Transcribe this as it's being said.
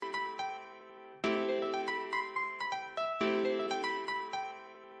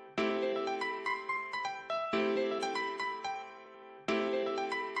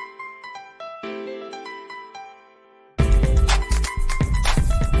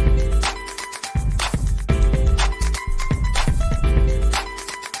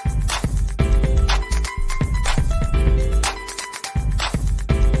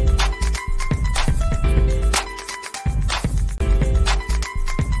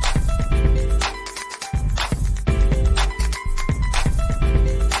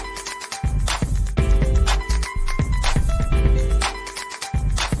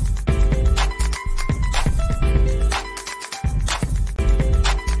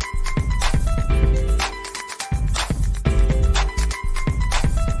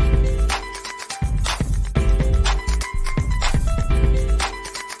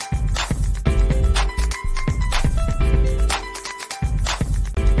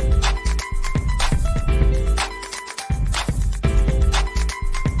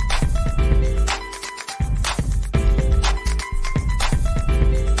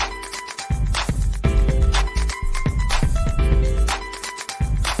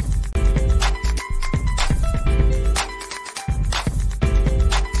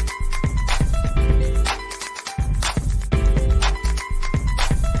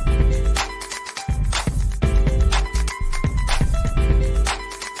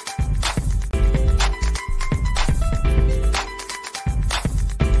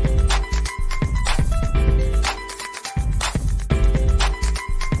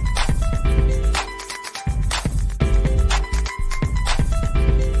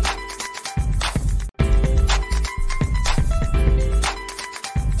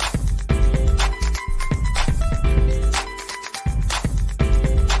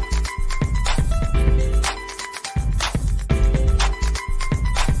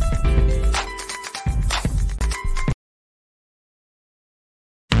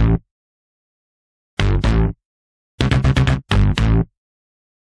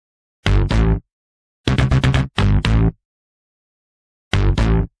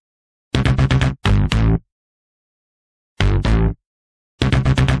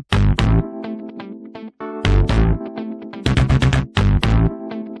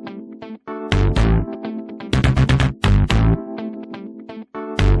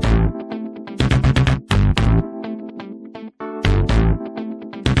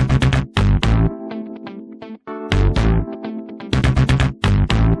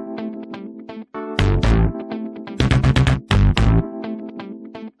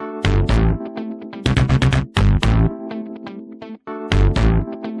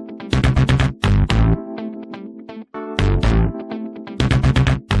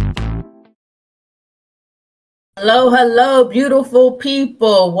Hello, beautiful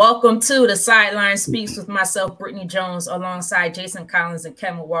people. Welcome to the Sideline Speaks with myself, Britne Jones, alongside Jason Collins and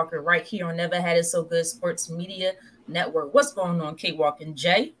Kevin Walker, right here on Never Had It So Good Sports Media Network. What's going on, K Walk and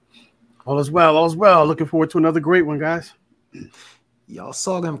Jay? All is well. All is well. Looking forward to another great one, guys. Y'all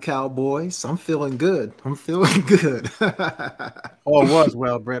saw them Cowboys. I'm feeling good. I'm feeling good. All was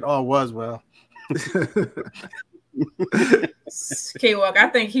well, Brett. All was well. K Walk, I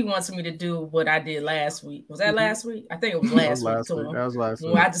think he wants me to do what I did last week. Was that last week? I think it was last week to him. That was last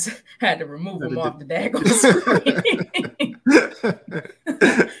week. Well, I just had to remove him off the daggone screen.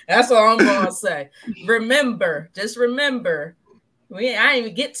 That's all I'm gonna say. Just remember, I didn't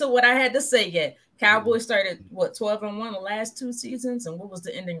even get to what I had to say yet. Cowboys started 12-1 the last two seasons, and what was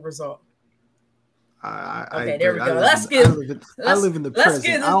the ending result? There we go. I live in the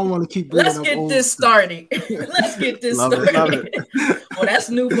present. I don't want to keep bringing up old Let's get this started. Well, that's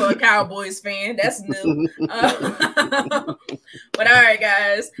new for a Cowboys fan. That's new. But all right,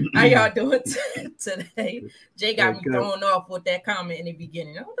 guys, how y'all doing today? Jay got me thrown off with that comment in the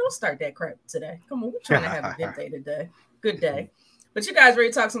beginning. Oh, don't start that crap today. Come on, we're trying to have a good day today. Good day. But you guys ready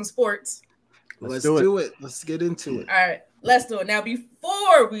to talk some sports? Let's do it. Let's get into it. All right, let's do it. Now,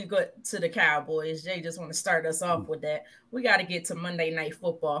 before we go to the Cowboys, Jay just want to start us off with that. We got to get to Monday Night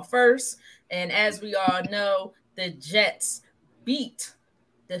Football first. And as we all know, the Jets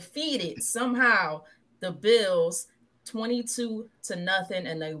defeated somehow the Bills 22-0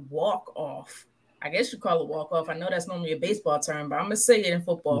 and a walk-off. I guess you call it walk-off. I know that's normally a baseball term, but I'm going to say it in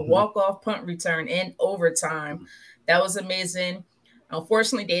football. Walk-off, punt return, in overtime. That was amazing.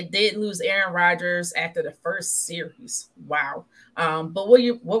 Unfortunately, they did lose Aaron Rodgers after the first series. Wow. But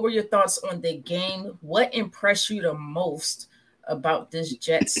what were your thoughts on the game? What impressed you the most about this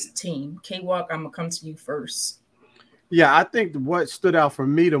Jets team? K-Walk, I'm going to come to you first. Yeah, I think what stood out for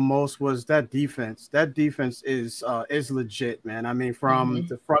me the most was that defense. That defense is legit, man. I mean, from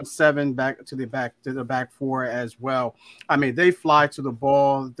the front seven back to the back four as well. I mean, they fly to the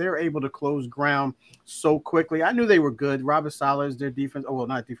ball. They're able to close ground so quickly. I knew they were good. Robert Saleh is their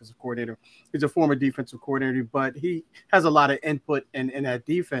not defensive coordinator. He's a former defensive coordinator, but he has a lot of input in that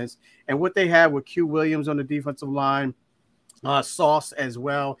defense. And what they have with Q Williams on the defensive line, Sauce as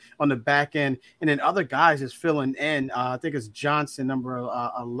well on the back end, and then other guys is filling in. I think it's Johnson, number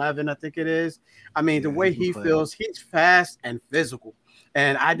 11. I think it is. I mean, the way he feels, he's fast and physical.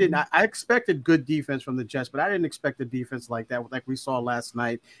 And I expected good defense from the Jets, but I didn't expect a defense like that, like we saw last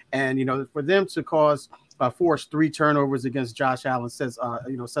night. And for them to force 3 turnovers against Josh Allen says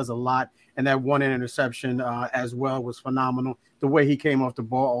a lot. And that one interception as well was phenomenal. The way he came off the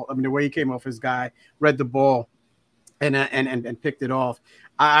ball, the way he came off his guy, read the ball. And picked it off.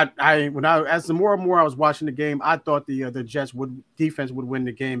 As the more and more I was watching the game, I thought the Jets defense would win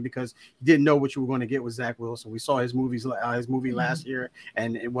the game because you didn't know what you were going to get with Zach Wilson. We saw his movie last year,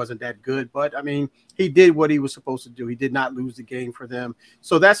 and it wasn't that good. But I mean, he did what he was supposed to do. He did not lose the game for them.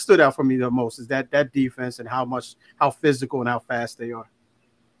 So that stood out for me the most is that defense and how physical and how fast they are.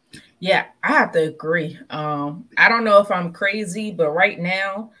 Yeah, I have to agree. I don't know if I'm crazy, but right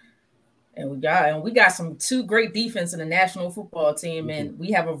now. And we got some 2 great defense in the National Football Team, and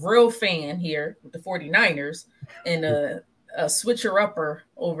we have a real fan here with the 49ers and a switcher-upper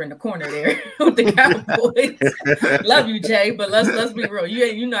over in the corner there with the Cowboys. Love you, Jay, but let's be real.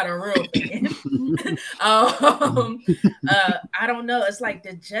 You're not a real fan. I don't know. It's like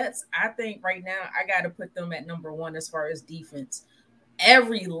the Jets, I think right now I got to put them at number 1 as far as defense.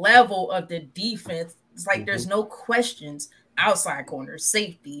 Every level of the defense, it's like there's no questions. Outside corners,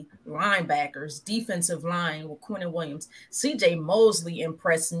 safety, linebackers, defensive line with Quentin Williams. C.J. Mosley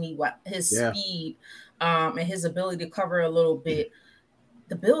impressed me with his speed and his ability to cover a little bit.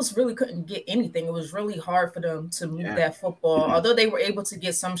 The Bills really couldn't get anything. It was really hard for them to move that football. Although they were able to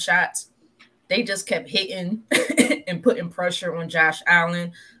get some shots, they just kept hitting and putting pressure on Josh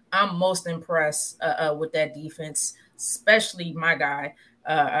Allen. I'm most impressed with that defense, especially my guy,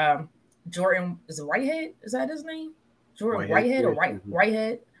 Jordan. Is it Whitehead? Is that his name? Jordan Whitehead or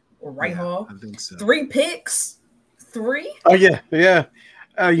Whitehead or Whitehall. I think so. 3 picks. 3? Oh yeah.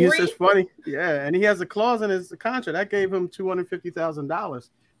 It's funny. Yeah, and he has a clause in his contract that gave him $250,000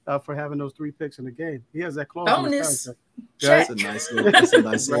 for having those 3 picks in the game. He has that clause. Bonus. That's a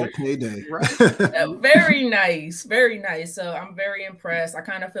nice little payday. Right. Very nice. Very nice. So I'm very impressed. I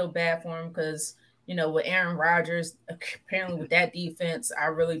kind of feel bad for him because with Aaron Rodgers, apparently with that defense, I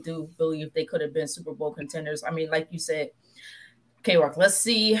really do believe they could have been Super Bowl contenders. I mean, like you said, K-Rock, let's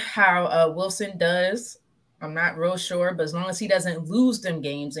see how Wilson does. I'm not real sure, but as long as he doesn't lose them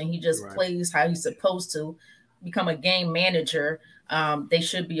games and he just plays how he's supposed to, become a game manager, they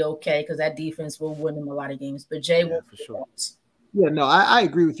should be okay because that defense will win them a lot of games. But Jay, Yeah, what for your sure. thoughts? Yeah, no, I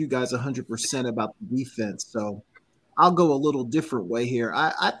agree with you guys 100% about the defense. So I'll go a little different way here.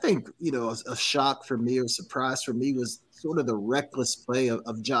 I think, a shock for me or surprise for me was sort of the reckless play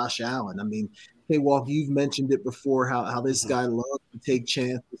of Josh Allen. I mean, hey, Walk, you've mentioned it before how this Mhm. guy loves to take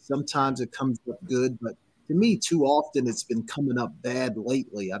chances. Sometimes it comes up good, but to me, too often it's been coming up bad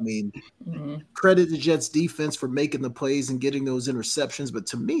lately. I mean, Mm-hmm. credit the Jets defense for making the plays and getting those interceptions, but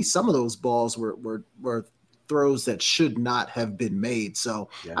to me, some of those balls were throws that should not have been made. So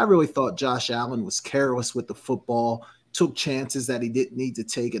Yeah. I really thought Josh Allen was careless with the football, took chances that he didn't need to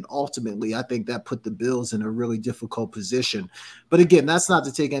take, and ultimately I think that put the Bills in a really difficult position. But again, that's not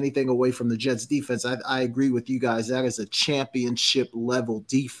to take anything away from the Jets defense. I agree with you guys. That is a championship level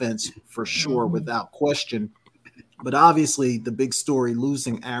defense for sure, Mm-hmm. without question. But obviously, the big story,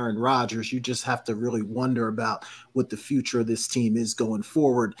 losing Aaron Rodgers, you just have to really wonder about what the future of this team is going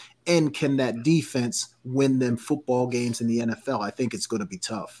forward. And can that defense win them football games in the NFL? I think it's going to be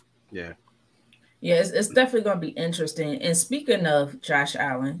tough. Yeah. Yeah, it's definitely going to be interesting. And speaking of Josh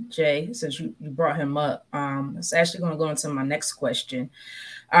Allen, Jay, since you brought him up, it's actually going to go into my next question.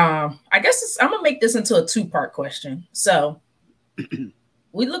 I guess I'm going to make this into a two-part question. So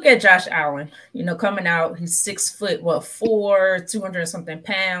we look at Josh Allen, coming out, he's 6 foot, 200 something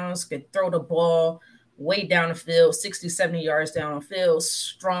pounds, could throw the ball way down the field, 60, 70 yards down the field,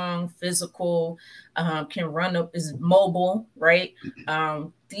 strong, physical, can run up, is mobile, right?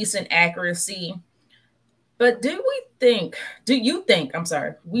 Decent accuracy. But I'm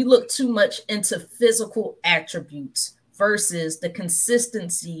sorry, we look too much into physical attributes versus the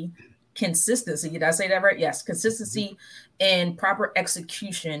consistency, did I say that right? Yes, Mhm. consistency and proper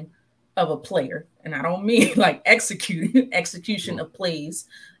execution of a player. And I don't mean like execution Sure. of plays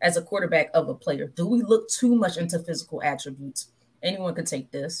as a quarterback of a player. Do we look too much into physical attributes? Anyone can take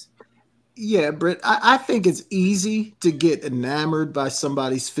this. Yeah, Britt, I think it's easy to get enamored by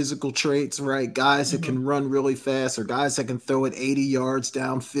somebody's physical traits, right? Guys that Mm-hmm. can run really fast or guys that can throw it 80 yards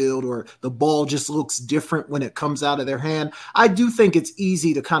downfield or the ball just looks different when it comes out of their hand. I do think it's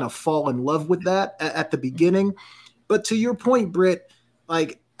easy to kind of fall in love with that at the beginning. But to your point, Britt,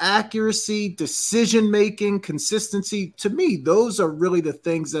 like accuracy, decision making, consistency, to me, those are really the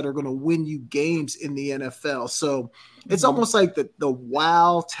things that are going to win you games in the NFL. So it's Mm-hmm. almost like the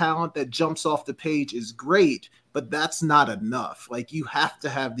wow talent that jumps off the page is great, but that's not enough. Like you have to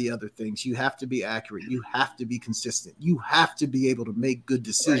have the other things. You have to be accurate. You have to be consistent. You have to be able to make good Right.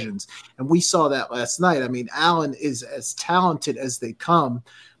 decisions. And we saw that last night. I mean, Allen is as talented as they come,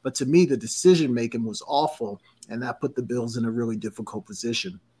 but to me, the decision making was awful, and that put the Bills in a really difficult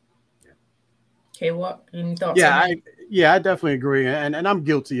position. Okay, what any thoughts Yeah, on that? I definitely agree, and I'm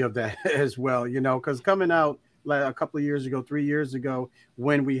guilty of that as well. Because coming out like a couple of years ago, 3 years ago,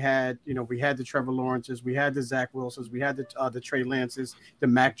 when we had the Trevor Lawrences, we had the Zach Wilsons, we had the Trey Lances, the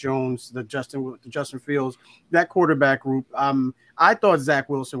Mac Jones, the Justin Fields, that quarterback group. I thought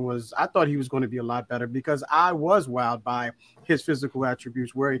he was going to be a lot better because I was wowed by his physical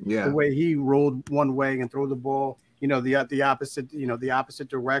attributes, where the Yeah. way he rolled one way and throw the ball, the opposite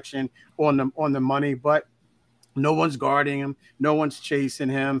direction on the money, but no one's guarding him. No one's chasing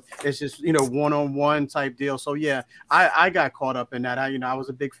him. It's just one on one type deal. So yeah, I got caught up in that. I was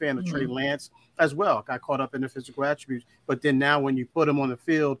a big fan of Trey Mm-hmm. Lance as well. Got caught up in the physical attributes. But then now when you put him on the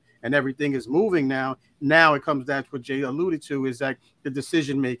field and everything is moving now it comes down to what Jay alluded to is like the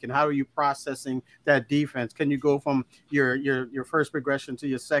decision making. How are you processing that defense? Can you go from your first progression to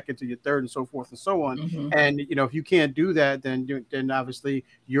your second to your third and so forth and so on? Mm-hmm. And if you can't do that, then obviously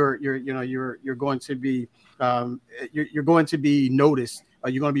you're going to be you're going to be noticed.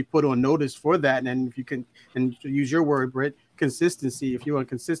 You're going to be put on notice for that. And if you can, and to use your word, Britt, consistency. If you want to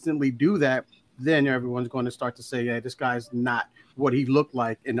consistently do that, then everyone's going to start to say, "Hey, this guy's not what he looked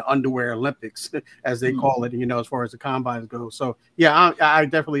like in the underwear Olympics," as they Mm-hmm. call it. As far as the combines go. So yeah, I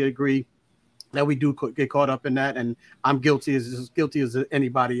definitely agree that we do get caught up in that, and I'm guilty as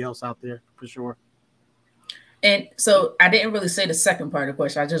anybody else out there for sure. And so I didn't really say the second part of the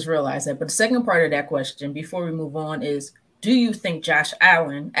question. I just realized that. But the second part of that question, before we move on, is do you think Josh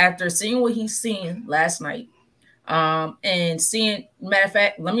Allen, after seeing what he's seen last night, and seeing, matter of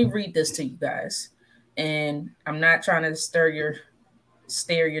fact, let me read this to you guys. And I'm not trying to stare your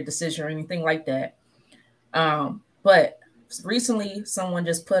decision or anything like that. But recently someone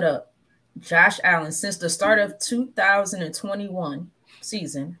just put up Josh Allen since the start of 2021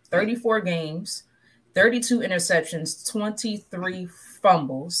 season, 34 games, 32 interceptions, 23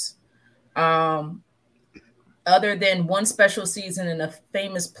 fumbles. Um, other than one special season in a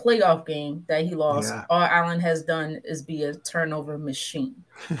famous playoff game that he lost, Yeah. all Allen has done is be a turnover machine.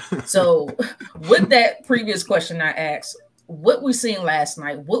 So, with that previous question I asked, what we seen last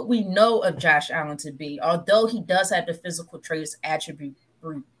night, what we know of Josh Allen to be, although he does have the physical traits, attributes,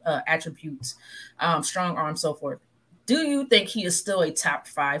 strong arm, so forth. Do you think he is still a top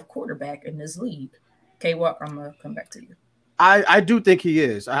 5 quarterback in this league? K Walk, I'm gonna come back to you. I do think he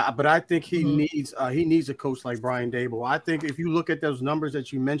is, but I think Mm-hmm. he needs a coach like Brian Dable. I think if you look at those numbers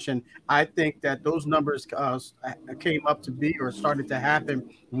that you mentioned, I think that those numbers came up to be or started to happen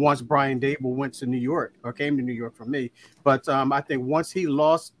once Brian Dable went to New York or came to New York for me. But I think once he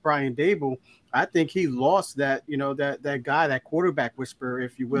lost Brian Dable, I think he lost that that guy, that quarterback whisperer,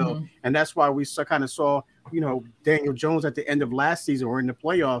 if you will, Mm-hmm. and that's why we kind of saw Daniel Jones at the end of last season or in the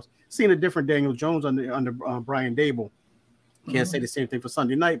playoffs, seeing a different Daniel Jones under Brian Dable. Can't say the same thing for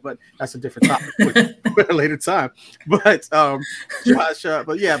Sunday night, but that's a different topic for a later time. But Josh,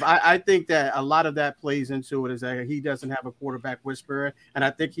 but yeah, I think that a lot of that plays into it is that he doesn't have a quarterback whisperer, and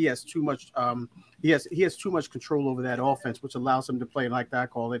I think he has too much. He has too much control over that offense, which allows him to play like I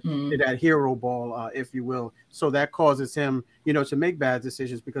call it Mm-hmm. that hero ball, if you will. So that causes him, to make bad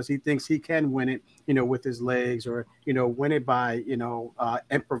decisions because he thinks he can win it, with his legs or win it by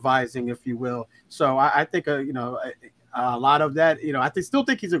improvising, if you will. So I think a lot of that, still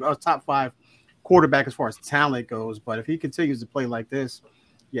think he's a top 5 quarterback as far as talent goes. But if he continues to play like this,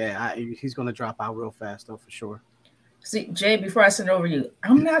 yeah, he's going to drop out real fast, though, for sure. See, Jay, before I send it over to you,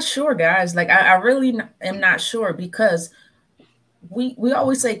 I'm not sure, guys. Like, I really am not sure because we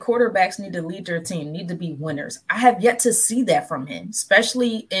always say quarterbacks need to lead their team, need to be winners. I have yet to see that from him,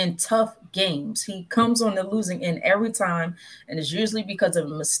 especially in tough games. He comes on the losing end every time, and it's usually because of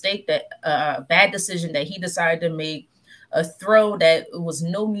a mistake that a bad decision that he decided to make, a throw that it was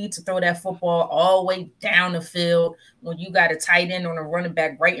no need to throw that football all the way down the field when you got a tight end on a running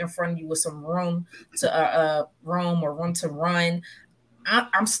back right in front of you with some room to roam or room to run.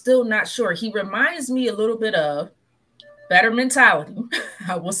 I'm still not sure. He reminds me a little bit of better mentality.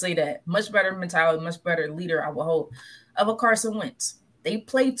 I will say that. Much better mentality, much better leader, I will hope, of a Carson Wentz. They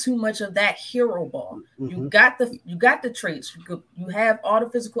play too much of that hero ball. Mm-hmm. You got the traits. You have all the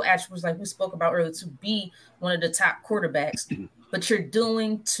physical attributes like we spoke about earlier to be one of the top quarterbacks, but you're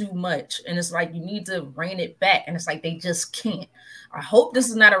doing too much. And it's like you need to rein it back. And it's like they just can't. I hope this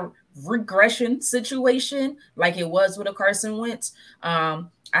is not a regression situation like it was with a Carson Wentz. I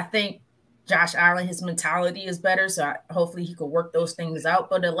think Josh Allen, his mentality is better, so hopefully he could work those things out.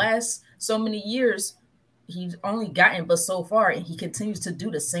 But the last so many years, he's only gotten but so far, and he continues to do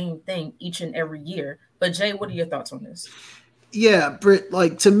the same thing each and every year. But Jay, what are your thoughts on this? Yeah, Britt,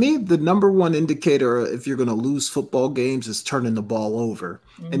 like to me, the number one indicator if you're going to lose football games is turning the ball over.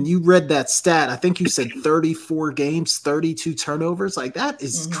 Mm-hmm. And you read that stat. I think you said 34 games, 32 turnovers. Like that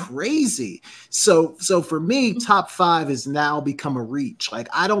is crazy. So for me, top 5 is now become a reach. Like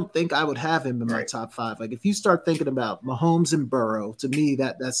I don't think I would have him in my top 5. Like if you start thinking about Mahomes and Burrow, to me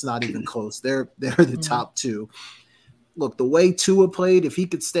that's not even close. They're the top 2. Look, the way Tua played, if he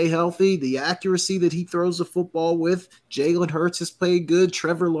could stay healthy, the accuracy that he throws the football with, Jalen Hurts has played good.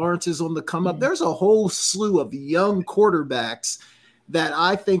 Trevor Lawrence is on the come up. There's a whole slew of young quarterbacks that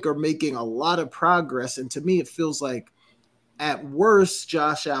I think are making a lot of progress. And to me, it feels like at worst,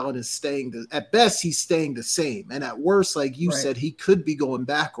 Josh Allen is at best, he's staying the same. And at worst, like you said, he could be going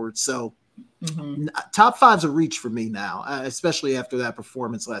backwards. So top 5's a reach for me now, especially after that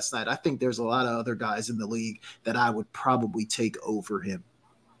performance last night. I think there's a lot of other guys in the league that I would probably take over him.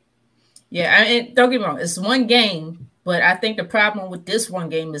 Yeah, I mean, don't get me wrong, it's one game, but I think the problem with this one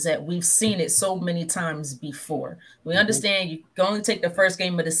game is that we've seen it so many times before. We understand you can only take the first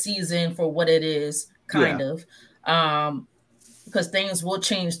game of the season for what it is, kind of. Because things will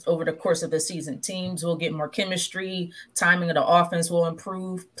change over the course of the season. Teams will get more chemistry. Timing of the offense will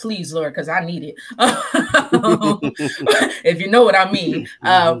improve. Please, Lord, because I need it. If you know what I mean.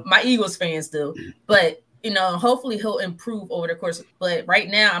 My Eagles fans do. But, hopefully he'll improve over the course. But right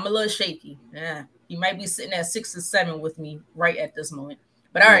now, I'm a little shaky. Yeah, he might be sitting at 6 or 7 with me right at this moment.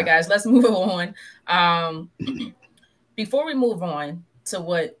 But all right, guys, let's move on. Before we move on to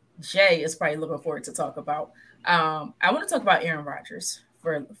what Jay is probably looking forward to talk about, I want to talk about Aaron Rodgers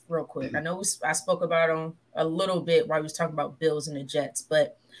for real quick. I know I spoke about him a little bit while we was talking about Bills and the Jets,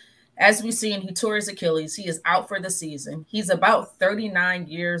 but as we've seen, he tore his Achilles. He is out for the season. He's about 39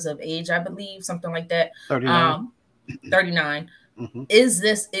 years of age, I believe, something like that. 39. 39. Is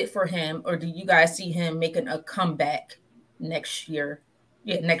this it for him, or do you guys see him making a comeback next year?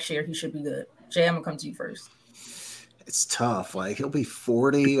 Yeah, next year he should be good. Jay, I'm going to come to you first. It's tough. Like he'll be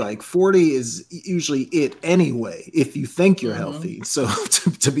 40. Like 40 is usually it anyway, if you think you're healthy. So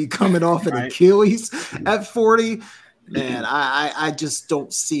to be coming off an Achilles at 40, man, I just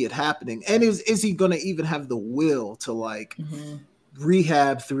don't see it happening. And is he gonna even have the will to like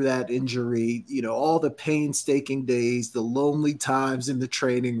rehab through that injury? You know, all the painstaking days, the lonely times in the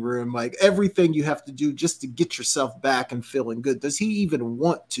training room, like everything you have to do just to get yourself back and feeling good. Does he even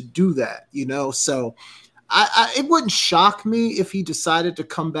want to do that? You know, so it wouldn't shock me if he decided to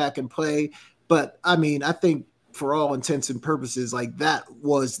come back and play, but I mean, I think for all intents and purposes, like that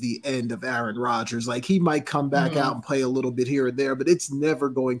was the end of Aaron Rodgers. Like he might come back out and play a little bit here and there, but it's never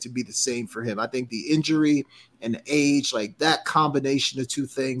going to be the same for him. I think the injury and age, like that combination of two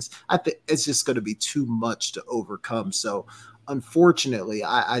things, I think it's just going to be too much to overcome. So unfortunately,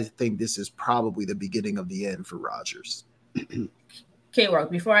 I think this is probably the beginning of the end for Rodgers.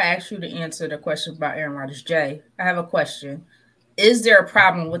 K-Rock, before I ask you to answer the question about Aaron Rodgers, Jay, I have a question. Is there a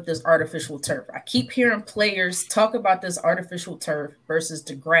problem with this artificial turf? I keep hearing players talk about this artificial turf versus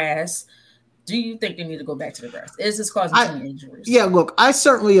the grass. Do you think they need to go back to the grass? Is this causing any injuries? Yeah, look, I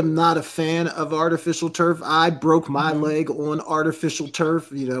certainly am not a fan of artificial turf. I broke my leg on artificial turf.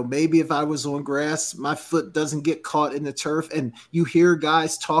 You know, maybe if I was on grass, my foot doesn't get caught in the turf. And you hear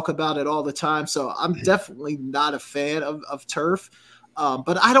guys talk about it all the time. So I'm definitely not a fan of turf.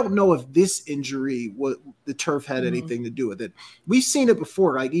 But I don't know if this injury, what the turf had anything to do with it. We've seen it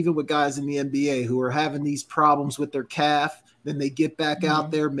before, like even with guys in the NBA who are having these problems with their calf. Then they get back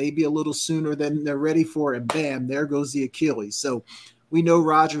out there maybe a little sooner than they're ready for, and bam, there goes the Achilles. So we know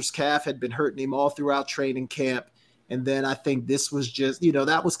Rodgers' calf had been hurting him all throughout training camp. And then I think this was just, you know,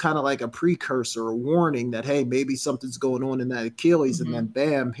 that was kind of like a precursor, a warning that, hey, maybe something's going on in that Achilles. And then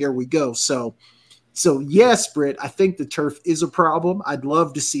bam, here we go. So yes, Britt, I think the turf is a problem. I'd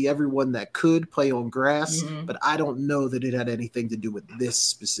love to see everyone that could play on grass, but I don't know that it had anything to do with this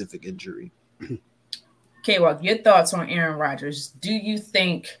specific injury. K-Walk, your thoughts on Aaron Rodgers. Do you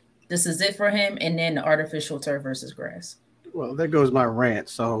think this is it for him? And then the artificial turf versus grass? Well, there goes my rant.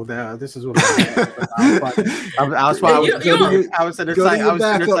 So this is what I was exactly I was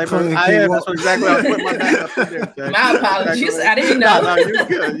putting my back up there. My apologies. I didn't know. No,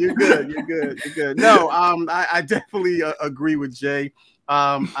 you're good. No, I definitely agree with Jay.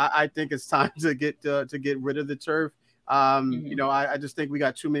 I think it's time to get rid of the turf. You know, I just think we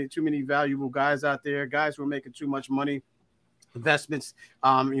got too many valuable guys out there, guys who are making too much money, investments,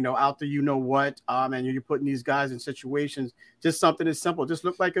 you know, out there, you know what, and you're putting these guys in situations, just something as simple, just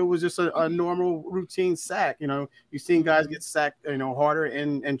looked like it was just a normal routine sack. You know, you've seen guys get sacked, you know, harder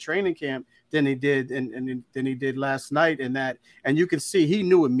in training camp than he did than he did last night, and you can see he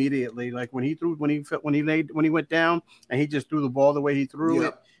knew immediately, like when he went down and he just threw the ball the way he threw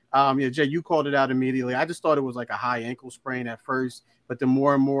it. Yeah, Jay, you called it out immediately. I just thought it was like a high ankle sprain at first, but the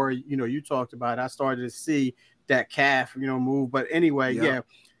more and more, you know, you talked about it, I started to see that calf, you know, move. But anyway,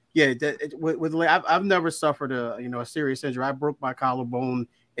 I've never suffered a serious injury. I broke my collarbone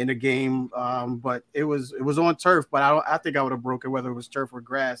in a game, but it was on turf. But I think I would have broke it whether it was turf or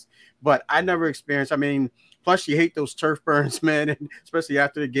grass. But I never experienced. I mean, plus you hate those turf burns, man, and especially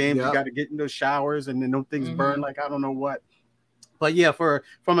after the game, you got to get in those showers and then those things burn like I don't know what. But yeah,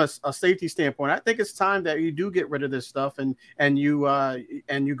 from a safety standpoint, I think it's time that you do get rid of this stuff and you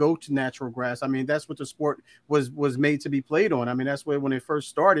go to natural grass. I mean, that's what the sport was made to be played on. I mean, that's when it first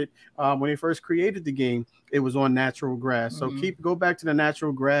started, when they first created the game, it was on natural grass. So go back to the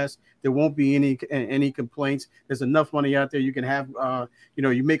natural grass. There won't be any complaints. There's enough money out there. You can have,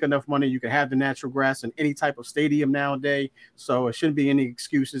 you make enough money. You can have the natural grass in any type of stadium nowadays. So it shouldn't be any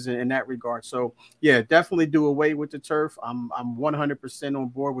excuses in that regard. So yeah, definitely do away with the turf. I'm 100% on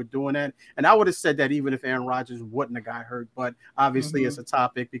board with doing that. And I would have said that even if Aaron Rodgers wouldn't have got hurt, but obviously it's a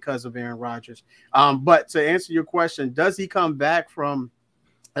topic because of Aaron Rodgers. But to answer your question, does he come back from?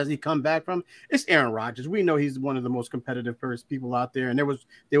 It's Aaron Rodgers. We know he's one of the most competitive people out there. And there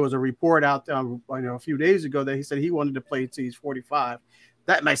was a report out a few days ago that he said he wanted to play until he's 45.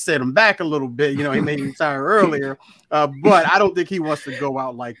 That might set him back a little bit. You know, he may retire earlier, but I don't think he wants to go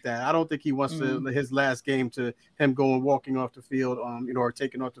out like that. I don't think he wants to his last game to him walking off the field, or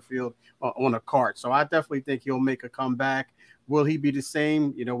taking off the field on a cart. So I definitely think he'll make a comeback. Will he be the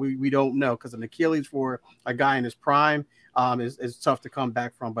same? You know, we don't know, because an Achilles for a guy in his prime is tough to come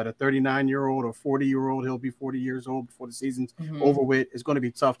back from. But a 39-year-old or 40-year-old, he'll be 40 years old before the season's over with, is going to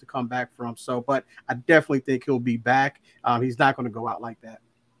be tough to come back from. So, but I definitely think he'll be back. He's not going to go out like that.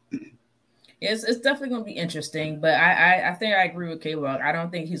 It's definitely going to be interesting, but I think I agree with K-Walk. I don't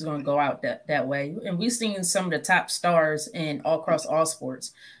think he's going to go out that way. And we've seen some of the top stars in all across all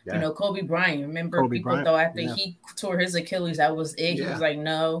sports. You Yeah, know, Kobe Bryant. Remember, Kobe people Bryant. thought after Yeah, he tore his Achilles, that was it. He was Yeah. like,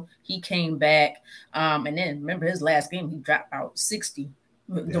 no, he came back. And then remember his last game, he dropped out 60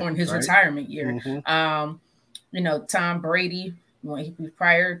 yeah, during his right. retirement year. Mm-hmm. You know, Tom Brady, when he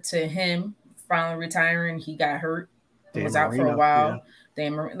prior to him finally retiring, he got hurt and Dan was out for a Marino. Yeah, while.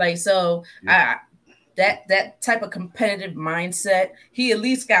 Like so, yeah, I that type of competitive mindset, he at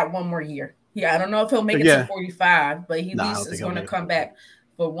least got one more year. Yeah, I don't know if he'll make it to yeah. 45, but he at No, I least don't think is he'll going to make it come 45. back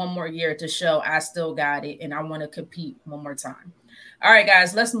for one more year to show I still got it and I want to compete one more time. All right,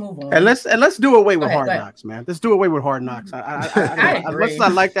 guys, let's move And on. let's do away Go with ahead, go Hard ahead. Knocks, man. Let's do away with Hard Knocks. I don't. I As much as agree. I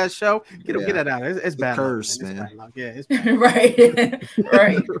like that show, get Yeah. it out. It's The bad luck, man. curse, It's man. bad luck. Yeah, it's bad luck. Right,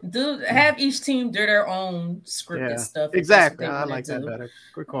 right. Do have each team do their own scripted Yeah, stuff if that's what exactly. they I want to like that do. better.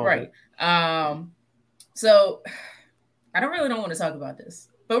 Good call, Britt. Right. So I don't want to talk about this,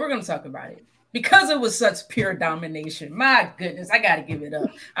 but we're going to talk about it because it was such pure domination. My goodness, I got to give it up.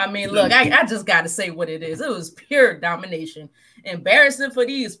 I mean, look, I just got to say what it is. It was pure domination. Embarrassing for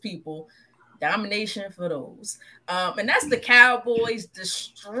these people, domination for those. And that's the Cowboys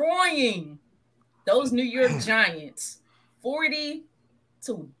destroying those New York Giants 40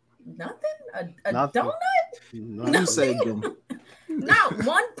 to nothing. A Nothing. donut? You Nothing. saved them. Not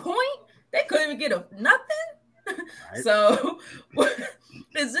 1 point. They couldn't even get a nothing. Right. So,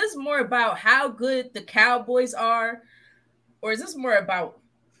 is this more about how good the Cowboys are, or is this more about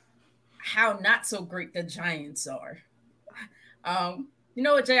how not so great the Giants are? You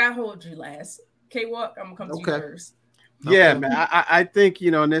know what, Jay? I hold you last. K Walk, I'm gonna come to you Okay. first. Yeah, Okay. man. I think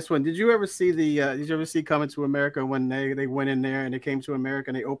in this one. Did you ever see Did you ever see Coming to America when they went in there and they came to America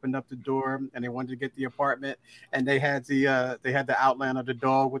and they opened up the door and they wanted to get the apartment and they had the outline of the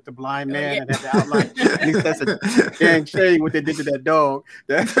dog with the blind Oh man yeah. and had the outline and he says a dang shame what they did to that dog.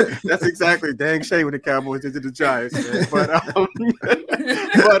 That's exactly dang shame what the Cowboys did to the Giants, man. But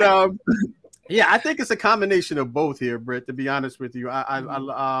yeah, I think it's a combination of both here, Britt. To be honest with you,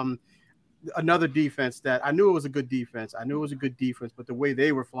 another defense that I knew it was a good defense. I knew it was a good defense, but the way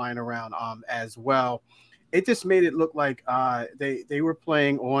they were flying around as well, it just made it look like they were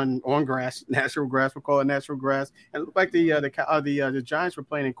playing on grass, natural grass. We'll call it natural grass, and it looked like the Giants were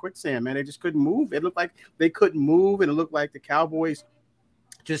playing in quicksand. Man, they just couldn't move. It looked like they couldn't move, and it looked like the Cowboys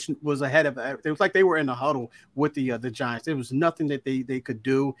just was ahead of it. Was like they were in a huddle with the Giants. There was nothing that they could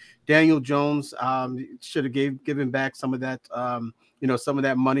do. Daniel Jones should have given back some of that some of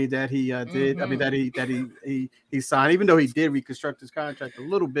that money that he did. I mean that he signed, even though he did reconstruct his contract a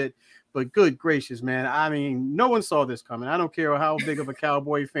little bit. But good gracious, man! I mean, no one saw this coming. I don't care how big of a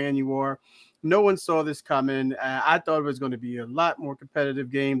Cowboy fan you are. No one saw this coming. I thought it was going to be a lot more competitive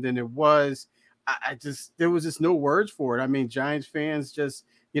game than it was. I just there was just no words for it. I mean, Giants fans just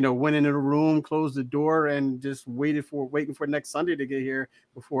went into the room, closed the door, and just waiting for next Sunday to get here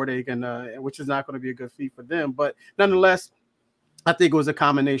before they can, which is not going to be a good feat for them. But nonetheless, I think it was a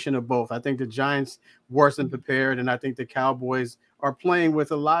combination of both. I think the Giants worse than prepared, and I think the Cowboys are playing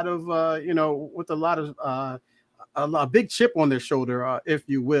with a lot of, a big chip on their shoulder, if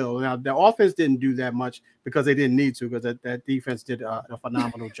you will. Now, the offense didn't do that much because they didn't need to, because that defense did a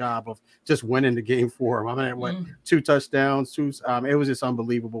phenomenal job of just winning the game for them. I mean, 2 touchdowns, it was just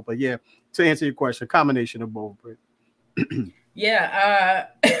unbelievable. But yeah, to answer your question, combination of both. Yeah,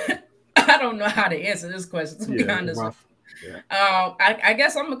 I don't know how to answer this question, to be honest. Rough. Yeah. I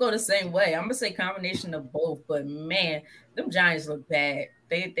guess I'm gonna go the same way. I'm gonna say combination of both, but man, them Giants look bad.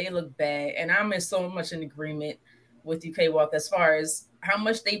 They look bad, and I'm in so much in agreement with you, K Walk, as far as how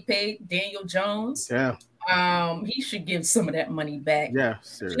much they paid Daniel Jones. Yeah. He should give some of that money back. Yeah,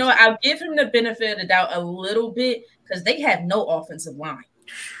 seriously. You know what? I'll give him the benefit of the doubt a little bit because they have no offensive line.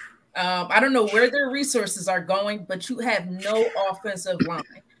 I don't know where their resources are going, but you have no offensive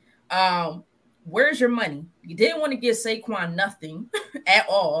line. Where's your money? You didn't want to give Saquon nothing at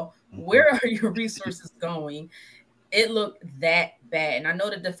all. Where are your resources going? It looked that bad. And I know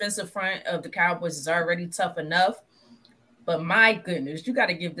the defensive front of the Cowboys is already tough enough, but my goodness, you got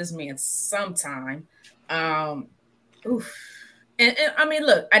to give this man some time. Oof. And I mean,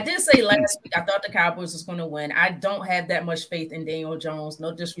 look, I did say last week I thought the Cowboys was going to win. I don't have that much faith in Daniel Jones.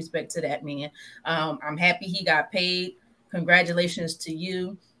 No disrespect to that man. I'm happy he got paid. Congratulations to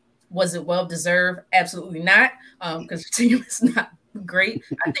you. Was it well deserved? Absolutely not, because the team is not great.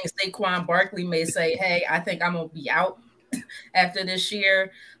 I think Saquon Barkley may say, "Hey, I think I'm gonna be out after this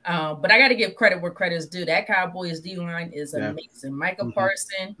year." But I got to give credit where credit's due. That Cowboys D line is amazing. Micah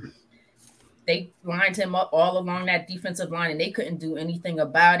Parsons. They lined him up all along that defensive line, and they couldn't do anything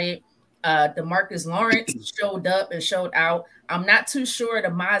about it. DeMarcus Lawrence showed up and showed out. I'm not too sure the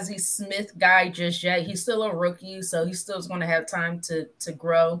Mozzie Smith guy just yet. He's still a rookie, so he still is going to have time to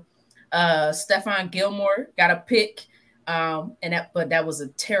grow. Stephon Gilmore got a pick, but that was a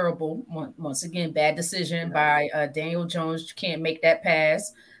terrible, once again, bad decision by Daniel Jones. You can't make that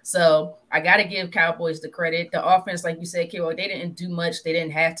pass. So I got to give Cowboys the credit. The offense, like you said, K-Walk, they didn't do much. They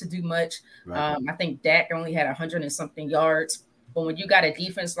didn't have to do much. Right. I think Dak only had 100 and something yards. But when you got a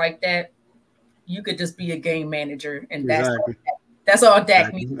defense like that, you could just be a game manager, and that's all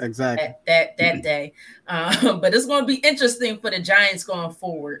Dak needs that day. But it's going to be interesting for the Giants going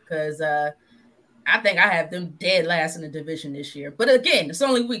forward because I think I have them dead last in the division this year. But again, it's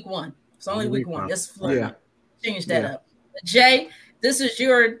only week one. It's only week one. It's fluid. Yeah. Change that up. Jay, this is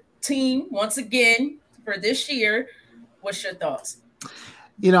your team once again for this year. What's your thoughts?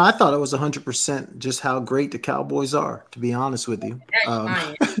 You know, I thought it was 100% just how great the Cowboys are, to be honest with you.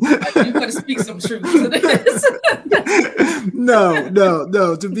 You got to speak some truth to this. No.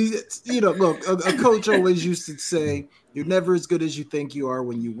 To be, look, a coach always used to say, you're never as good as you think you are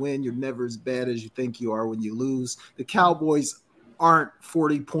when you win. You're never as bad as you think you are when you lose. The Cowboys aren't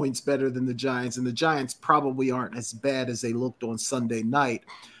 40 points better than the Giants, and the Giants probably aren't as bad as they looked on Sunday night.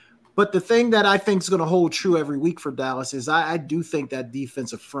 But the thing that I think is going to hold true every week for Dallas is I do think that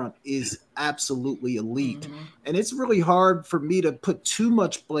defensive front is absolutely elite. Mm-hmm. And it's really hard for me to put too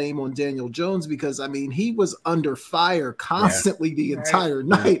much blame on Daniel Jones because, I mean, he was under fire constantly the entire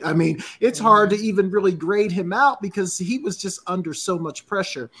night. I mean, it's hard to even really grade him out because he was just under so much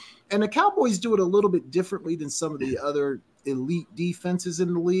pressure. And the Cowboys do it a little bit differently than some of the other elite defenses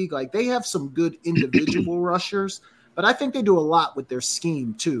in the league. Like, they have some good individual rushers, but I think they do a lot with their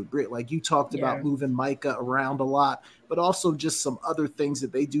scheme too, Britt. Like you talked about moving Micah around a lot, but also just some other things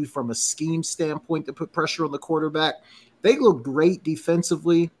that they do from a scheme standpoint to put pressure on the quarterback. They look great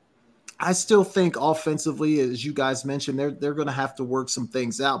defensively. I still think offensively, as you guys mentioned, they're going to have to work some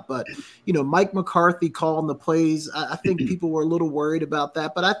things out. But, Mike McCarthy calling the plays, I think people were a little worried about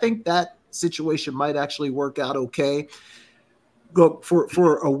that, but I think that situation might actually work out okay. Look,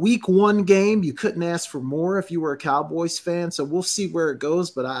 for a week one game, you couldn't ask for more if you were a Cowboys fan. So we'll see where it goes.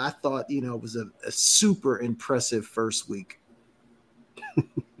 But I thought, it was a super impressive first week.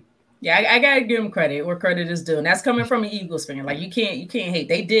 Yeah, I gotta give them credit where credit is due, and that's coming from an Eagles fan. Like you can't hate.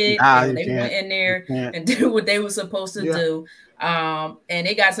 They did. They went in there and did what they were supposed to do. And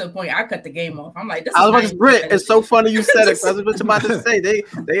it got to the point I cut the game off. I'm like, Britt, it's so funny you said it. I was just about to say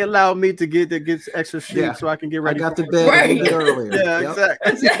they allowed me to get extra sleep so I can get ready. I got to bed a little bit earlier.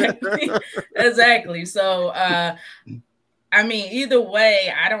 Yeah, exactly. So I mean, either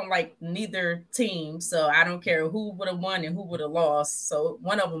way, I don't like neither team, so I don't care who would have won and who would have lost. So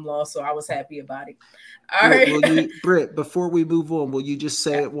one of them lost, so I was happy about it. All right, Britt, before we move on, will you just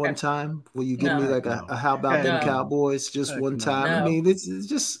say it one time? Will you give me like a how about them Cowboys just one time? No. I mean, it's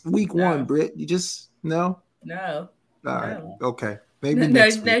just week one, Britt. You just no. All right, okay. Maybe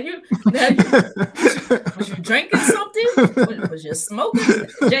next week. Now you was you drinking something? Was you smoking?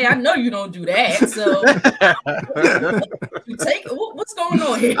 Jay, I know you don't do that. So you take what's going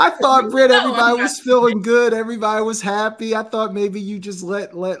on here? I thought, Britt, everybody was feeling good. Everybody was happy. I thought maybe you just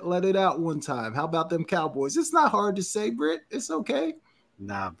let it out one time. How about them Cowboys? It's not hard to say, Britt. It's okay.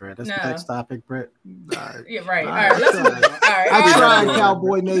 Nah, Britt. That's the next topic, Britt. Right. Yeah, right. All right, let's move on. All right. I tried,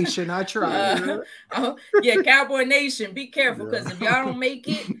 Cowboy Nation. I tried. Cowboy Nation. Be careful because if y'all don't make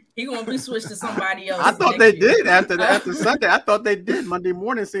it, he gonna be switched to somebody else. I thought they did after Sunday. I thought they did Monday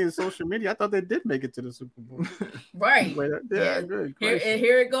morning. Seeing social media, I thought they did make it to the Super Bowl. Right. Good.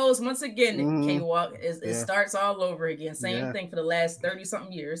 Here it goes once again. K-Walk. It starts all over again. Same thing for the last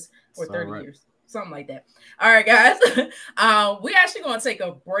 30-something years or 30 years. Something like that. All right, guys. We're actually going to take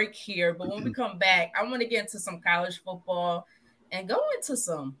a break here, but when we come back, I want to get into some college football and go into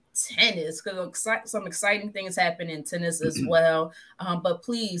some tennis because some exciting things happen in tennis as well. But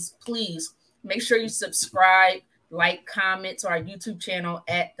please make sure you subscribe, like, comment to our YouTube channel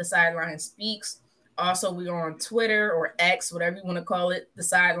at The Sideline Speaks. Also, we are on Twitter or X, whatever you want to call it, The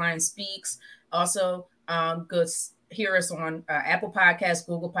Sideline Speaks. Also, hear us on Apple Podcasts,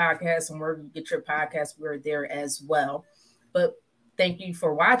 Google Podcasts, and wherever you get your podcasts, we're there as well. But thank you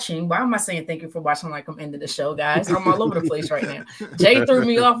for watching. Why am I saying thank you for watching like I'm ending the show, guys? I'm all over the place right now. Jay threw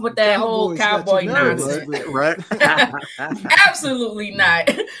me off with that whole cowboy nonsense. Right? Absolutely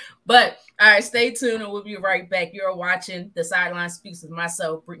not. But all right, stay tuned and we'll be right back. You're watching The Sideline Speaks with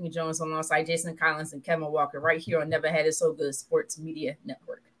myself, Britne Jones, alongside Jason Collins and Kevin Walker right here on Never Had It So Good Sports Media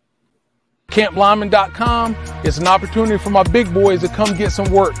Network. CampBlyman.com is an opportunity for my big boys to come get some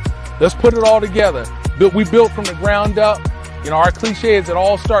work. Let's put it all together. We built from the ground up. Our cliche is it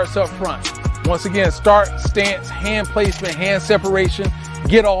all starts up front. Once again, start, stance, hand placement, hand separation,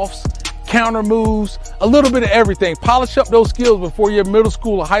 get-offs, counter moves, a little bit of everything. Polish up those skills before your middle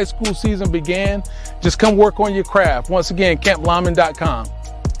school or high school season began. Just come work on your craft. Once again, camplyman.com.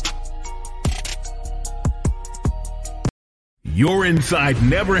 You're inside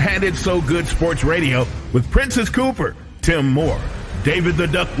Never Had It So Good Sports Radio with Princess Cooper, Tim Moore, David the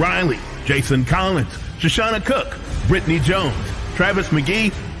Duck Riley, Jason Collins, Shoshana Cook, Britne Jones, Travis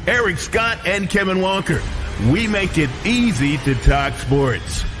McGee, Eric Scott, and Kevin Walker. We make it easy to talk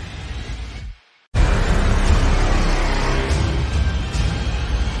sports.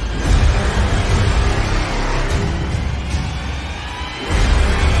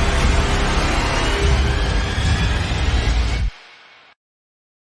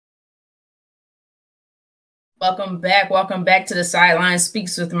 Welcome back to the Sideline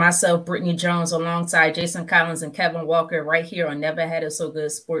Speaks with myself, Britne Jones, alongside Jason Collins and Kevin Walker, right here on Never Had It So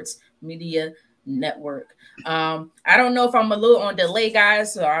Good Sports Media Network. I don't know if I'm a little on delay,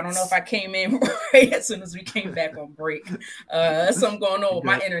 guys, so I don't know if I came in right as soon as we came back on break. Something going on with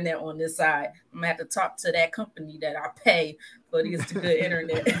my internet on this side. I'm gonna have to talk to that company that I pay for these good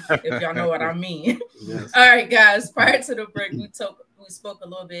internet, if y'all know what I mean. Yes. All right, guys, prior to the break, we spoke a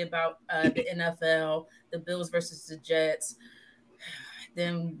little bit about the NFL, the Bills versus the Jets,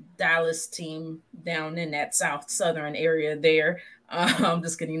 them Dallas team down in that southern area there. I'm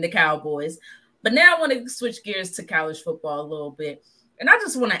just kidding, the Cowboys. But now I want to switch gears to college football a little bit. And I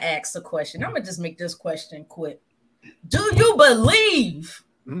just want to ask a question. I'm going to just make this question quick. Do you believe,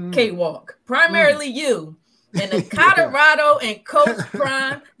 K-Walk, primarily you, in the Colorado and Coach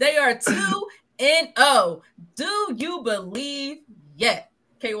Prime, they are 2-0? Do you believe yet?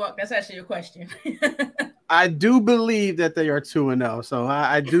 K-Walk, that's actually your question. I do believe that they are 2-0. So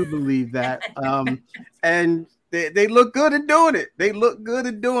I do believe that. And they look good at doing it. They look good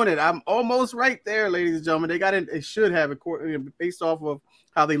at doing it. I'm almost right there, ladies and gentlemen. They should have based off of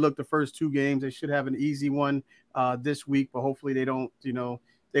how they looked the first two games. They should have an easy one this week, but hopefully they don't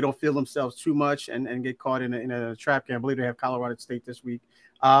feel themselves too much and get caught in a trap game. I believe they have Colorado State this week.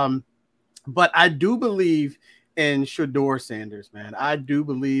 But I do believe in Shedeur Sanders, man. I do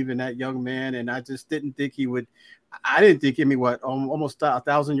believe in that young man, and I just didn't think he would. I didn't think almost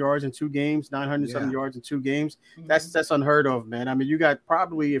 1,000 yards in 2 games, 900 something yards in 2 games. Mm-hmm. That's unheard of, man. I mean, you got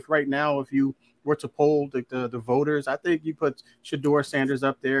probably if you were to poll the voters, I think you put Shedeur Sanders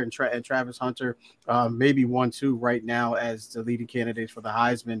up there and Travis Hunter, maybe 1-2 right now as the leading candidates for the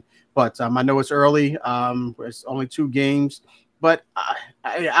Heisman. But I know it's early. It's only 2 games. But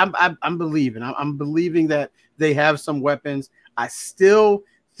I'm believing. I'm believing that they have some weapons. I still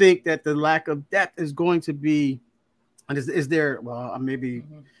think that the lack of depth is going to be, and is there. Well, maybe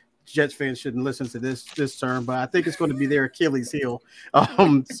Jets fans shouldn't listen to this term, but I think it's going to be their Achilles heel.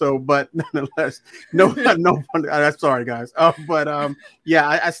 But nonetheless, no. I'm sorry, guys.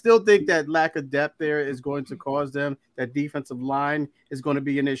 I still think that lack of depth there is going to cause them. That defensive line is going to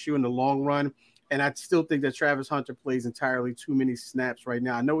be an issue in the long run. And I still think that Travis Hunter plays entirely too many snaps right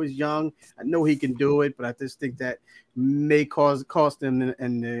now. I know he's young. I know he can do it, but I just think that may cost them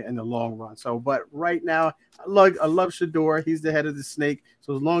in the long run. So, but right now, I love Shedeur. He's the head of the snake.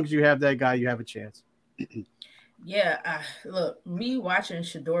 So as long as you have that guy, you have a chance. Yeah, look, me watching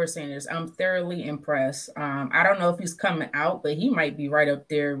Shedeur Sanders, I'm thoroughly impressed. I don't know if he's coming out, but he might be right up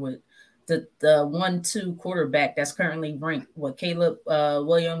there with the 1-2 quarterback that's currently ranked with Caleb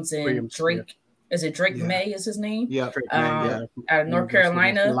Williams and Drake. Yeah. Is it Drake May is his name? Yeah, Drake May, out of North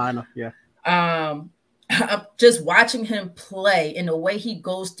Carolina. Yeah. I'm just watching him play and the way he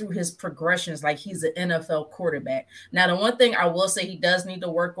goes through his progressions like he's an NFL quarterback. Now, the one thing I will say he does need to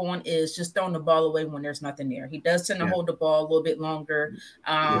work on is just throwing the ball away when there's nothing there. He does tend to hold the ball a little bit longer,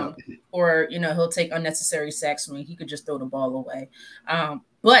 or he'll take unnecessary sacks when he could just throw the ball away.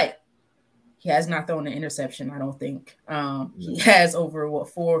 But he has not thrown an interception, I don't think. He has over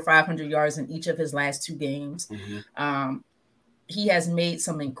 400 or 500 yards in each of his last 2 games. Mm-hmm. He has made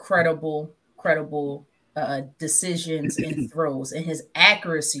some incredible decisions and throws, and his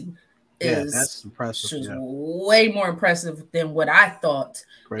accuracy is that's impressive. Way more impressive than what I thought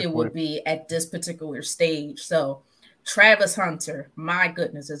would be at this particular stage. So Travis Hunter, my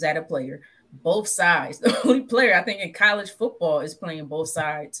goodness, is that a player? Both sides. The only player I think in college football is playing both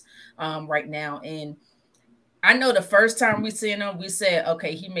sides right now. And I know the first time we seen him, we said,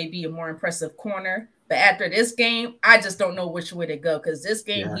 okay, he may be a more impressive corner. But after this game, I just don't know which way to go, because this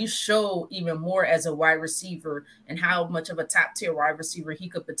game he showed even more as a wide receiver and how much of a top-tier wide receiver he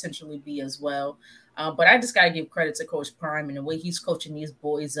could potentially be as well. But I just got to give credit to Coach Prime and the way he's coaching these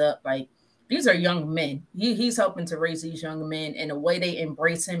boys up. Like, these are young men. He's helping to raise these young men, and the way they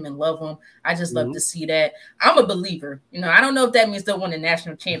embrace him and love him, I just love to see that. I'm a believer. I don't know if that means they'll win a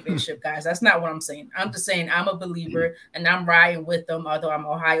national championship, guys. That's not what I'm saying. I'm just saying I'm a believer, and I'm riding with them, although I'm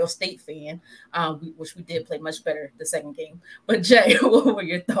an Ohio State fan, which we did play much better the second game. But, Jay, what were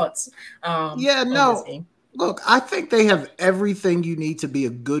your thoughts on this game? Look, I think they have everything you need to be a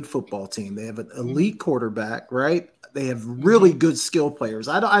good football team. They have an elite quarterback, right? They have really good skill players.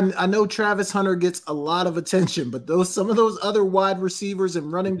 I know Travis Hunter gets a lot of attention, but some of those other wide receivers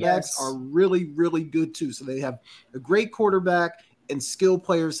and running backs are really, really good too. So they have a great quarterback and skill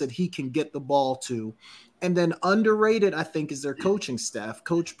players that he can get the ball to. And then underrated, I think, is their coaching staff.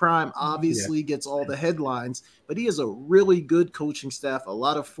 Coach Prime obviously gets all the headlines, but he has a really good coaching staff, a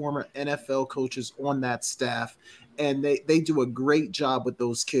lot of former NFL coaches on that staff, and they do a great job with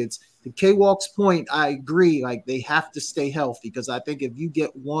those kids. To K-Walk's point, I agree. Like, they have to stay healthy, because I think if you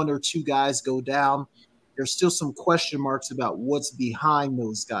get one or two guys go down, there's still some question marks about what's behind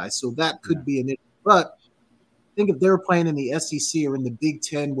those guys. So that could be an issue. But I think if they were playing in the SEC or in the Big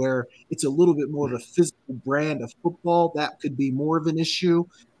Ten, where it's a little bit more of a physical brand of football, that could be more of an issue.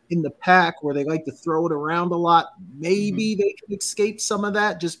 In the Pac, where they like to throw it around a lot, maybe they can escape some of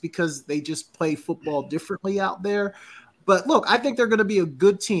that just because they just play football differently out there. But look, I think they're going to be a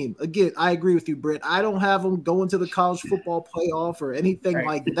good team. Again, I agree with you, Britt. I don't have them going to the college football playoff or anything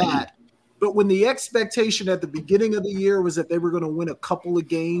like that. But when the expectation at the beginning of the year was that they were going to win a couple of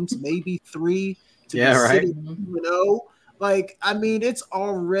games, maybe 3, to be sitting 2-0, like, I mean, it's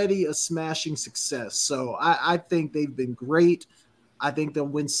already a smashing success. So I think they've been great. I think they'll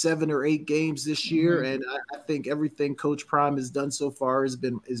win 7 or 8 games this year, and I think everything Coach Prime has done so far has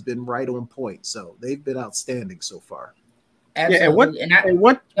been right on point. So they've been outstanding so far. Absolutely. Yeah, and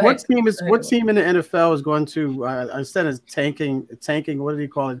what team in the NFL is going to instead of tanking? What do you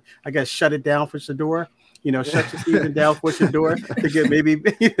call it? I guess shut it down for Shador. Shut the season down for Shador to get maybe.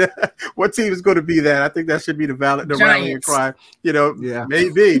 What team is going to be that? I think that should be the rallying cry.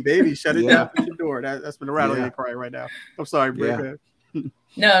 Maybe shut it down for Shador. That's been the rallying cry right now. I'm sorry, Britt.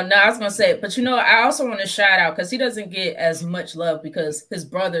 No, I was gonna say, but I also want to shout out, because he doesn't get as much love because his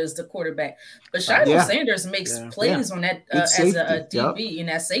brother is the quarterback. But Shiloh Sanders makes plays on that as a DB and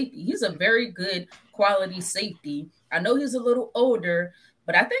that safety. He's a very good quality safety. I know he's a little older,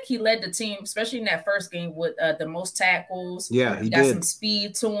 but I think he led the team, especially in that first game, with the most tackles. Yeah, he got some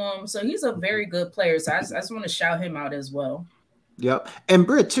speed to him, so he's a very good player. So I just want to shout him out as well. Yep. And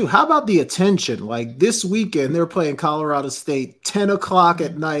Britt, too, how about the attention? Like, this weekend, they're playing Colorado State, 10 o'clock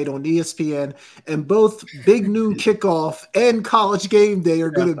at night on ESPN, and both Big Noon Kickoff and College Game Day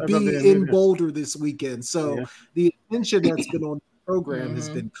are going to be in Boulder this weekend. So the attention that's been on the program has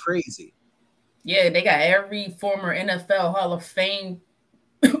been crazy. Yeah, they got every former NFL Hall of Fame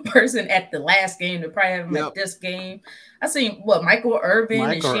person at the last game. They probably have them at this game. I seen Michael Irvin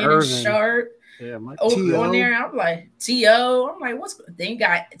and Shannon Sharp. Yeah, on there. I'm like, T.O. I'm like, they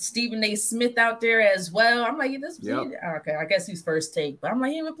got Stephen A. Smith out there as well. I'm like, okay, I guess he's first take, but I'm like,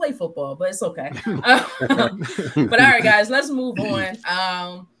 he didn't even play football, but it's okay. But all right, guys, let's move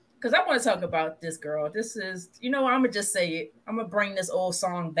on. Because I want to talk about this girl. This is, I'm gonna just say it. I'm gonna bring this old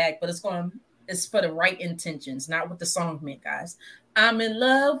song back, but it's for the right intentions, not what the song meant, guys. I'm in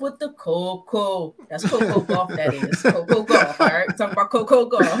love with the Coco. That's Coco Gauff, that is. Coco Gauff, all right? Talking about Coco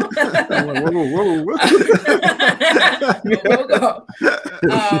Gauff. Coco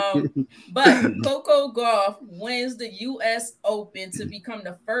Gauff. But Coco Gauff wins the U.S. Open to become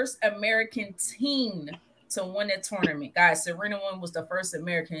the first American teen to win a tournament. Guys, Serena Williams was the first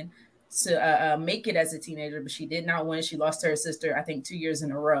American to make it as a teenager, but she did not win. She lost to her sister, I think, 2 years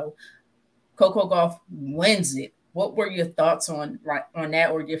in a row. Coco Gauff wins it. What were your thoughts on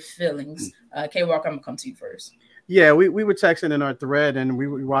that, or your feelings? K-Walk, I'm gonna come to you first. Yeah, we were texting in our thread, and we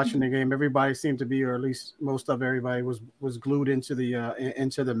were watching the game. Everybody seemed to be, or at least most of everybody was glued into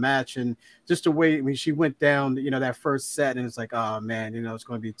the match, and just the way when she went down, that first set, and it's like, oh man, it's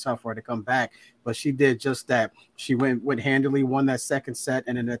going to be tough for her to come back. But she did just that. She went handily, won that second set,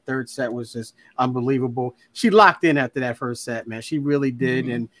 and then that third set was just unbelievable. She locked in after that first set, man. She really did,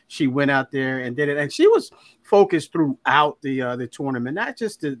 and she went out there and did it. And she was focused throughout the tournament, not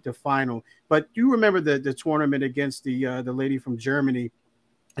just the final. But you remember the tournament against the lady from Germany,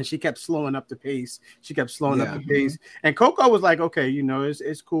 and she kept slowing up the pace. And Coco was like, okay,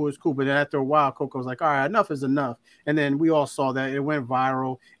 it's cool. But then after a while, Coco was like, all right, enough is enough. And then we all saw that it went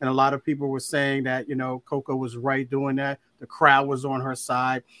viral, and a lot of people were saying that Coco was right doing that. The crowd was on her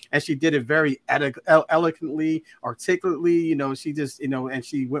side, and she did it very eloquently, articulately. She just, and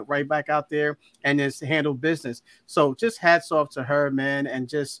she went right back out there and just handled business. So just hats off to her, man. And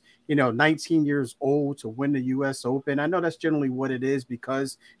just, 19 years old to win the U.S. Open. I know that's generally what it is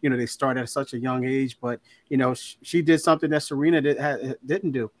because, they start at such a young age, but, she did something that Serena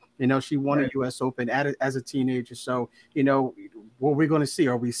didn't do. She won a U.S. Open as a teenager. So, what we're going to see,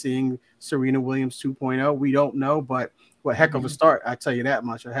 are we seeing Serena Williams 2.0? We don't know, but what heck of a start. I tell you that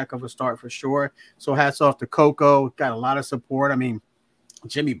much, a heck of a start for sure. So hats off to Coco. Got a lot of support. I mean,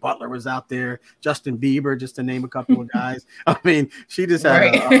 Jimmy Butler was out there, Justin Bieber, just to name a couple of guys. I mean, she just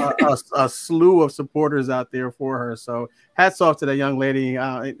had a slew of supporters out there for her. So hats off to that young lady.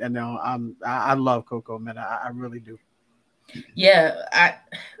 I love Coco, man. I really do. Yeah,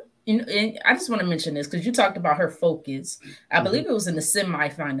 and I just want to mention this because you talked about her focus. I believe it was in the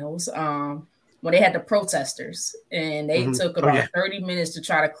semifinals when they had the protesters, and they took about 30 minutes to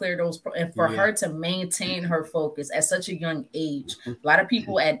try to clear those. And for her to maintain her focus at such a young age, a lot of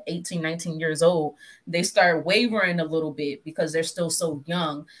people at 18, 19 years old, they start wavering a little bit because they're still so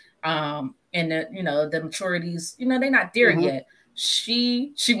young. And the maturities, they're not there yet.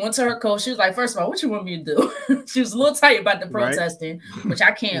 She went to her coach. She was like, first of all, what you want me to do? She was a little tight about the protesting, which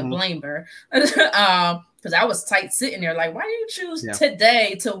I can't blame her. Because I was tight sitting there like, why do you choose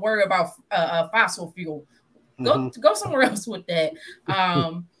today to worry about fossil fuel? Go somewhere else with that.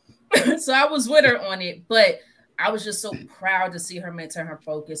 So I was with her on it, but I was just so proud to see her maintain her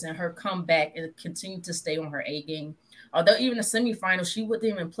focus and her come back and continue to stay on her A game. Although even the semifinals, she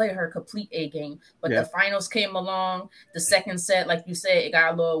wouldn't even play her complete A game. But the finals came along. The second set, like you said, it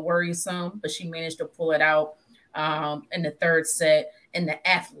got a little worrisome, but she managed to pull it out in the third set. And the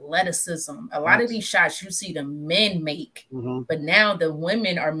athleticism. A lot of these shots you see the men make, but now the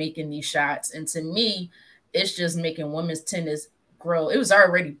women are making these shots. And to me, it's just making women's tennis grow. It was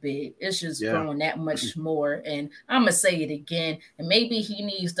already big. It's just growing that much more. And I'm going to say it again. And maybe he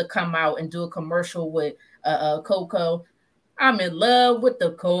needs to come out and do a commercial with Coco. I'm in love with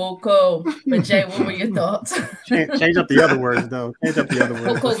the Coco. But Jay, what were your thoughts? Change up the other words, though. Change up the other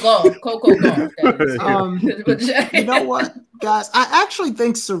words. Coco Gauff. You know what, guys? I actually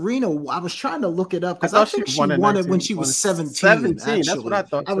think Serena, I was trying to look it up because I think she won it when she was 17. 17, actually. That's what I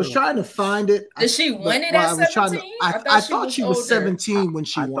thought. I was trying to find it. Did she win it at 17? I thought she was 17 when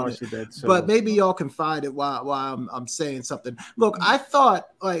she won it. She did, so. But maybe y'all can find it while I'm saying something. Look, I thought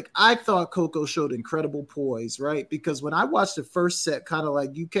Coco showed incredible poise, right? Because when I watched the first set, kind of like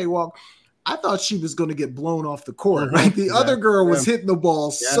UK walk, I thought she was going to get blown off the court. Right, the other girl was hitting the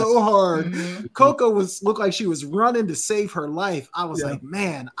ball so hard. Coco looked like she was running to save her life. I was like,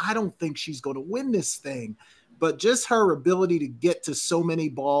 man, I don't think she's going to win this thing. But just her ability to get to so many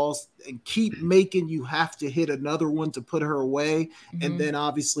balls and keep making you have to hit another one to put her away. And then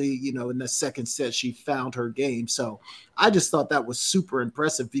obviously, in the second set, she found her game. So I just thought that was super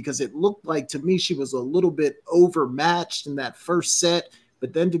impressive because it looked like to me she was a little bit overmatched in that first set.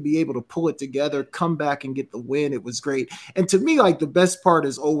 But then to be able to pull it together, come back and get the win, it was great. And to me, like the best part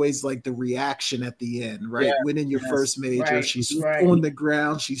is always like the reaction at the end, right? Yeah. Winning your first major. She's on the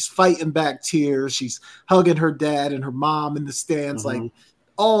ground. She's fighting back tears. She's hugging her dad and her mom in the stands. Like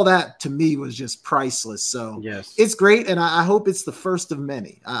all that to me was just priceless. So it's great. And I hope it's the first of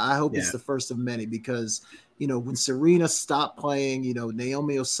many. I hope it's the first of many because, when Serena stopped playing,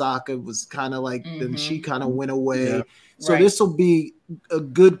 Naomi Osaka was kind of like, then she kind of went away. Yeah. So this will be a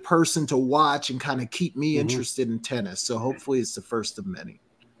good person to watch and kind of keep me interested in tennis. So hopefully it's the first of many.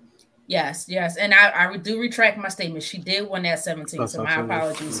 Yes. And I do retract my statement. She did win at 17. So my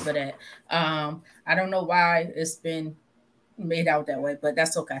apologies for that. I don't know why it's been made out that way, but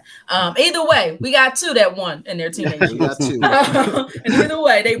that's okay. Either way, we got two that won in their teenage years. And either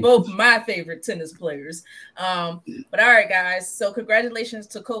way, they both my favorite tennis players. But all right, guys. So congratulations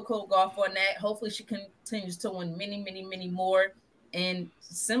to Coco Gauff on that. Hopefully she continues to win many more. And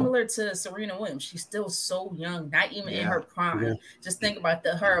similar to Serena Williams, she's still so young, not even in her prime. Yeah. Just think about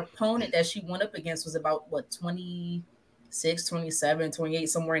her opponent that she went up against was about 26, 27, 28,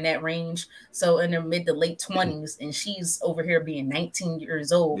 somewhere in that range. So in her mid to late 20s, and she's over here being 19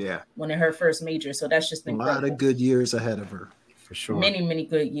 years old winning her first major. So that's just incredible. A lot of good years ahead of her, for sure. Many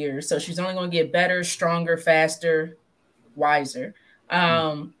good years. So she's only going to get better, stronger, faster, wiser.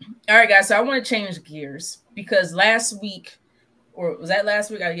 All right, guys. So I want to change gears because last week, or was that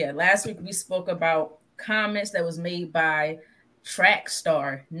last week? Last week we spoke about comments that was made by track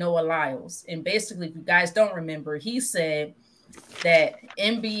star Noah Lyles. And basically, if you guys don't remember, he said that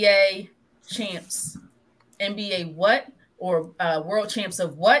NBA what? Or world champs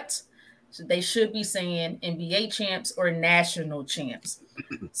of what? So they should be saying NBA champs or national champs.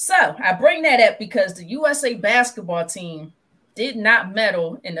 So I bring that up because the USA basketball team did not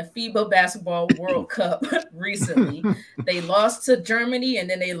medal in the FIBA Basketball World Cup recently. They lost to Germany and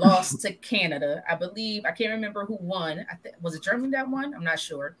then they lost to Canada. I believe, I can't remember who won. Was it Germany that won? I'm not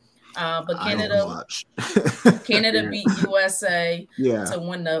sure. But Canada beat USA to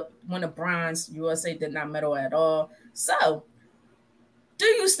win the bronze. USA did not medal at all. So do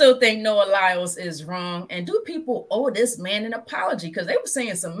you still think Noah Lyles is wrong? And do people owe this man an apology? Because they were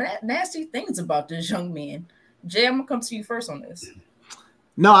saying some nasty things about this young man. Jay, I'm going to come to you first on this.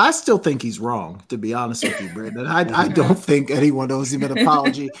 No, I still think he's wrong, to be honest with you, Britne. I don't think anyone owes him an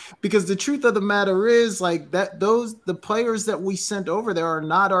apology because the truth of the matter is like that the players that we sent over there are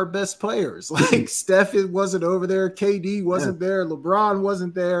not our best players. Like Steph wasn't over there, KD wasn't there, LeBron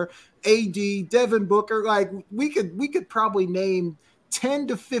wasn't there, AD, Devin Booker. Like we could probably name 10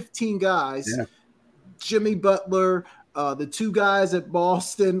 to 15 guys, Jimmy Butler, the two guys at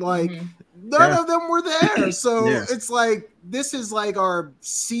Boston, like none of them were there. So it's like, this is like our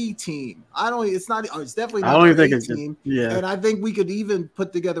C team. It's definitely not our A team. And I think we could even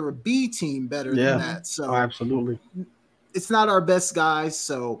put together a B team better than that. So absolutely. It's not our best guys.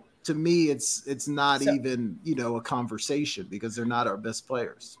 So to me, it's not even, a conversation because they're not our best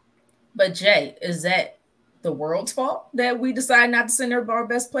players. But Jay, is that the world's fault that we decide not to send our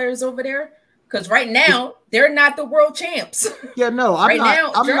best players over there? Because right now they're not the world champs. Yeah, no,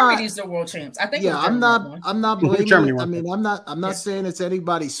 Germany's the world champs. I think. Yeah, I'm not blaming Germany. I mean, I'm not saying it's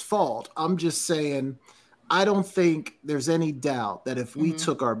anybody's fault. I'm just saying I don't think there's any doubt that if we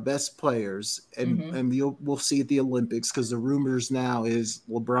took our best players and we'll see at the Olympics, because the rumors now is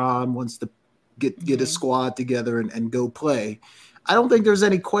LeBron wants to get a squad together and go play. I don't think there's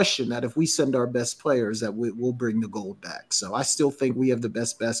any question that if we send our best players that we'll bring the gold back. So I still think we have the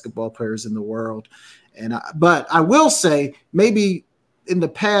best basketball players in the world. But I will say maybe in the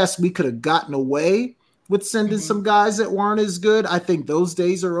past we could have gotten away with sending some guys that weren't as good. I think those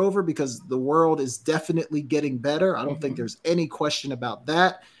days are over because the world is definitely getting better. I don't think there's any question about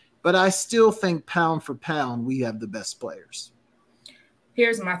that. But I still think pound for pound, we have the best players.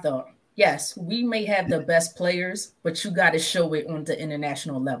 Here's my thought. Yes, we may have the best players, but you got to show it on the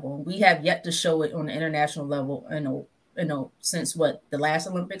international level. We have yet to show it on the international level, since the last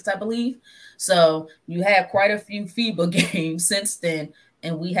Olympics, I believe. So you have quite a few FIBA games since then,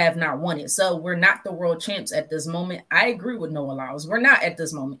 and we have not won it. So we're not the world champs at this moment. I agree with Noah Lyles. We're not at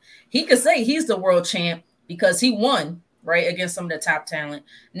this moment. He could say he's the world champ because he won, right, against some of the top talent.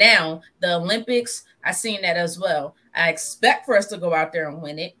 Now, the Olympics, I seen that as well. I expect for us to go out there and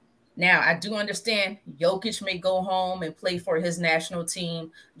win it. Now, I do understand Jokic may go home and play for his national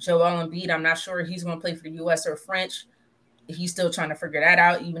team. Joel Embiid, I'm not sure if he's going to play for the U.S. or French. He's still trying to figure that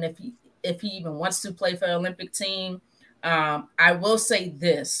out, even if he even wants to play for the Olympic team. I will say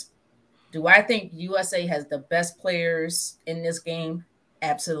this. Do I think USA has the best players in this game?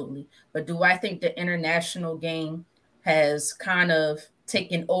 Absolutely. But do I think the international game has kind of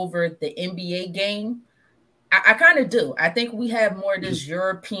taken over the NBA game? I kind of do. I think we have more of this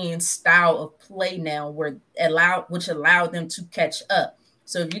European style of play now which allowed them to catch up.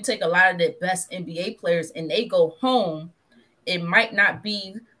 So if you take a lot of the best NBA players and they go home, it might not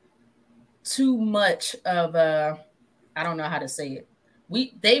be too much of I don't know how to say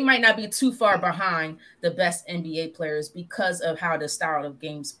it. They might not be too far behind the best NBA players because of how the style of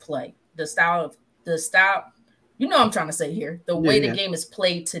games play. The style, you know what I'm trying to say here. The way the game is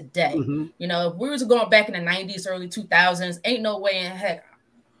played today. If we were going back in the 90s, early 2000s, ain't no way in heck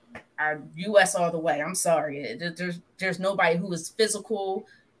our U.S. all the way. I'm sorry. There's nobody who is physical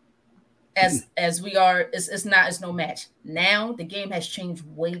as we are. It's no match. Now the game has changed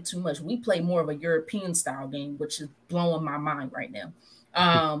way too much. We play more of a European style game, which is blowing my mind right now.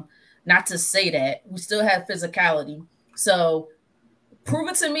 Not to say that we still have physicality. So prove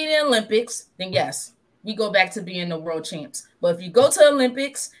it to me in the Olympics, then yes, we go back to being the world champs. But if you go to the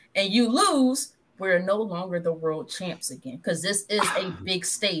Olympics and you lose, we're no longer the world champs again because this is a big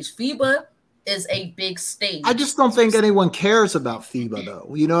stage. FIBA is a big stage. I just don't think anyone cares about FIBA,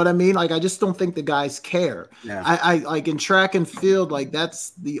 though. You know what I mean? Like, I just don't think the guys care. Yeah. I like in track and field, like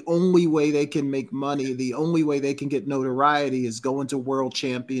that's the only way they can make money. The only way they can get notoriety is going to world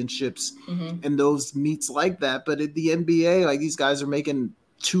championships and those meets like that. But at the NBA, like these guys are making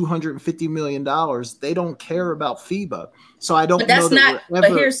 $250 million. They don't care about FIBA. So I don't know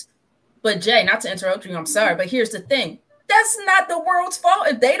that but Jay, not to interrupt you, I'm sorry, but here's the thing. That's not the world's fault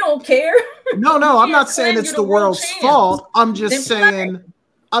if they don't care. No, I'm not saying it's the world's fault. I'm just saying,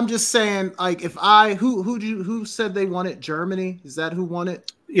 like, if who said they won it? Germany? Is that who won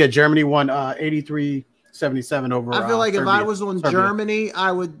it? Yeah, Germany won 83-77 over. I feel like Serbia. if I was on Serbia. Germany,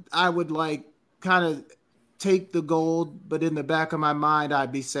 I would like kind of take the gold, but in the back of my mind,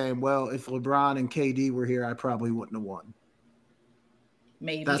 I'd be saying, well, if LeBron and KD were here, I probably wouldn't have won.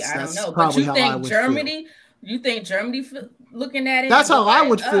 Maybe I don't know, but you think Germany? Feel. You think Germany looking at it? That's how I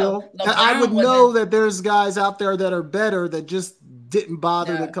would feel. I would know that there's guys out there that are better that just didn't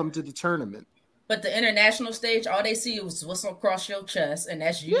bother to come to the tournament. But the international stage, all they see is what's across your chest, and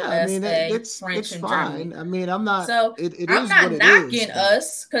that's USA, French, and Germany. I mean, I'm not. So I'm not knocking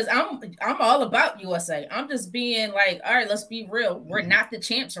us because I'm all about USA. I'm just being like, all right, let's be real. We're not the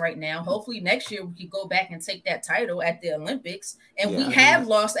champs right now. Hopefully next year we can go back and take that title at the Olympics. And we have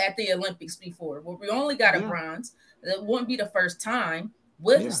lost at the Olympics before. Well, we only got a bronze. It wouldn't be the first time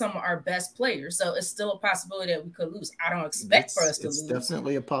with some of our best players. So it's still a possibility that we could lose. I don't expect for us to lose. It's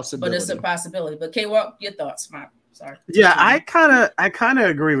definitely a possibility. But it's a possibility. But K-Walk, your thoughts, sorry. Yeah, I kind of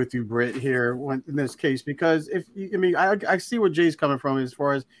agree with you, Britt, here in this case, because I see where Jay's coming from as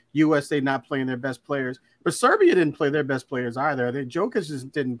far as USA not playing their best players, but Serbia didn't play their best players either. Jokic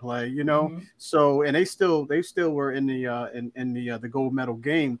just didn't play, So and they still were in the gold medal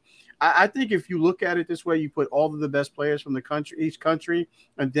game. I think if you look at it this way, you put all of the best players from each country,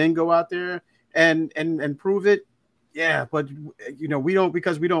 and then go out there and prove it. Yeah, but we don't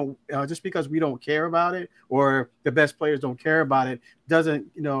because we don't care about it, or the best players don't care about it, doesn't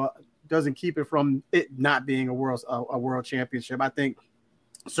keep it from it not being a world championship. I think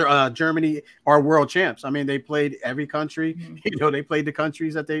Germany are world champs. I mean, they played every country. They played the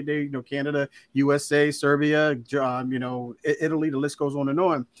countries that they Canada, USA, Serbia, Italy. The list goes on and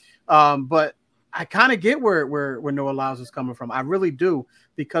on. But I kind of get where Noah Lyles is coming from. I really do,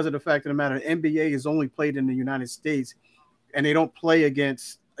 because of the fact of the matter, NBA is only played in the United States, and they don't play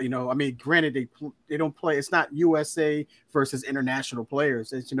against, granted they don't play. It's not USA versus international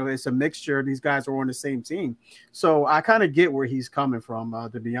players. It's, it's a mixture. These guys are on the same team. So I kind of get where he's coming from,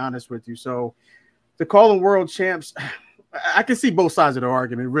 to be honest with you. So to call them world champs, I can see both sides of the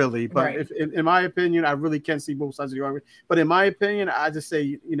argument, really. But if in my opinion, I really can see both sides of the argument. But in my opinion, I just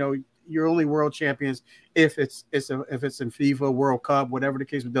say, you're only world champions if it's in FIFA, World Cup, whatever the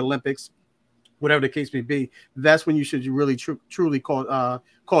case with the Olympics, whatever the case may be. That's when you should really truly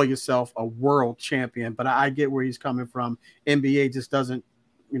call yourself a world champion. But I get where he's coming from. NBA just doesn't,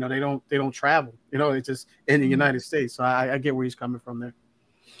 they don't travel. It's just in the United States. So I get where he's coming from there.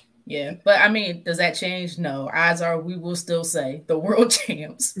 Yeah, but does that change? No. Odds are we will still say the world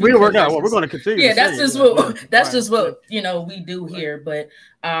champs. We're going to continue. Yeah, that's just what we do here. But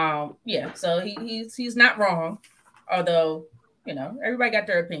so he's not wrong, although everybody got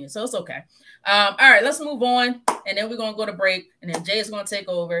their opinion, so it's okay. All right, let's move on, and then we're gonna go to break, and then Jay's gonna take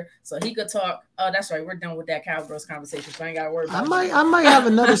over so he could talk. Oh, that's right, we're done with that Cowboys conversation, so I ain't gotta worry about it. I might have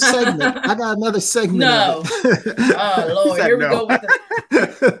another segment. I got another segment. No, oh Lord, here we go with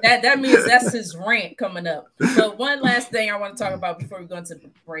that means that's his rant coming up. So one last thing I want to talk about before we go into the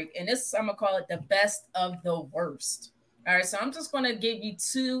break, and this I'm gonna call it the best of the worst. All right, so I'm just gonna give you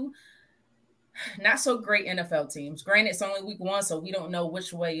two not so great NFL teams. Granted, it's only week 1, so we don't know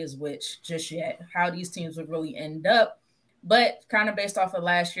which way is which just yet, how these teams would really end up. But kind of based off of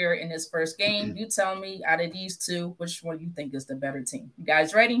last year in his first game, you tell me out of these two, which one you think is the better team. You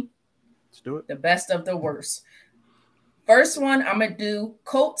guys ready? Let's do it. The best of the worst. First one, I'm going to do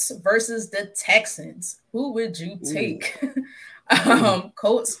Colts versus the Texans. Who would you take?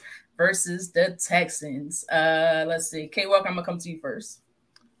 Colts versus the Texans. Let's see. K-Walk, I'm going to come to you first.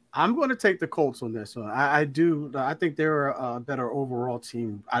 I'm going to take the Colts on this one. I think they're a better overall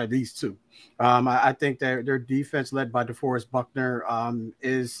team out of these two. I think their defense, led by DeForest Buckner,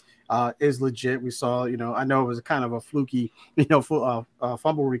 is legit. We saw, I know it was kind of a fluky,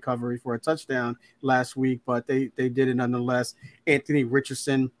 fumble recovery for a touchdown last week, but they did it nonetheless. Anthony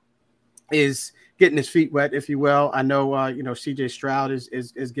Richardson is getting his feet wet, if you will. I know, CJ Stroud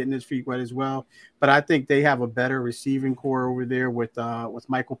is getting his feet wet as well, but I think they have a better receiving core over there with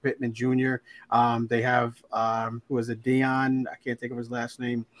Michael Pittman Jr. They have, who is it, Dion? I can't think of his last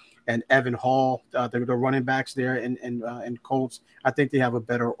name, and Evan Hall, the running backs there, and Colts. I think they have a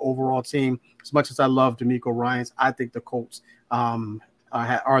better overall team. As much as I love D'Amico Ryans, I think the Colts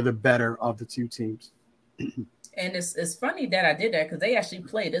are the better of the two teams. And it's funny that I did that because they actually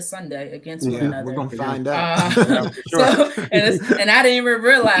play this Sunday against one another. We're gonna find out. And I didn't even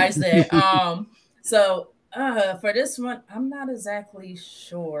realize that. For this one, I'm not exactly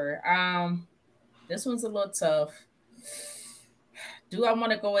sure. This one's a little tough. Do I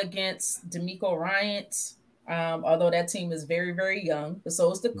want to go against D'Amico Ryans? Although that team is very, very young, but so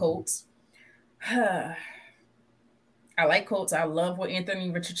is the Colts. I I like Colts. I love what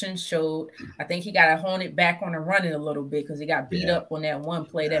Anthony Richardson showed. I think he got to hone it back on the running a little bit because he got beat up on that one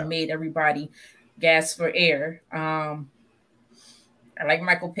play that made everybody gasp for air. I like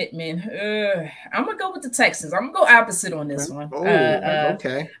Michael Pittman. I'm gonna go with the Texans. I'm gonna go opposite on this one.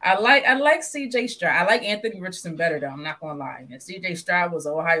 Okay. I like CJ Stroud. I like Anthony Richardson better though. I'm not gonna lie. And CJ Stroud was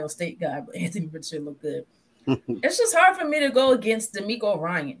an Ohio State guy, but Anthony Richardson looked good. It's just hard for me to go against DeMeco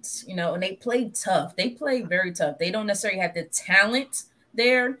Ryans, and they played tough. They played very tough. They don't necessarily have the talent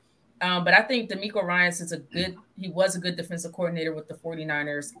there, but I think DeMeco Ryans he was a good defensive coordinator with the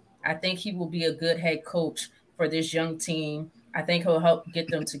 49ers. I think he will be a good head coach for this young team. I think he'll help get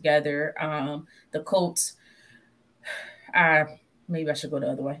them together. The Colts, maybe I should go the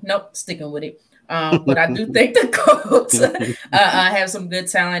other way. Nope, sticking with it. But I do think the Colts have some good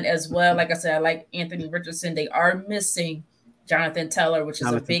talent as well. Like I said, I like Anthony Richardson. They are missing Jonathan Taylor, which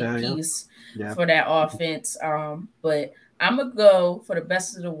is a big piece for that offense. But I'm going to go for the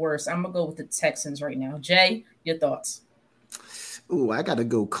best of the worst. I'm going to go with the Texans right now. Jay, your thoughts? Ooh, I got to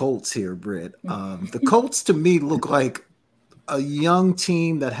go Colts here, Britt. The Colts to me look like a young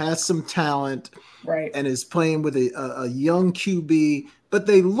team that has some talent, right, and is playing with a young QB, but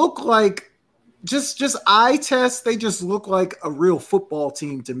they look like just eye test. They just look like a real football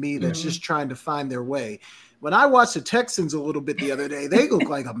team to me that's just trying to find their way. When I watched the Texans a little bit the other day, they look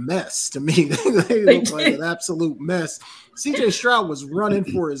like a mess to me. They look like an absolute mess. CJ Stroud was running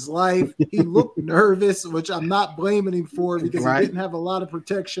for his life. He looked nervous, which I'm not blaming him for because he didn't have a lot of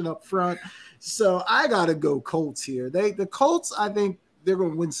protection up front. So I got to go Colts here. The Colts, I think they're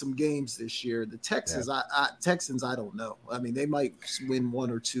going to win some games this year. The Texans, Texans, I don't know. I mean, they might win one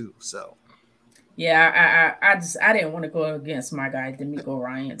or two. So. Yeah, I didn't want to go against my guy DeMeco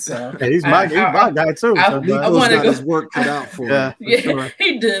Ryans. So he's my guy too. I want to go. His work cut out for him. Sure.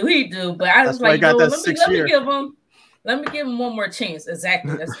 He do. But I was like, let me give him one more chance.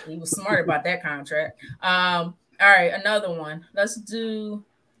 Exactly. He was smart about that contract. All right, another one. Let's do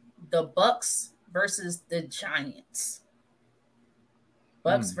the Bucks versus the Giants.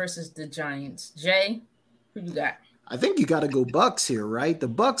 Bucks versus the Giants. Jay, who you got? I think you got to go Bucks here, right? The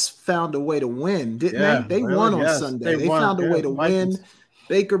Bucks found a way to win, didn't they? They won on Sunday. They found a way to win.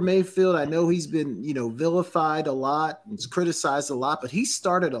 Baker Mayfield, I know he's been, vilified a lot, he's criticized a lot, but he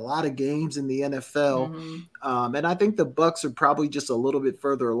started a lot of games in the NFL. And I think the Bucks are probably just a little bit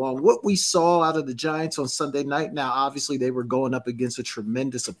further along. What we saw out of the Giants on Sunday night, now obviously they were going up against a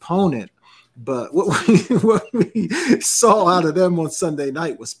tremendous opponent, but what we saw out of them on Sunday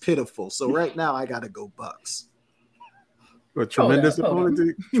night was pitiful. So right now I got to go Bucks. A tremendous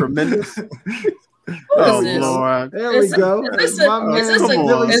opponent. Tremendous. Lord! There we go. There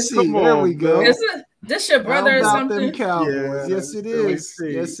we go. This your brother or something? Them Cowboys. Yes, it is.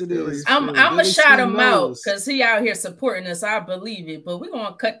 Yes, it is. I'm gonna shout him out because he out here supporting us. I believe it, but we're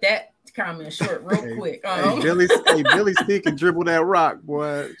gonna cut that comment short real quick. Billy C can dribble that rock,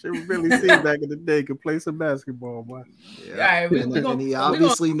 boy. Billy C back in the day could play some basketball, boy. Yeah. Right, and he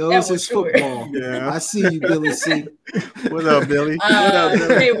obviously knows his football. Yeah, I see you, Billy C. What up, Billy? What up,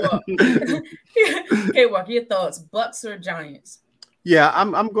 Billy? K-Walk, your thoughts? Bucks or Giants? Yeah,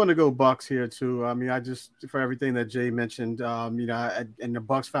 I'm going to go Bucks here too. I mean, I just for everything that Jay mentioned, and the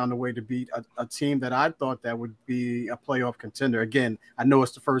Bucks found a way to beat a team that I thought that would be a playoff contender. Again, I know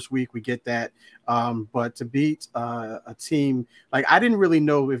it's the first week, we get that, but to beat a team like I didn't really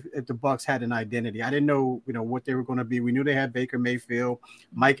know if the Bucks had an identity. I didn't know what they were going to be. We knew they had Baker Mayfield,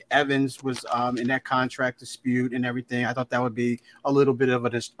 Mike Evans was in that contract dispute and everything. I thought that would be a little bit of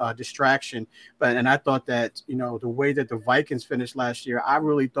a distraction, and I thought that the way that the Vikings finished last year, I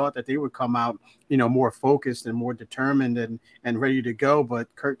really thought that they would come out, more focused and more determined and ready to go.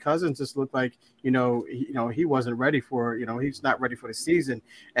 But Kirk Cousins just looked like, he wasn't ready for, he's not ready for the season.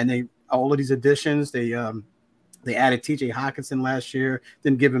 And all of these additions, they added TJ Hawkinson last year,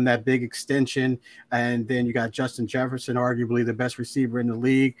 then give him that big extension. And then you got Justin Jefferson, arguably the best receiver in the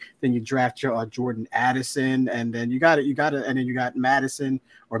league. Then you draft Jordan Addison. And then you got Madison,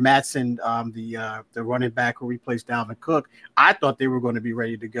 the running back who replaced Dalvin Cook. I thought they were going to be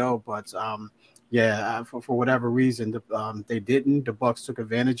ready to go, but for whatever reason, they didn't. The Bucks took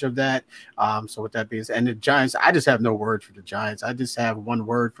advantage of that. So with that being said, and the Giants, I just have no word for the Giants. I just have one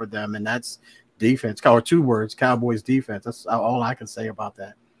word for them, and that's defense, or two words: Cowboys defense. That's all I can say about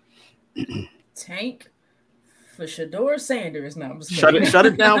that. Tank for Shedeur Sanders. No, I'm just shut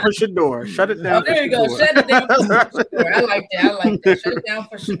it down for Shedeur. Shut it down. There you go. Shut it down for Shedeur. I like that. Shut it down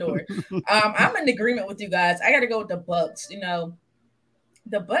for Shedeur. I'm in agreement with you guys. I got to go with the Bucks.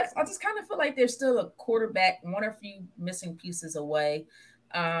 The Bucks, I just kind of feel like they're still a quarterback, one or few missing pieces away.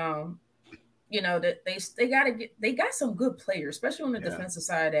 that they got some good players, especially on the defensive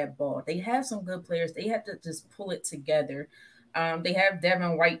side of that ball. They have some good players. They have to just pull it together. They have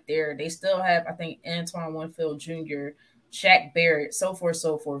Devin White there. They still have, I think, Antoine Winfield Jr., Shaq Barrett, so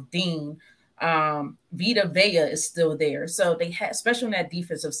forth, Dean. Vita Vea is still there. So they have, especially on that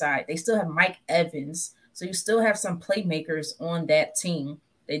defensive side, they still have Mike Evans. So you still have some playmakers on that team.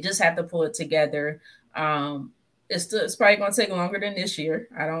 They just have to pull it together. It's probably going to take longer than this year.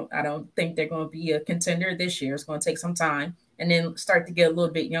 I don't think they're going to be a contender this year. It's going to take some time and then start to get a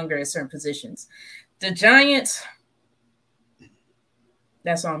little bit younger at certain positions. The Giants,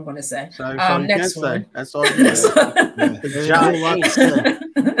 that's all I'm going to say. Next one. That's all you say. The Giants.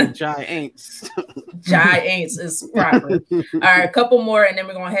 The Giants. Giants is proper. All right, a couple more, and then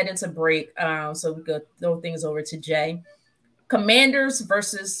we're going to head into break. So we could throw things over to Jay. Commanders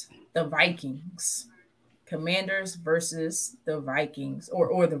versus the Vikings. Commanders versus the Vikings,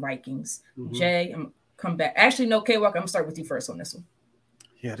 or the Vikings. Mm-hmm. Jay, I'm come back. Actually, no, K-Walk, I'm going to start with you first on this one.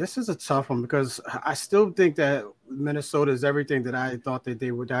 Yeah, this is a tough one because I still think that Minnesota is everything that I thought that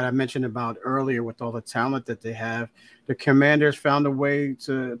they would, that I mentioned about earlier with all the talent that they have. The Commanders found a way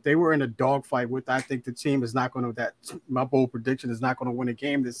they were in a dogfight with, I think the team is not going to, my bold prediction is not going to win a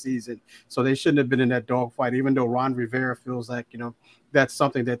game this season. So they shouldn't have been in that dogfight, even though Ron Rivera feels like, that's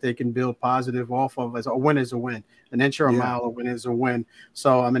something that they can build positive off of. As a win is a win. An inch or a mile, a win is a win.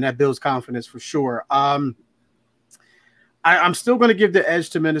 So, that builds confidence for sure. I'm still going to give the edge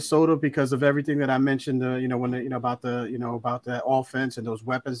to Minnesota because of everything that I mentioned, about the offense and those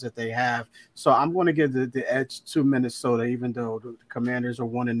weapons that they have. So I'm going to give the edge to Minnesota, even though the Commanders are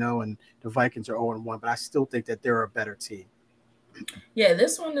 1-0 and the Vikings are 0-1. But I still think that they're a better team. Yeah,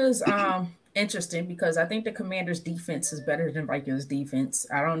 this one is interesting because I think the Commanders' defense is better than Vikings' defense.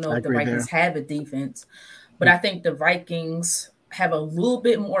 I don't know if the Vikings have a defense, but I think the Vikings have a little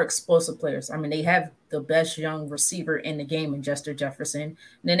bit more explosive players. They have the best young receiver in the game in Justin Jefferson. And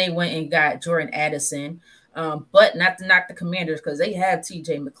then they went and got Jordan Addison, but not to knock the Commanders because they have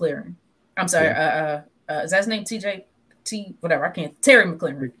T.J. McLaurin. I'm sorry, is that his name? Whatever. I can't. Terry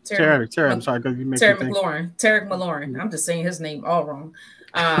McLaurin. Terry. I'm sorry. Terry McLaurin. Terry McLaurin. I'm just saying his name all wrong.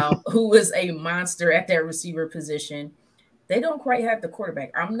 Who is a monster at that receiver position. They don't quite have the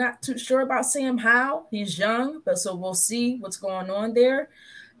quarterback. I'm not too sure about Sam Howell. He's young, but so we'll see what's going on there.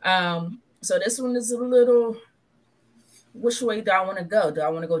 So this one is a little, which way do I want to go? Do I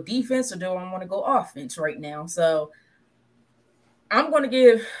want to go defense or do I want to go offense right now? So I'm going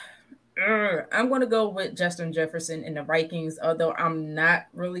to go with Justin Jefferson and the Vikings, although I'm not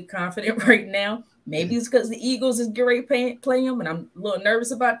really confident right now. Maybe it's because the Eagles is getting ready to play them, and I'm a little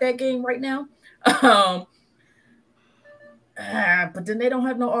nervous about that game right now. But then they don't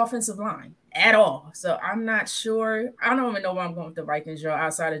have no offensive line at all. So I'm not sure. I don't even know why I'm going with the Vikings,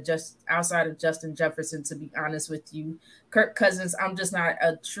 outside of Justin Jefferson, to be honest with you. Kirk Cousins, I'm just not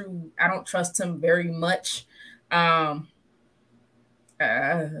I don't trust him very much. I'm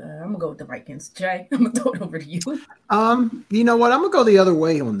gonna go with the Vikings. Jay, I'm gonna throw it over to you. You know what? I'm gonna go the other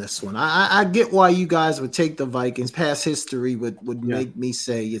way on this one. I get why you guys would take the Vikings. Past history would make me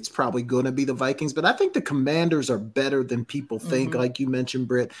say it's probably gonna be the Vikings, but I think the Commanders are better than people think. Like you mentioned,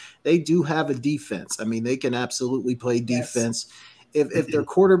 Britt, they do have a defense. They can absolutely play defense. Yes. If their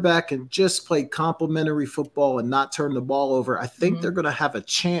quarterback can just play complimentary football and not turn the ball over, I think they're going to have a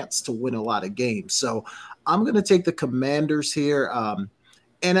chance to win a lot of games. So I'm going to take the Commanders here. I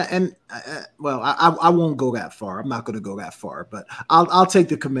won't go that far. I'm not going to go that far, but I'll take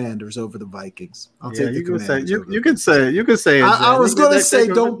the Commanders over the Vikings. I'll take the Commanders. You can say it. I was going to say,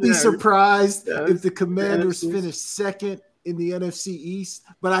 don't be surprised if the Commanders finish second in the NFC East,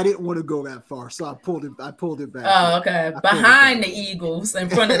 but I didn't want to go that far, so I pulled it back. Oh, okay. Behind the Eagles, in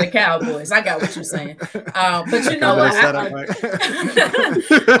front of the Cowboys. I got what you're saying. But you know what?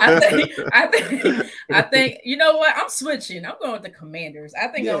 I think you know what? I'm switching. I'm going with the Commanders. I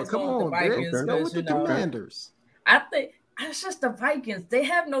think I was going with the Vikings. Go with the Commanders. I think it's just the Vikings. They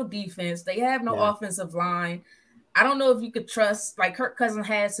have no defense. They have no offensive line. I don't know if you could trust, like Kirk Cousins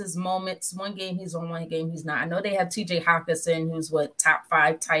has his moments. One game he's on, one game he's not. I know they have TJ Hawkinson, who's top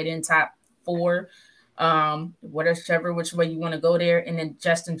 5 tight end, top 4, which way you want to go there. And then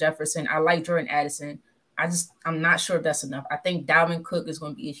Justin Jefferson. I like Jordan Addison. I'm not sure if that's enough. I think Dalvin Cook is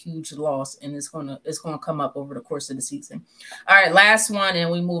going to be a huge loss, and it's going to come up over the course of the season. All right, last one,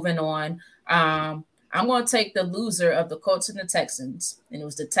 and we're moving on. I'm going to take the loser of the Colts and the Texans, and it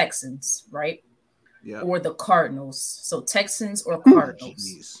was the Texans, right? Yeah. Or the Cardinals. So Texans or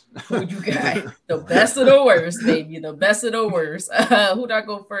Cardinals. Who you got? The best of the worst, baby. The best of the worst. Who did I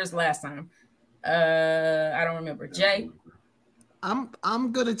go first last time? I don't remember. Jay?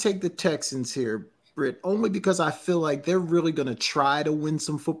 I'm gonna take the Texans here, Britt, only because I feel like they're really gonna try to win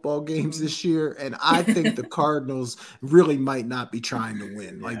some football games this year, and I think the Cardinals really might not be trying to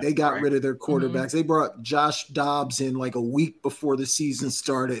win. Like they got rid of their quarterbacks. They brought Josh Dobbs in like a week before the season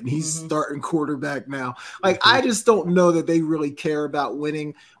started, and he's starting quarterback now. Like I just don't know that they really care about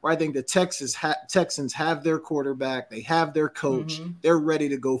winning. Or I think the Texans have their quarterback, they have their coach, they're ready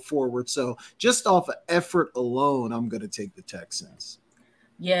to go forward. So just off of effort alone, I'm gonna take the Texans.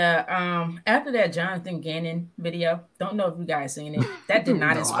 Yeah, after that Jonathan Gannon video, don't know if you guys seen it. That did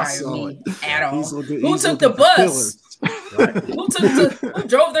not inspire me at all. Who took the bus? Who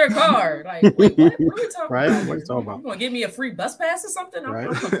drove their car? Like, wait, what are we talking about? What are you talking about? You gonna give me a free bus pass or something?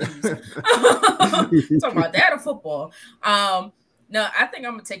 I'm confused. Talking about that or football. No, I think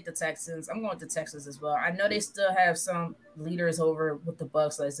I'm gonna take the Texans. I'm going to Texas as well. I know they still have some leaders over with the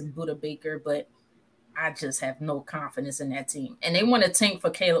Bucks, like some Buda Baker, but I just have no confidence in that team. And they want to tank for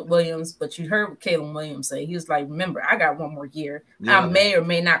Caleb Williams, but you heard what Caleb Williams say. He was like, remember, I got one more year. Yeah. I may or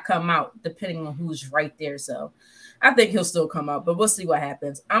may not come out, depending on who's right there. So I think he'll still come out, but we'll see what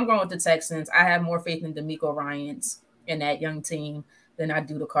happens. I'm going with the Texans. I have more faith in DeMeco Ryans and that young team than I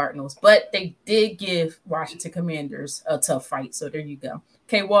do the Cardinals. But they did give Washington Commanders a tough fight. So there you go.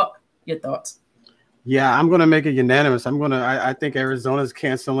 K-Walk, your thoughts? Yeah, I'm going to make it unanimous. I think Arizona's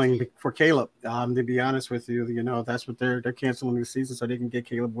canceling for Caleb. To be honest with you, that's what they're canceling the season so they can get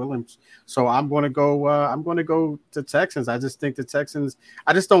Caleb Williams. So I'm going to go to Texans. I just think the Texans.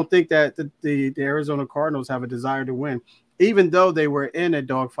 I just don't think that the Arizona Cardinals have a desire to win, even though they were in a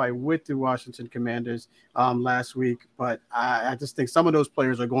dogfight with the Washington Commanders last week. But I just think some of those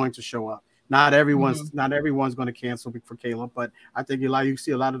players are going to show up. Not everyone's going to cancel for Caleb, but I think you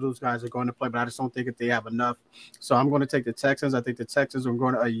see a lot of those guys are going to play, but I just don't think that they have enough. So I'm going to take the Texans. I think the Texans are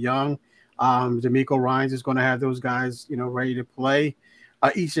going to a young DeMeco Ryans is going to have those guys, ready to play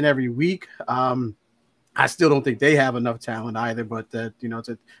each and every week. I still don't think they have enough talent either, but the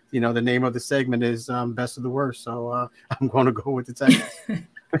name of the segment is best of the worst. So I'm going to go with the Texans.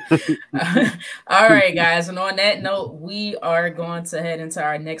 All right, guys. And on that note, we are going to head into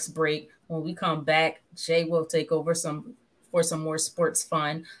our next break. When we come back, Jay will take over for some more sports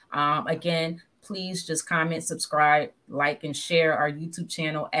fun. Again, please just comment, subscribe, like, and share our YouTube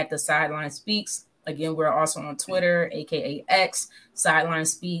channel at The Sideline Speaks. Again, we're also on Twitter, aka X, Sideline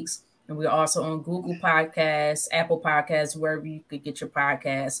Speaks. And we're also on Google Podcasts, Apple Podcasts, wherever you could get your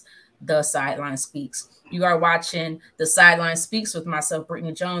podcasts, The Sideline Speaks. You are watching The Sideline Speaks with myself,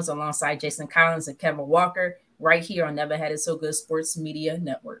 Britne Jones, alongside Jason Collins and Kevin Walker, right here on Never Had It So Good Sports Media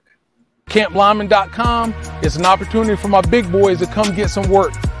Network. CampLyman.com is an opportunity for my big boys to come get some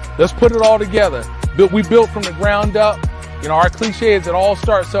work. Let's put it all together. We built from the ground up. Our cliche is it all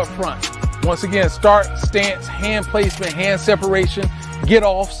starts up front. Once again, start, stance, hand placement, hand separation,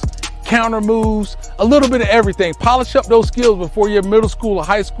 get-offs, counter moves, a little bit of everything. Polish up those skills before your middle school or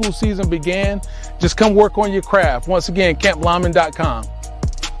high school season began. Just come work on your craft. Once again, CampLyman.com.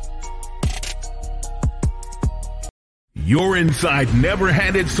 You're inside Never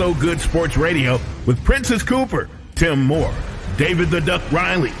Had It So Good Sports Radio with Princess Cooper, Tim Moore, David the Duck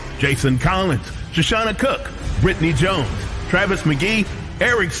Riley, Jason Collins, Shoshana Cook, Britne Jones, Travis McGee,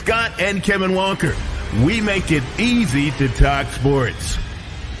 Eric Scott, and Kevin Walker. We make it easy to talk sports.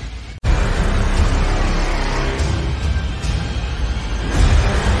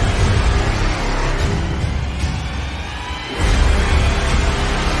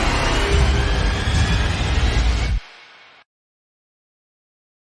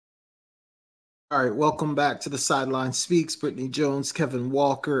 All right, welcome back to The Sideline Speaks. Britne Jones, Kevin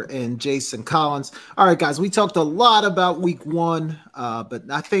Walker, and Jason Collins. All right, guys, we talked a lot about week one, but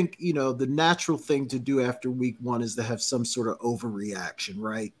I think, the natural thing to do after week one is to have some sort of overreaction,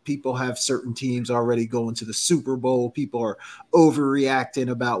 right? People have certain teams already going to the Super Bowl. People are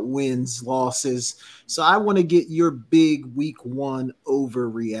overreacting about wins, losses. So I want to get your big week one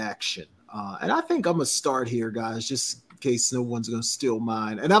overreaction. And I think I'm going to start here, guys, just case no one's going to steal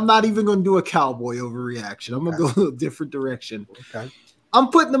mine. And I'm not even going to do a Cowboy overreaction. I'm going to go a little different direction. Okay. I'm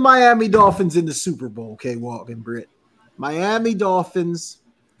putting the Miami Dolphins in the Super Bowl, okay, Walk and Britt. Miami Dolphins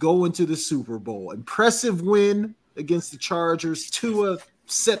go into the Super Bowl. Impressive win against the Chargers. Tua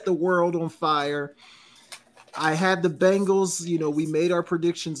set the world on fire. I had the Bengals. We made our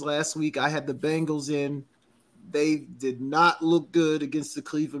predictions last week. I had the Bengals in. They did not look good against the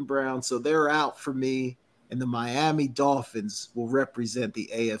Cleveland Browns, so they're out for me. And the Miami Dolphins will represent the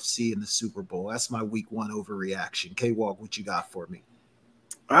AFC in the Super Bowl. That's my week one overreaction. K-Walk, what you got for me?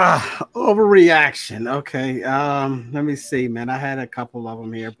 Overreaction. Okay. Let me see, man. I had a couple of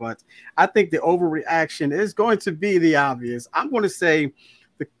them here, but I think the overreaction is going to be the obvious. I'm going to say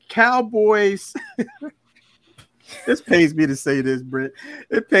the Cowboys. This pays me to say this, Britt.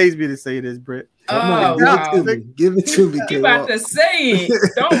 It pays me to say this, Britt. Come on, give it to me. You about to say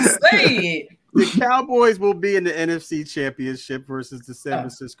it. Don't say it. The Cowboys will be in the NFC Championship versus the San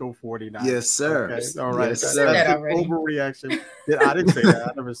Francisco 49ers. Yes, sir. Okay? All right. Yes, sir. That's an overreaction. I didn't say that.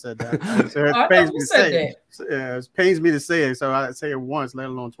 I never said that. So it pains me to say it. Yeah, it pains me to say it. So I say it once, let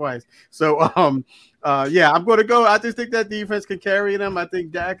alone twice. So, yeah, I'm going to go. I just think that defense can carry them. I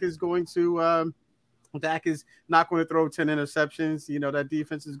think Dak is going to Dak is not going to throw 10 interceptions. You know, that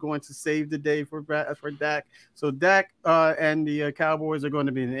defense is going to save the day for Dak. So Dak and the Cowboys are going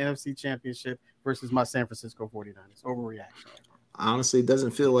to be in the NFC Championship versus my San Francisco 49ers. Overreaction. Honestly, it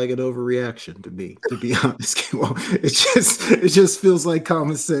doesn't feel like an overreaction to me, to be honest. Well, it just feels like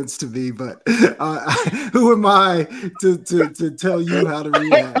common sense to me. But who am I to tell you how to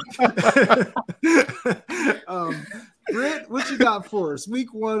react? Britt, what you got for us?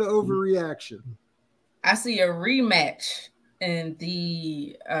 Week 1 overreaction. I see a rematch in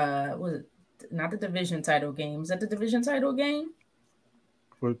the not the division title game. Is that the division title game?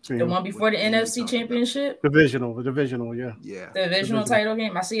 The one before the NFC Championship? The divisional, yeah. The divisional title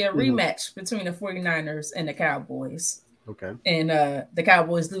game. I see a rematch between the 49ers and the Cowboys. Okay. And the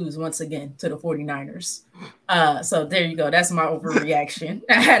Cowboys lose once again to the 49ers. So there you go. That's my overreaction.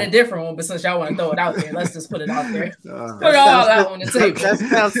 I had a different one, but since y'all want to throw it out there, let's just put it out there. Put it all out on the table.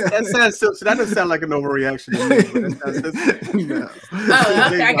 That doesn't sound like an overreaction to me. No.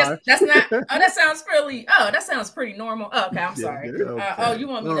 Okay. I guess that's not. That sounds pretty normal. Oh, okay, I'm sorry. Okay. You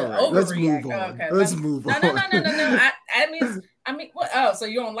want me to overreact? Let's move on. No. I mean, what? Oh, so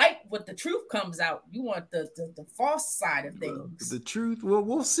you don't like what the truth comes out? You want the false side of things? The truth. Well,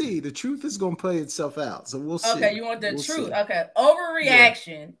 we'll see. The truth is going to play itself out, so we'll see. Okay, you want the truth? See. Okay,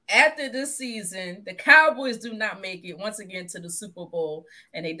 overreaction. Yeah. After this season, the Cowboys do not make it once again to the Super Bowl,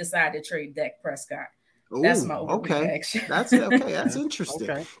 and they decide to trade Dak Prescott. That's my overreaction. That's okay. That's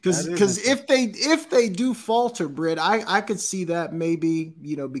interesting. Because if they do falter, Britt, I could see that maybe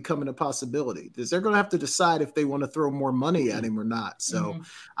becoming a possibility. Because they're going to have to decide if they want to throw more money at him or not. So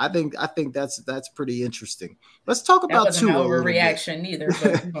I think that's pretty interesting. Let's talk about Tua. Overreaction neither,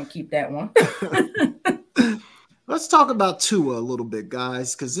 but we're going to keep that one. Let's talk about Tua a little bit,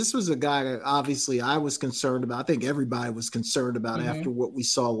 guys, because this was a guy that obviously I was concerned about. I think everybody was concerned about after what we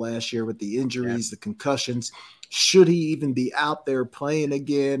saw last year with the injuries, the concussions. Should he even be out there playing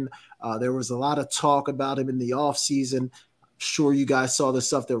again? There was a lot of talk about him in the offseason. I'm sure you guys saw the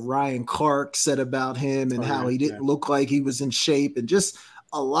stuff that Ryan Clark said about him and how he didn't look like he was in shape, and just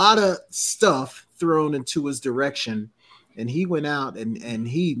a lot of stuff thrown into his direction. And he went out and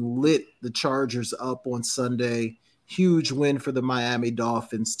he lit the Chargers up on Sunday. Huge win for the Miami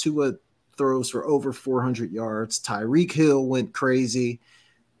Dolphins. Tua throws for over 400 yards. Tyreek Hill went crazy.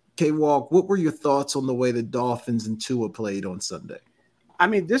 K-Walk, what were your thoughts on the way the Dolphins and Tua played on Sunday? I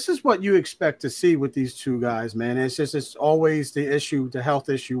mean, this is what you expect to see with these two guys, man. It's always the health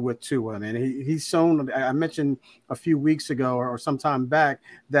issue with Tua, man. He's shown. I mentioned a few weeks ago or sometime back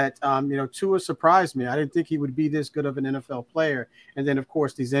that Tua surprised me. I didn't think he would be this good of an NFL player, and then of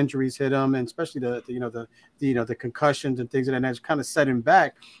course these injuries hit him, and especially the concussions and things like that kind of set him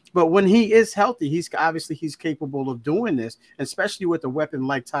back. But when he is healthy, he's capable of doing this, especially with a weapon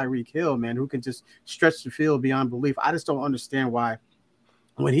like Tyreek Hill, man, who can just stretch the field beyond belief. I just don't understand why.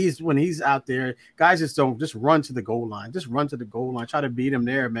 When he's out there, guys just run to the goal line. Just run to the goal line. Try to beat him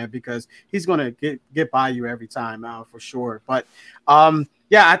there, man, because he's going to get by you every time out for sure. But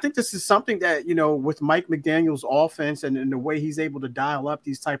I think this is something that, with Mike McDaniel's offense and the way he's able to dial up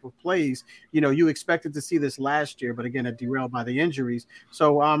these type of plays, you expected to see this last year, but again, it derailed by the injuries.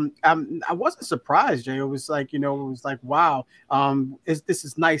 So I wasn't surprised, Jay. It was like, wow, this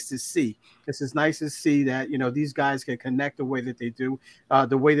is nice to see. This is nice to see that, these guys can connect the way that they do,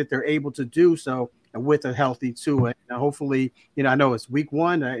 the way that they're able to do so with a healthy Tua. Hopefully, I know it's week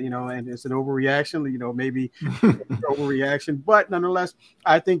 1, and it's an overreaction, maybe overreaction, but nonetheless,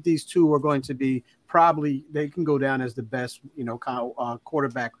 I think these two are going to be they can go down as the best,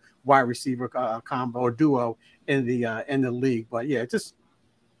 quarterback wide receiver combo or duo in the league. But yeah,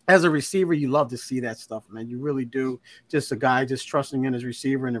 as a receiver, you love to see that stuff, man. You really do. Just a guy just trusting in his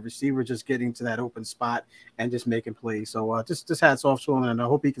receiver, and the receiver just getting to that open spot and just making plays. So just hats off to him, and I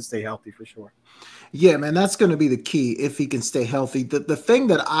hope he can stay healthy for sure. Yeah, man, that's going to be the key if he can stay healthy. The thing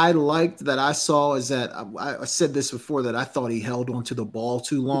that I liked that I saw is that I said this before, that I thought he held onto the ball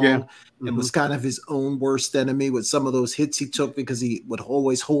too long and was kind of his own worst enemy with some of those hits he took, because he would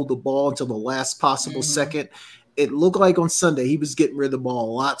always hold the ball until the last possible second. It looked like on Sunday he was getting rid of the ball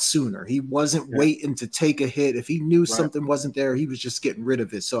a lot sooner. He wasn't waiting to take a hit. If he knew something wasn't there, he was just getting rid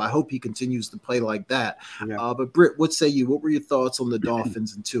of it. So I hope he continues to play like that. But Britt, what say you? What were your thoughts on the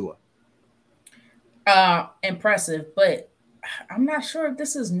Dolphins and Tua? Impressive, but I'm not sure if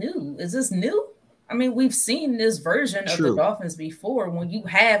this is new. Is this new? I mean, we've seen this version of the Dolphins before, when you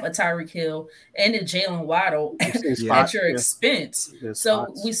have a Tyreek Hill and a Jalen Waddle at your expense.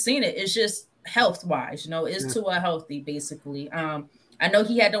 So we've seen it. It's just health-wise, is Tua healthy, basically. I know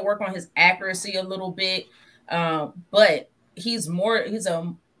he had to work on his accuracy a little bit, but he's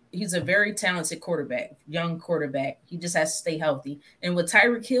a very talented quarterback, young quarterback. He just has to stay healthy. And with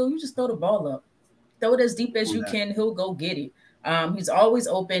Tyreek Hill, you just throw the ball up. Throw it as deep as you can. He'll go get it. He's always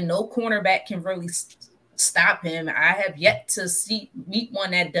open. No cornerback can really stop him. I have yet to meet one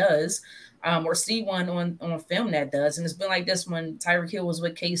that does, or see one on film that does. And it's been like this when Tyreek Hill was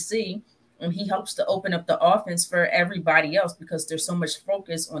with KC, and he helps to open up the offense for everybody else, because there's so much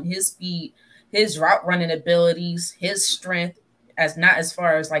focus on his speed, his route running abilities, his strength, not as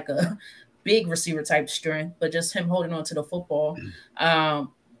far as like a big receiver type strength, but just him holding on to the football.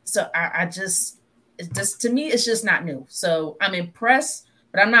 So I just to me, it's just not new. So I'm impressed,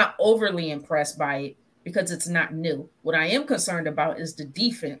 but I'm not overly impressed by it because it's not new. What I am concerned about is the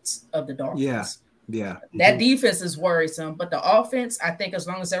defense of the Dolphins. Yeah. That defense is worrisome, but the offense, I think as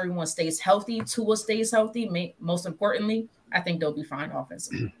long as everyone stays healthy, Tua stays healthy, most importantly, I think they'll be fine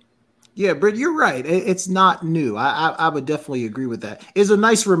offensively. Yeah, Britt, you're right. It's not new. I would definitely agree with that. It's a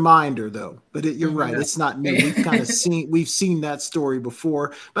nice reminder, though. But you're right. It's not new. We've seen that story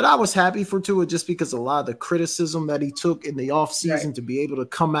before. But I was happy for Tua just because a lot of the criticism that he took in the offseason to be able to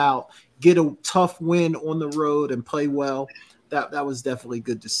come out, get a tough win on the road, and play well. That was definitely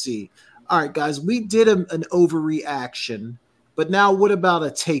good to see. All right, guys, we did an overreaction. But now what about a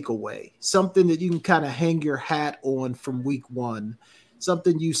takeaway? Something that you can kind of hang your hat on from week one.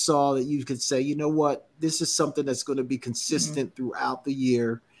 Something you saw that you could say, you know what, this is something that's going to be consistent throughout the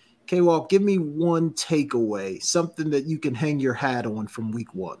year. K-Walk, give me one takeaway, something that you can hang your hat on from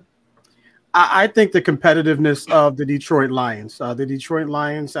week one. I think the competitiveness of the Detroit Lions. The Detroit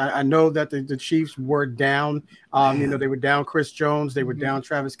Lions, I know that the Chiefs were down. They were down Chris Jones. They were down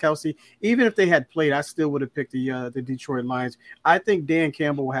Travis Kelce. Even if they had played, I still would have picked the Detroit Lions. I think Dan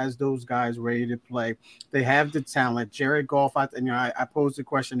Campbell has those guys ready to play. They have the talent. Jared Gauff, I posed the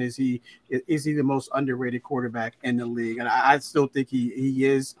question, is he the most underrated quarterback in the league? And I still think he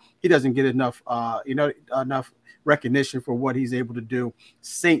is. He doesn't get enough recognition for what he's able to do.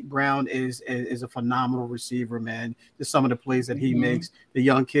 St. Brown is a phenomenal receiver, man. Just some of the plays that he makes. The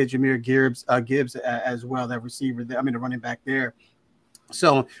young kid, Jahmyr Gibbs as well, that receiver, the running back there.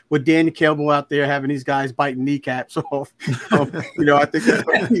 So with Dan Campbell out there having these guys biting kneecaps off, I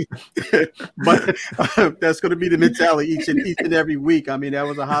think that's going to be the mentality each and every week. I mean, that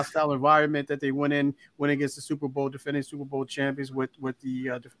was a hostile environment that they went against the defending Super Bowl champions with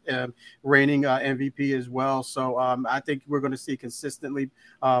the reigning MVP as well. So I think we're going to see consistent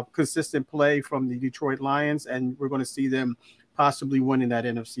play from the Detroit Lions, and we're going to see them possibly winning that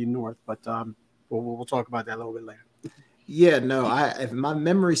NFC North. But we'll talk about that a little bit later. Yeah, no, if my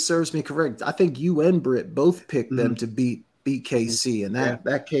memory serves me correct, I think you and Britt both picked them to beat KC, and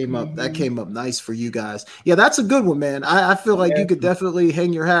that came up nice for you guys. Yeah, that's a good one, man. I feel like you could definitely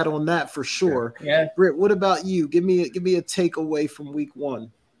hang your hat on that for sure. Yeah. Britt, what about you? Give me a takeaway from week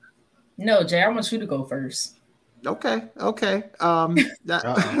one. No, Jay, I want you to go first. Okay. Let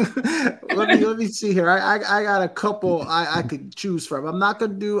me see here. I got a couple I could choose from. I'm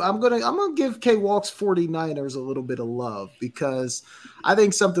gonna give K-Walk's 49ers a little bit of love, because I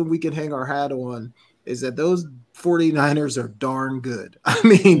think something we can hang our hat on is that those 49ers are darn good. I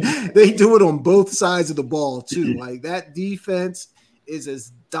mean, they do it on both sides of the ball too. Like, that defense is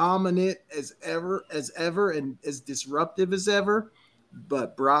as dominant as ever, and as disruptive as ever.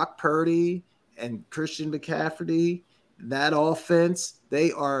 But Brock Purdy and Christian McCaffrey, that offense,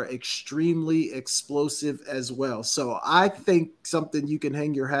 they are extremely explosive as well. So I think something you can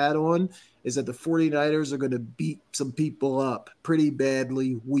hang your hat on is that the 49ers are going to beat some people up pretty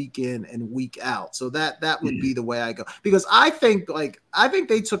badly week in and week out. So that would be the way I go. Because I think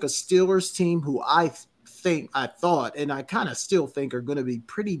they took a Steelers team who I thought, and I kind of still think are going to be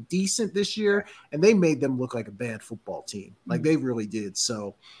pretty decent this year. And they made them look like a bad football team. Like they really did.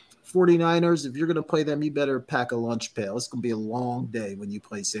 So 49ers, if you're going to play them, you better pack a lunch pail. It's going to be a long day when you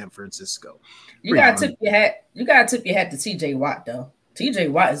play San Francisco. You got to tip your hat. You got to tip your hat to TJ Watt, though. TJ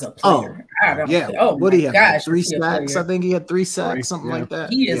Watt is a player. What do he have? 3 sacks? I think he had 3 sacks, something like that.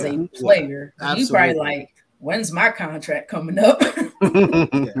 He is a player. Yeah, he probably like, when's my contract coming up?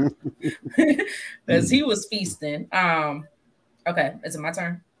 Because he was feasting. Okay, is it my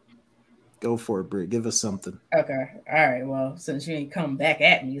turn? Go for it, Britt. Give us something. Okay. All right. Well, since you ain't come back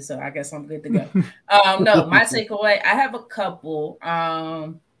at me, so I guess I'm good to go. No, my takeaway, I have a couple.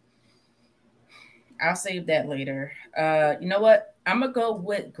 I'll save that later. You know what? I'm going to go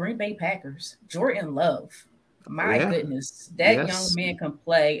with Green Bay Packers. Jordan Love. My goodness. That young man can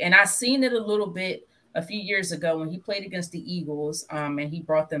play. And I seen it a little bit a few years ago when he played against the Eagles, and he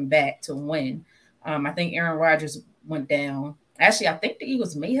brought them back to win. I think Aaron Rodgers went down. Actually, I think the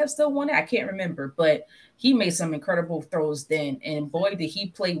Eagles may have still won it. I can't remember, but he made some incredible throws then. And boy, did he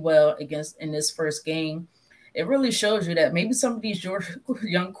play well in this first game. It really shows you that maybe some of these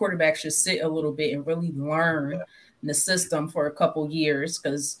young quarterbacks should sit a little bit and really learn the system for a couple years,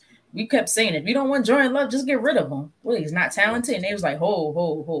 because we kept saying, if you don't want Jordan Love, just get rid of him. Well, he's not talented. And they was like,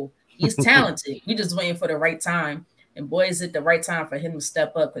 ho. He's talented. We just waiting for the right time. And boy, is it the right time for him to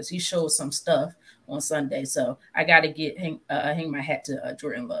step up, because he showed some stuff on Sunday. So I got to hang my hat to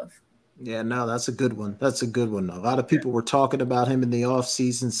Jordan Love. Yeah, no, that's a good one. That's a good one. A lot of people were talking about him in the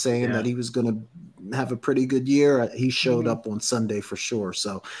offseason, saying that he was going to have a pretty good year. He showed up on Sunday for sure.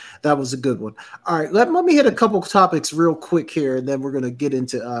 So that was a good one. All right, let me hit a couple topics real quick here, and then we're going to get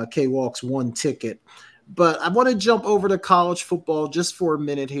into K-Walk's one ticket. But I want to jump over to college football just for a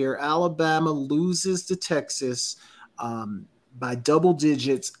minute here. Alabama loses to Texas by double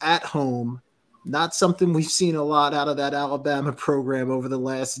digits at home. Not something we've seen a lot out of that Alabama program over the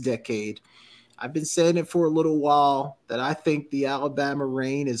last decade. I've been saying it for a little while that I think the Alabama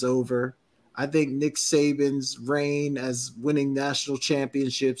reign is over. I think Nick Saban's reign as winning national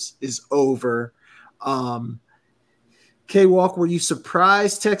championships is over. K-Walk, were you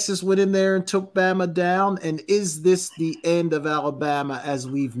surprised Texas went in there and took Bama down? And is this the end of Alabama as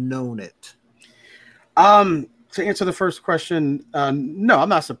we've known it? To answer the first question, no, I'm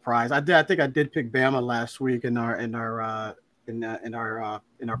not surprised. I think I did pick Bama last week in our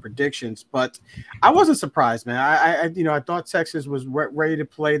predictions, but I wasn't surprised, man. I thought Texas was ready to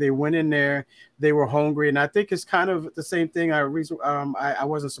play. They went in there, they were hungry, and I think it's kind of the same thing. I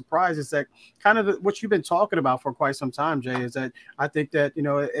wasn't surprised. Is that kind of what you've been talking about for quite some time, Jay? Is that I think that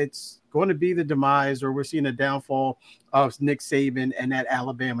it's going to be the demise, or we're seeing a downfall of Nick Saban and that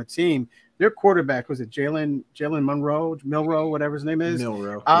Alabama team. Their quarterback, was it Jalen Milroe, whatever his name is.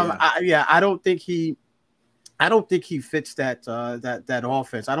 Milroe. I don't think he fits that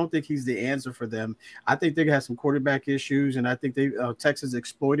offense. I don't think he's the answer for them. I think they have some quarterback issues, and I think Texas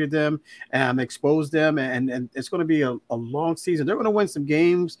exploited them and exposed them, and it's going to be a long season. They're going to win some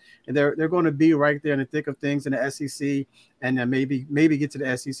games, and they're going to be right there in the thick of things in the SEC, and then maybe get to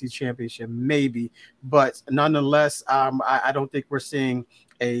the SEC championship, maybe. But nonetheless, I don't think we're seeing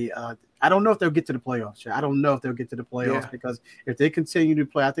I don't know if they'll get to the playoffs. I don't know if they'll get to the playoffs because if they continue to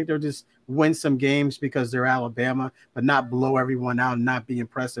play, I think they'll just win some games because they're Alabama, but not blow everyone out and not be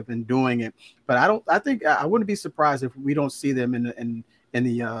impressive in doing it. But I wouldn't be surprised if we don't see them in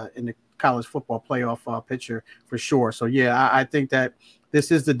the college football playoff picture for sure. So I think that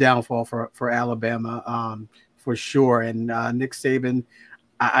this is the downfall for Alabama for sure. And Nick Saban,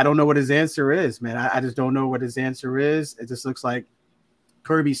 I don't know what his answer is, man. I just don't know what his answer is. It just looks like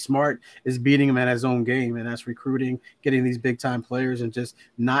Kirby Smart is beating him at his own game, and that's recruiting, getting these big time players, and just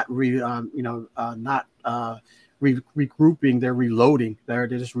not regrouping. They're reloading. They're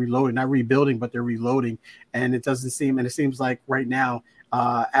just reloading, not rebuilding, but they're reloading. And it seems like right now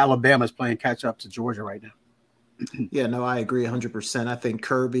Alabama's playing catch up to Georgia right now. Yeah, no, I agree 100%. I think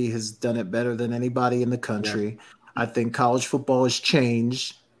Kirby has done it better than anybody in the country. Yeah. I think college football has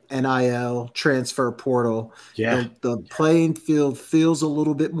changed. NIL, transfer portal. Yeah. The playing field feels a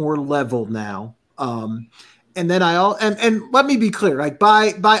little bit more level now. And then and let me be clear, like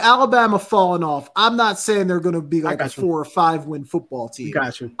by Alabama falling off, I'm not saying they're going to be like a 4 or 5 win football team.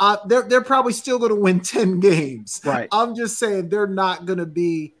 Got you. They're probably still going to win 10 games. Right. I'm just saying they're not going to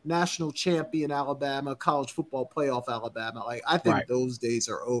be national champion Alabama, college football playoff Alabama. Like I think those days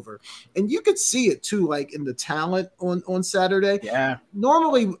are over. And you could see it too, like in the talent on Saturday. Yeah.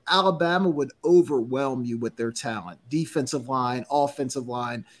 Normally Alabama would overwhelm you with their talent, defensive line, offensive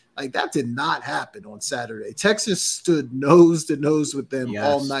line. Like that did not happen on Saturday. Texas stood nose to nose with them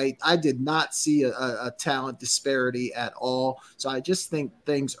all night. I did not see a talent disparity at all. So I just think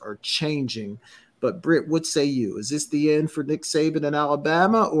things are changing. But Britt, what say you? Is this the end for Nick Saban and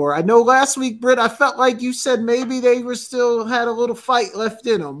Alabama? Or I know last week, Britt, I felt like you said maybe they were still had a little fight left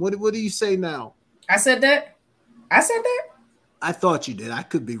in them. What do you say now? I said that. I thought you did. I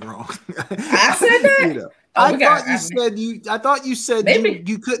could be wrong. I said that. I thought you said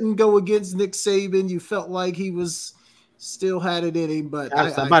you couldn't go against Nick Saban. You felt like he was still had it in him, but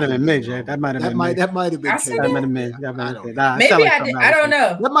that might have been me, Jay. That might have been me. That might have been. Maybe I did. I don't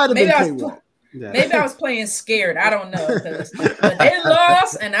know. That might have been K-Walk. Maybe I was playing scared. I don't know. But they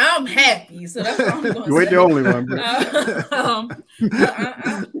lost, and I'm happy. So that's what I'm going to say. You ain't the only one, bro.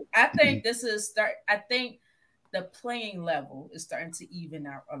 I think this is I think the playing level is starting to even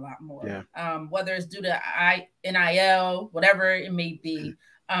out a lot more. Yeah. Whether it's due to NIL, whatever it may be.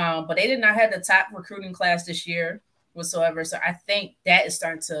 But they did not have the top recruiting class this year whatsoever. So I think that is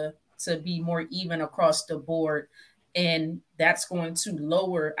starting to be more even across the board. And that's going to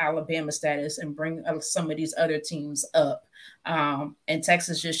lower Alabama status and bring some of these other teams up. And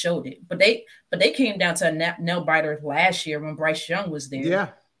Texas just showed it. But they came down to a nail biter last year when Bryce Young was there. Yeah.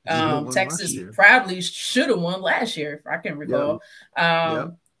 Texas probably should have won last year, if I can recall.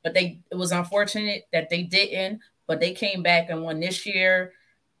 But it was unfortunate that they didn't, but they came back and won this year.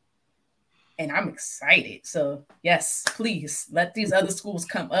 And I'm excited. So yes, please let these other schools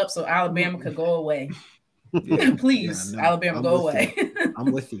come up so Alabama could go away. Please, Alabama, go away.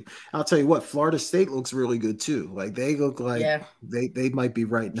 I'm with you. I'll tell you what, Florida State looks really good too. Like they look like they might be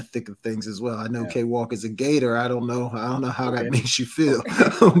right in the thick of things as well. I know K-Walk is a Gator. I don't know how that makes you feel,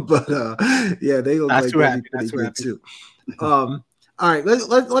 but they look like they're pretty good too. All right,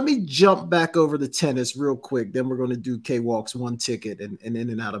 let me jump back over the tennis real quick. Then we're going to do K-Walk's one ticket and in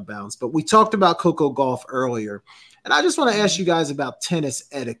and out of bounds. But we talked about Coco Gauff earlier, and I just want to ask you guys about tennis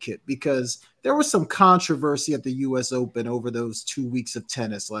etiquette because there was some controversy at the U.S. Open over those 2 weeks of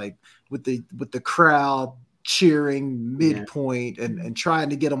tennis, like with the crowd cheering midpoint and trying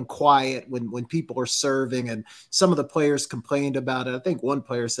to get them quiet when people are serving. And some of the players complained about it. I think one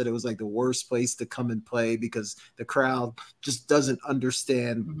player said it was like the worst place to come and play because the crowd just doesn't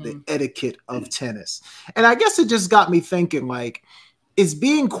understand the etiquette of tennis. And I guess it just got me thinking, like, is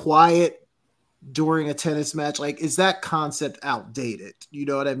being quiet during a tennis match, like, is that concept outdated? You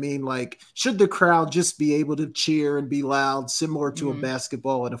know what I mean? Like, should the crowd just be able to cheer and be loud, similar to a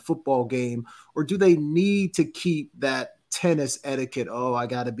basketball and a football game? Or do they need to keep that tennis etiquette? Oh, I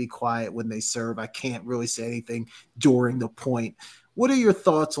got to be quiet when they serve. I can't really say anything during the point. What are your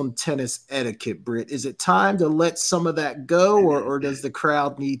thoughts on tennis etiquette, Britt? Is it time to let some of that go, or does the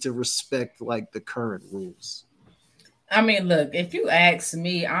crowd need to respect, like, the current rules? I mean, look, if you ask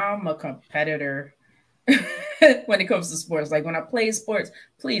me, I'm a competitor when it comes to sports. Like when I play sports,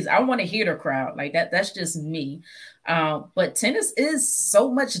 please, I want to hear the crowd. Like that's just me. But tennis is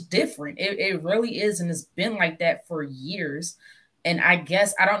so much different. It really is. And it's been like that for years. And I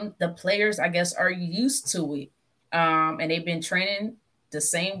guess the players, I guess, are used to it. And they've been training the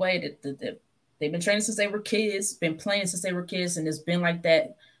same way that they've been training since they were kids, been playing since they were kids. And it's been like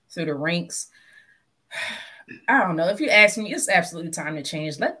that through the ranks. I don't know. If you ask me, it's absolutely time to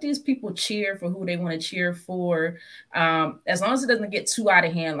change. Let these people cheer for who they want to cheer for. As long as it doesn't get too out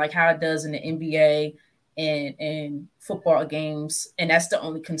of hand, like how it does in the NBA and football games. And that's the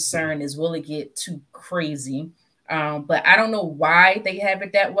only concern is, will it get too crazy? But I don't know why they have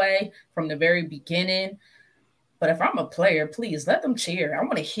it that way from the very beginning. But if I'm a player, please let them cheer. I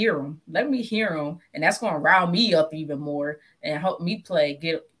want to hear them. Let me hear them. And that's going to rile me up even more and help me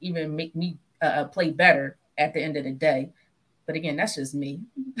make me play better at the end of the day. But again, that's just me.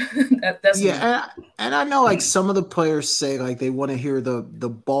 That's me. And I know like some of the players say like they want to hear the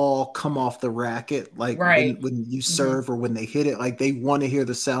ball come off the racket, like when you serve or when they hit it, like they want to hear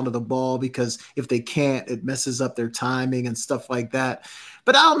the sound of the ball because if they can't, it messes up their timing and stuff like that.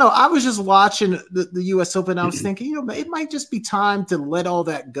 But I don't know. I was just watching the U.S. Open. I was thinking, it might just be time to let all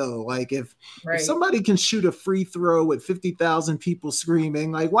that go. Like if somebody can shoot a free throw with 50,000 people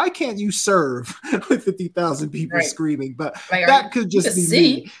screaming, like why can't you serve with 50,000 people screaming? But like, that could just be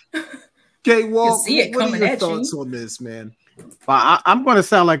me. Okay, Walt, what are your thoughts on this, man? Well, I'm going to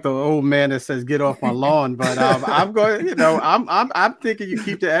sound like the old man that says "get off my lawn," but I'm going. I'm thinking you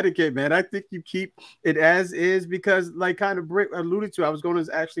keep the etiquette, man. I think you keep it as is because, like, kind of Britt alluded to, I was going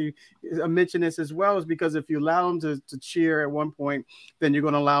to actually mention this as well, is because if you allow them to cheer at one point, then you're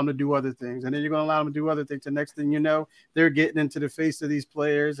going to allow them to do other things, and then you're going to allow them to do other things. The next thing you know, they're getting into the face of these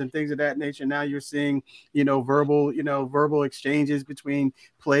players and things of that nature. Now you're seeing, verbal exchanges between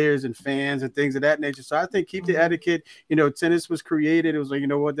players and fans and things of that nature. So I think keep the etiquette. Tennis was created. It was like,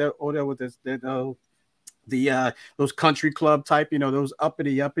 those country club type, those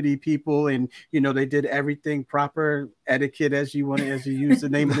uppity people, and they did everything proper etiquette, as you use the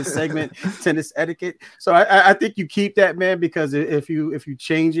name of the segment, tennis etiquette. So I think you keep that, man, because if you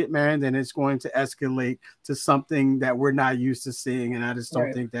change it, man, then it's going to escalate to something that we're not used to seeing, and I just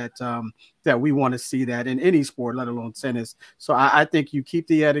don't think that we want to see that in any sport, let alone tennis. So I think you keep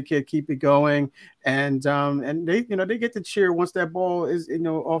the etiquette, keep it going, and they get to cheer once that ball is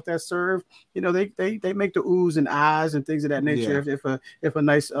off that serve. They make the oohs and ahs and things of that nature if a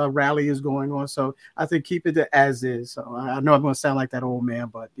nice rally is going on. So I think keep it as is. So I know I'm going to sound like that old man,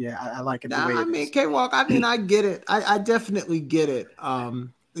 but yeah, I like it the way it is. K-Walk, I get it. I definitely get it.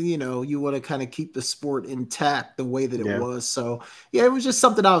 You want to kind of keep the sport intact the way that it was. So yeah, it was just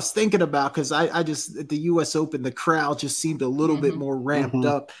something I was thinking about, because I just, at the US Open, the crowd just seemed a little bit more ramped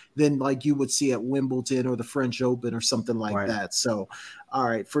up than like you would see at Wimbledon or the French Open or something like that. So all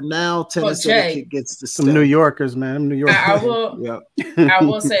right, for now, tennis etiquette gets the some New Yorkers, man. New Yorkers. I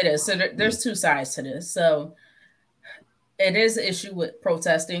will say this. So there's two sides to this. So it is an issue with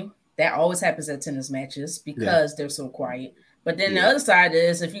protesting. That always happens at tennis matches because they're so quiet. But then the other side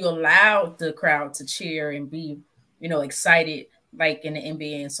is, if you allow the crowd to cheer and be, excited, like in the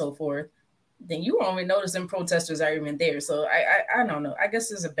NBA and so forth, then you won't even notice them protesters are even there. So I don't know. I guess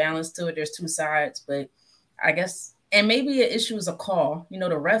there's a balance to it. There's two sides, but I guess, and maybe an issue is a call. The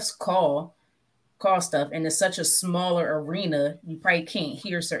refs call stuff, and it's such a smaller arena, you probably can't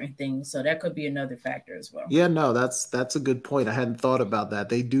hear certain things. So that could be another factor as well. Yeah, no, that's a good point. I hadn't thought about that.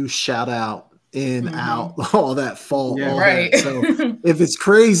 They do shout out in, out, all that fall. Right. That. So if it's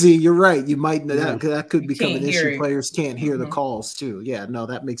crazy, you're right. You might that could become an issue. Players can't hear the calls too. Yeah, no,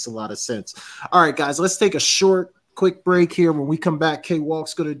 that makes a lot of sense. All right, guys, let's take a quick break here. When we come back,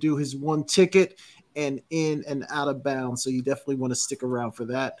 K-Walk's going to do his one ticket and in and out of bounds. So you definitely want to stick around for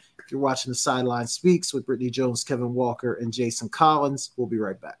that. If you're watching The Sideline Speaks with Britne Jones, Kevin Walker, and Jason Collins, we'll be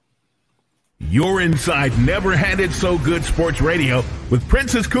right back. You're inside Never Had It So Good Sports Radio with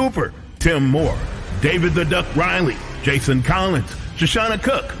Princess Cooper, Tim Moore, David the Duck Riley, Jason Collins, Shoshana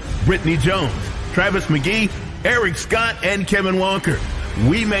Cook, Britne Jones, Travis McGee, Eric Scott, and Kevin Walker.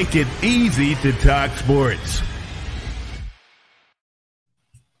 We make it easy to talk sports.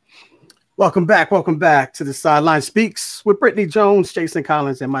 Welcome back to The Sideline Speaks with Britne Jones, Jason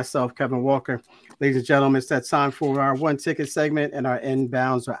Collins, and myself, Kevin Walker. Ladies and gentlemen, it's that time for our one ticket segment and our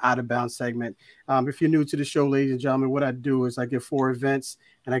inbounds or out of bounds segment. If you're new to the show, ladies and gentlemen, what I do is I give 4 events,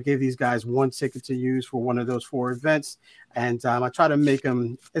 and I give these guys one ticket to use for one of those 4 events. And I try to make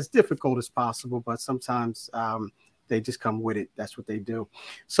them as difficult as possible, but sometimes they just come with it. That's what they do.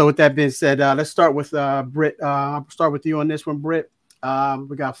 So with that being said, let's start with Britt. I'll start with you on this one, Britt.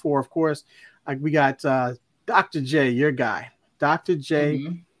 We got 4, of course. We got Dr. J, your guy. Dr.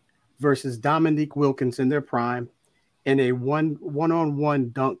 J versus Dominique Wilkins in their prime in a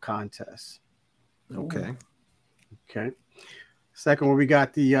one-on-one dunk contest. Okay. Second one, we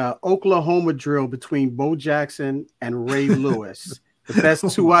got the Oklahoma drill between Bo Jackson and Ray Lewis. The best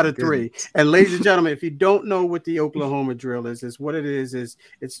 2 out of 3. And ladies and gentlemen, if you don't know what the Oklahoma drill is what it is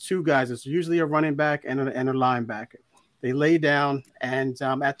it's 2 guys. It's usually a running back and a linebacker. They lay down, and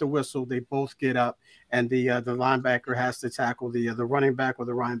at the whistle, they both get up, and the linebacker has to tackle the running back, or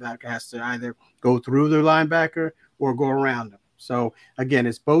the running back has to either go through the linebacker or go around him. So, again,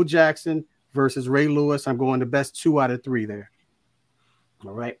 it's Bo Jackson versus Ray Lewis. I'm going the best 2 out of 3 there.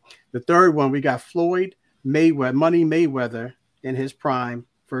 All right. The third one, we got Floyd Money Mayweather in his prime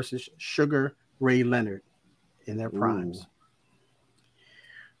versus Sugar Ray Leonard in their primes. Ooh.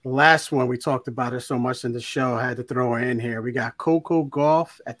 The last one, we talked about her so much in the show, I had to throw her in here. We got Coco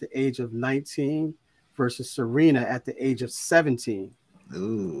Gauff at the age of 19 versus Serena at the age of 17.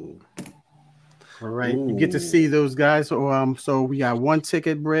 Ooh. All right. Ooh. You get to see those guys. So we got one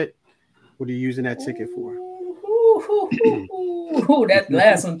ticket, Britt. What are you using that ticket for? Ooh, that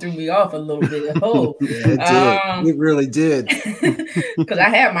last one threw me off a little bit. Oh, it really did. Because I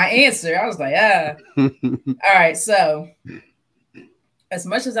had my answer. I was like, All right, so as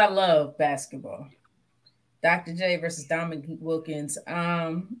much as I love basketball, Dr. J versus Dominic Wilkins.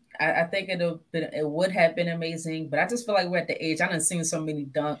 I think it would have been amazing, but I just feel like we're at the age. I done seen so many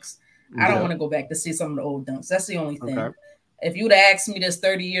dunks. I don't want to go back to see some of the old dunks. That's the only thing. Okay. If you would have asked me this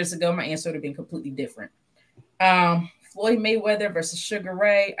 30 years ago, my answer would have been completely different. Floyd Mayweather versus Sugar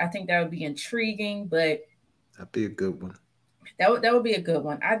Ray. I think that would be intriguing, but that'd be a good one. That would be a good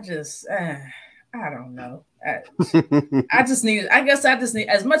one. I don't know. I just need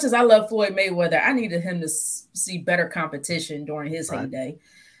as much as I love Floyd Mayweather, I needed him to see better competition during his heyday.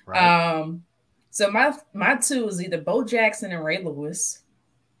 Right. So my two is either Bo Jackson and Ray Lewis,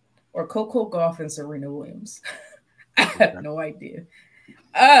 or Coco Gauff and Serena Williams. I have no idea.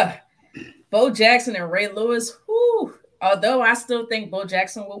 Bo Jackson and Ray Lewis. Whew, although I still think Bo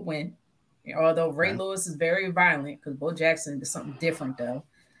Jackson will win. Although Ray Lewis is very violent, because Bo Jackson is something different, though.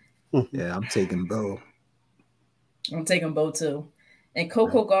 Yeah, I'm taking Bo. I'm taking Bo, too. And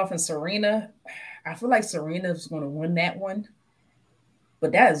Coco Gauff and Serena, I feel like Serena's going to win that one.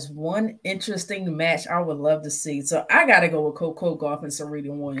 But that is one interesting match I would love to see. So I got to go with Coco Gauff and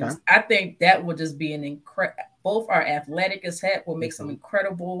Serena Williams. Okay. I think that would just be an incredible – both are athletic as heck, will make some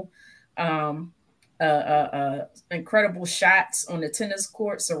incredible incredible shots on the tennis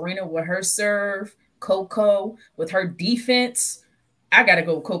court. Serena with her serve, Coco with her defense. I got to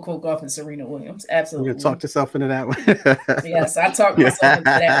go with Coco Gauff and Serena Williams. Absolutely. You're going to talk yourself into that one. Yes, I talked myself into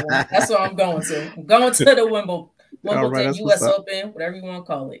that one. That's what I'm going to. I'm going to the Wimbledon, U.S. Open, whatever you want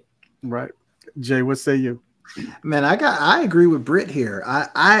to call it. Right. Jay, what say you? Man, I agree with Britt here.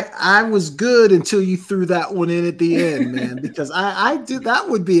 I was good until you threw that one in at the end, man, because I did. That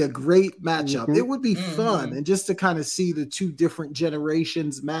would be a great matchup. Mm-hmm. It would be fun, and just to kind of see the two different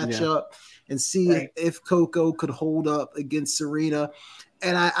generations match up and see if Coco could hold up against Serena.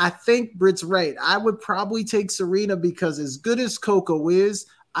 And I think Britt's right. I would probably take Serena because as good as Coco is,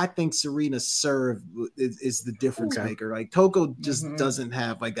 I think Serena's serve is the difference maker. Like Coco just doesn't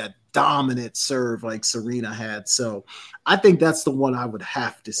have like that dominant serve like Serena had. So I think that's the one I would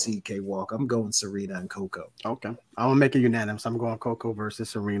have to see, K-Walk. I'm going Serena and Coco. Okay. I'm going to make it unanimous. I'm going Coco versus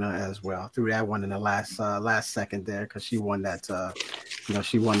Serena as well. Threw that one in the last second there because she won that,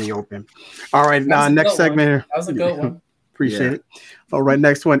 she won the Open. All right. Now, next segment here. That was a good one. Appreciate it. All right,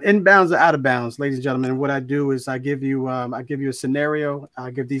 next one. Inbounds or out of bounds, ladies and gentlemen. What I do is I give you a scenario.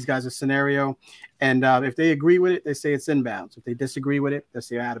 I give these guys a scenario, and if they agree with it, they say it's inbounds. If they disagree with it, they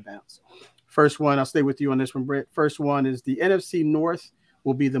say out of bounds. First one, I'll stay with you on this one, Britt. First one is the NFC North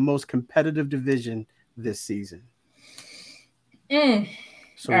will be the most competitive division this season. So we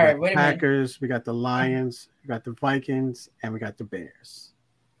got the Packers, we got the Lions, we got the Vikings, and we got the Bears.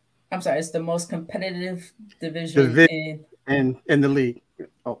 I'm sorry, it's the most competitive division in the league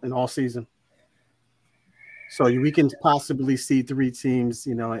in all season. So we can possibly see 3 teams,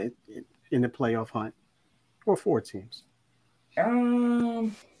 in the playoff hunt, or 4 teams. I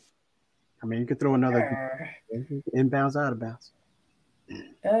mean, you could throw another inbounds, out of bounds.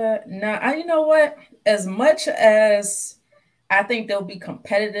 No, you know what? As much as I think they'll be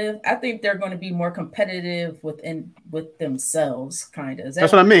competitive, I think they're going to be more competitive with themselves, kind of.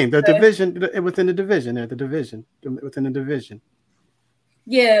 That's what I mean. The division within the division, within the division.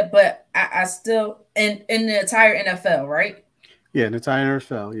 Yeah, but I still in the entire NFL, right? Yeah, the entire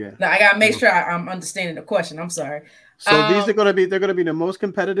NFL. Yeah. Now I gotta make sure I'm understanding the question. I'm sorry. So these are going to be the most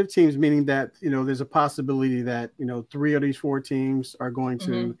competitive teams, meaning that there's a possibility that 3 of these 4 teams are going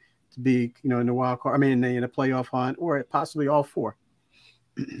to be in the wild card. I mean, in the playoff hunt, or possibly all 4.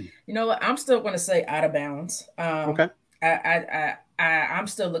 You know what? I'm still going to say out of bounds. Okay. I'm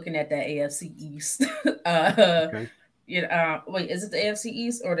still looking at that AFC East. Okay. Wait, is it the AFC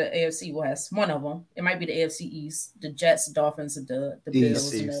East or the AFC West? One of them. It might be the AFC East. The Jets, Dolphins, and the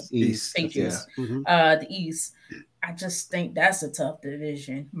Bills, and the Patriots. Yeah. The East. I just think that's a tough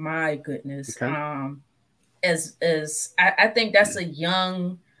division. My goodness. Okay. I think that's a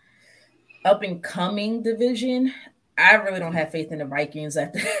young, up and coming division. I really don't have faith in the Vikings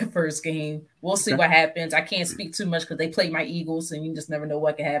at the first game. We'll see what happens. I can't speak too much because they play my Eagles, and you just never know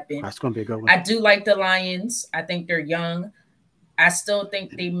what can happen. That's going to be a good one. I do like the Lions. I think they're young. I still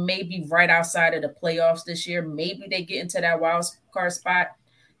think they may be right outside of the playoffs this year. Maybe they get into that wild card spot.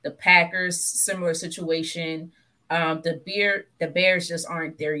 The Packers, similar situation. The Bears just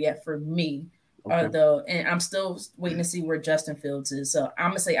aren't there yet for me. Okay. And I'm still waiting to see where Justin Fields is. So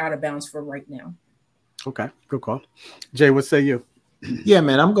I'm going to say out of bounds for right now. Okay, good call. Jay, what say you? Yeah,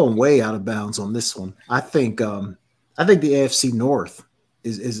 man, I'm going way out of bounds on this one. I think the AFC North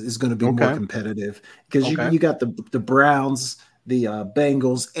is going to be more competitive because you got the Browns, the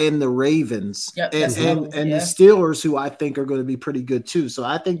Bengals, and the Ravens, and the Steelers, who I think are going to be pretty good too. So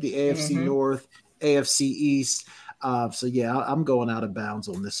I think the AFC North AFC East. So yeah, I'm going out of bounds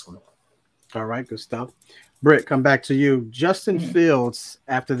on this one. All right, good stuff. Britt, come back to you. Justin Fields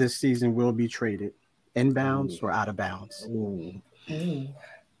after this season will be traded. Inbounds or out of bounds? Ooh.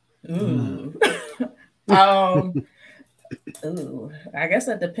 I guess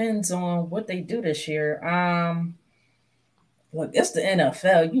that depends on what they do this year. Look, it's the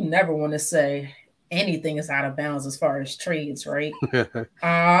NFL. You never want to say anything is out of bounds as far as trades, right? But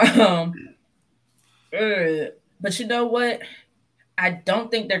you know what? I don't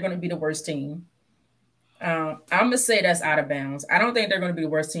think they're going to be the worst team. I'm going to say that's out of bounds. I don't think they're going to be the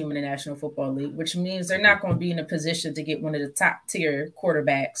worst team in the National Football League, which means they're not going to be in a position to get one of the top tier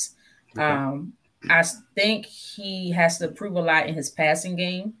quarterbacks. I think he has to prove a lot in his passing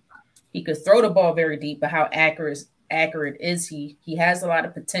game. He could throw the ball very deep, but how accurate is he? He has a lot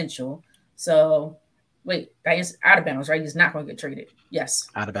of potential. So, wait, that is out of bounds, right? He's not going to get traded. Yes.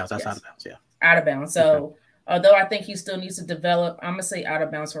 Out of bounds. That's out of bounds, yeah. Out of bounds. So, although I think he still needs to develop, I'm going to say out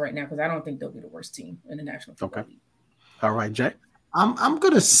of bounds for right now because I don't think they'll be the worst team in the National Football League. All right, Jay. I'm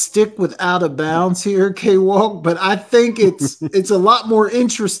going to stick with out of bounds here, K-Walk, but I think it's a lot more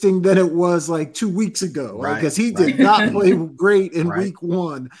interesting than it was like 2 weeks ago, right? Because he did not play great in week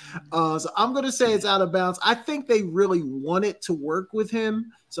one. So I'm going to say it's out of bounds. I think they really wanted to work with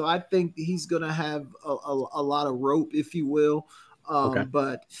him. So I think he's going to have a lot of rope, if you will.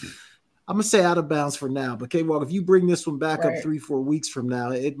 But I'm going to say out of bounds for now. But K-Walk, if you bring this one back up 3-4 weeks from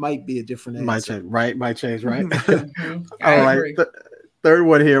now, it might be a different answer. Might change, right? All right. Third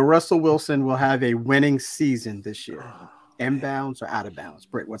one here. Russell Wilson will have a winning season this year. Inbounds or out of bounds?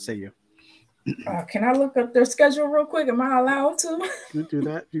 Britt, what say you? Can I look up their schedule real quick? Am I allowed to? You do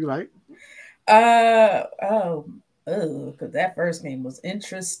that? Do you like? Because that first game was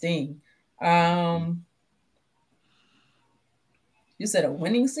interesting. You said a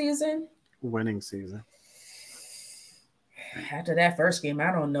winning season? Winning season. After that first game,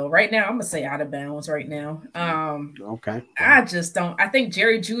 I don't know. Right now, I'm gonna say out of bounds. Right now, okay. I just don't. I think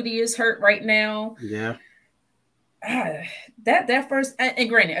Jerry Jeudy is hurt right now. Yeah. That first, and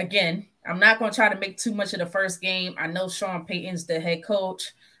granted, again, I'm not gonna try to make too much of the first game. I know Sean Payton's the head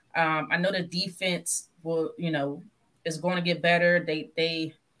coach. I know the defense will, is going to get better.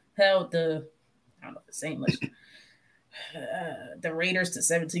 They held the, I don't know if it's saying much. The Raiders to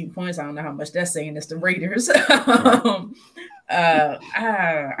 17 points. I don't know how much that's saying. It's the Raiders. I'm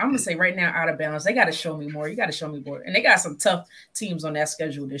gonna say right now, out of bounds. They got to show me more. You got to show me more, and they got some tough teams on that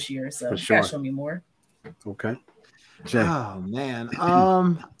schedule this year. So you got to show me more. Okay. Jay. Oh man,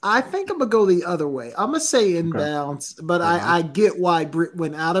 I think I'm gonna go the other way. I'm gonna say inbounds, but I get why Britt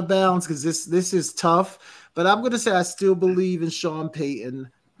went out of bounds because this is tough. But I'm gonna say I still believe in Sean Payton.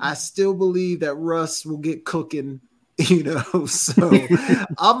 I still believe that Russ will get cooking. So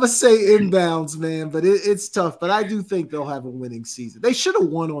I'm gonna say inbounds, man, but it's tough. But I do think they'll have a winning season. They should have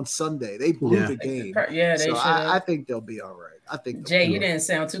won on Sunday. They blew the game. They should. I think they'll be all right. I think Jay, you didn't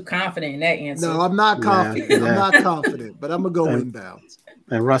sound too confident in that answer. No, I'm not confident. Yeah. I'm not confident, but I'm gonna go inbounds.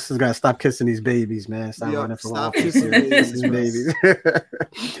 And Russ has got to stop kissing these babies, man. Stop kissing these babies.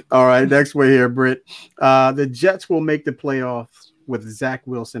 All right, next one here, Britt. The Jets will make the playoffs with Zach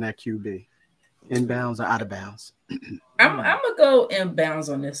Wilson at QB. Inbounds or out of bounds? I'm gonna go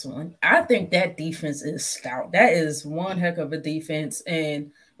inbounds on this one. I think that defense is stout. That is one heck of a defense,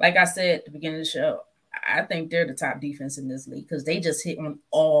 and like I said at the beginning of the show, I think they're the top defense in this league because they just hit on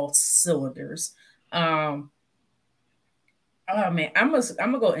all cylinders. Oh man, I'm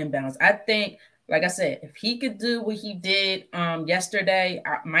gonna go inbounds. I think, like I said, if he could do what he did yesterday,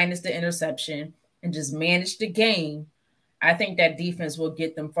 minus the interception, and just manage the game, I think that defense will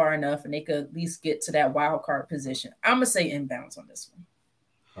get them far enough, and they could at least get to that wild card position. I'm gonna say inbounds on this one.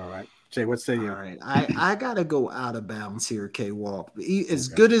 All right, Jay, what say you? All right, I gotta go out of bounds here, K-Walk. As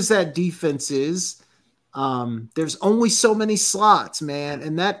good as that defense is, there's only so many slots, man,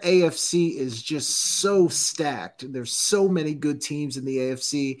 and that AFC is just so stacked. There's so many good teams in the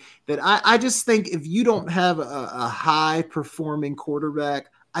AFC that I just think if you don't have a high performing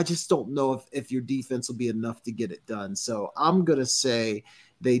quarterback, I just don't know if your defense will be enough to get it done. So I'm going to say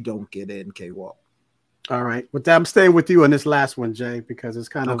they don't get in, K-Walk. All right. With that, I'm staying with you on this last one, Jay, because it's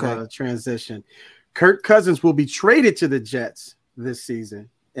kind of a transition. Kirk Cousins will be traded to the Jets this season.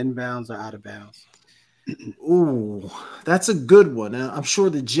 Inbounds or out of bounds? Ooh, that's a good one. I'm sure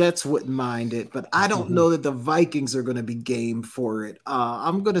the Jets wouldn't mind it, but I don't know that the Vikings are going to be game for it.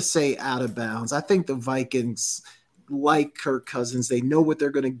 I'm going to say out of bounds. I think the Vikings like Kirk Cousins. They know what they're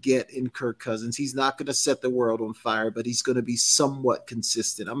going to get in Kirk Cousins. He's not going to set the world on fire, but he's going to be somewhat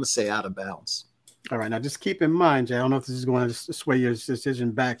consistent. I'm going to say out of bounds. All right, now just keep in mind, Jay. I don't know if this is going to sway your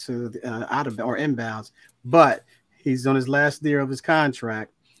decision back to out of or inbounds, but he's on his last year of his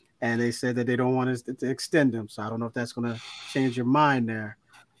contract, and they said that they don't want us to extend him. So I don't know if that's going to change your mind there.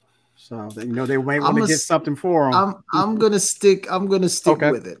 So they might want to get something for him. I'm gonna stick.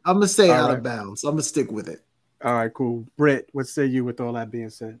 Okay. with it. I'm gonna stay All out right. of bounds. I'm gonna stick with it. All right, cool. Britt, what say you with all that being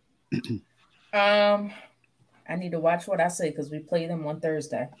said? I need to watch what I say because we play them on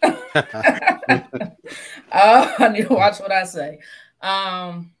Thursday. I need to watch what I say.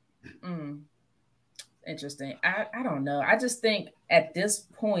 Interesting. I don't know. I just think at this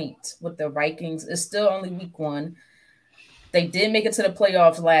point with the Vikings, it's still only week 1. They did make it to the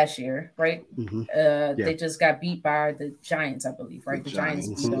playoffs last year, right? Mm-hmm. They just got beat by the Giants, I believe, right? The Giants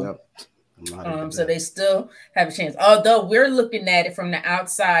beat them. Yep. So they still have a chance. Although we're looking at it from the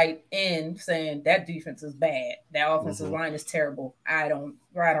outside in, saying that defense is bad, that offensive line is terrible. I'm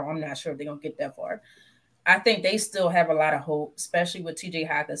not sure if they're gonna get that far. I think they still have a lot of hope, especially with T.J.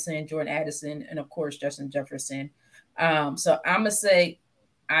 Hockenson, Jordan Addison, and of course Justin Jefferson. So I'm gonna say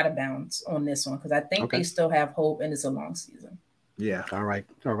out of bounds on this one because I think they still have hope, and it's a long season. Yeah. All right.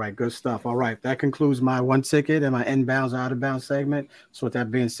 Good stuff. All right. That concludes my one ticket and my inbounds, out of bounds segment. So with that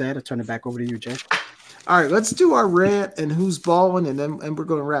being said, I turn it back over to you, Jay. All right, let's do our rant and who's balling, and we're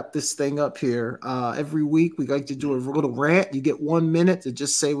going to wrap this thing up here. Every week we like to do a little rant. You get 1 minute to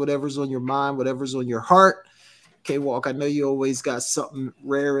just say whatever's on your mind, whatever's on your heart. K-Walk, I know you always got something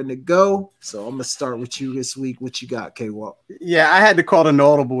raring to go, so I'm going to start with you this week. What you got, K-Walk? Yeah, I had to call an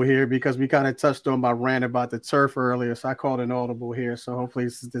audible here because we kind of touched on my rant about the turf earlier, so I called an audible here, so hopefully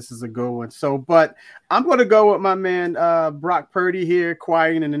this is a good one. But I'm going to go with my man Brock Purdy here,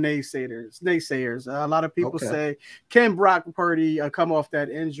 quieting the naysayers. A lot of people say, can Brock Purdy come off that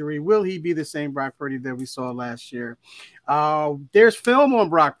injury? Will he be the same Brock Purdy that we saw last year? There's film on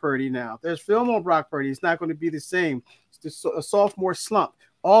Brock Purdy now. It's not going to be the same. It's just a sophomore slump.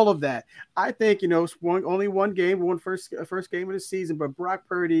 All of that. I think, it's only one game, first game of the season, but Brock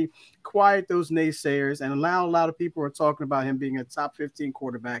Purdy quiet those naysayers and allow a lot of people who are talking about him being a top 15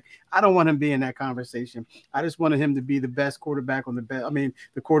 quarterback. I don't want him being in that conversation. I just wanted him to be the best quarterback the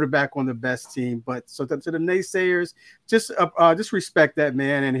quarterback on the best team. But so to the naysayers, just respect that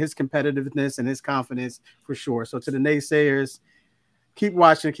man and his competitiveness and his confidence for sure. So to the naysayers, keep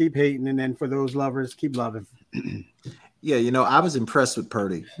watching, keep hating, and then for those lovers, keep loving. Yeah, I was impressed with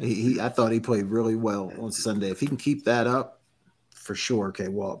Purdy. I thought he played really well on Sunday. If he can keep that up, for sure,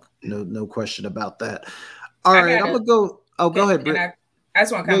 K-Walk. No question about that. All right, I'm gonna go. Oh, go ahead, Britt. I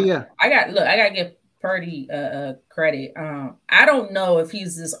just want to comment. Yeah. I gotta give Purdy credit. I don't know if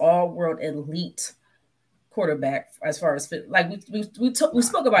he's this all-world elite quarterback as far as fit. Like we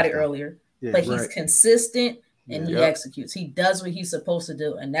spoke about it earlier, but he's consistent. And he executes. He does what he's supposed to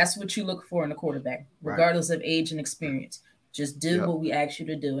do. And that's what you look for in a quarterback, regardless of age and experience. Just do what we ask you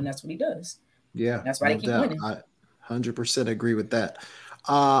to do. And that's what he does. Yeah. That's why they keep winning. I 100% agree with that.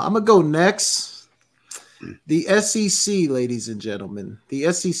 I'm going to go next. The SEC, ladies and gentlemen.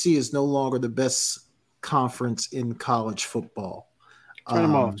 The SEC is no longer the best conference in college football. Turn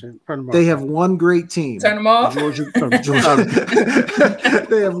them off. They have one great team. Turn them off. They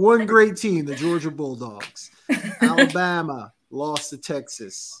have one great team, the Georgia Bulldogs. Alabama lost to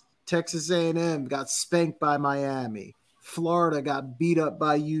Texas. Texas A&M got spanked by Miami. Florida got beat up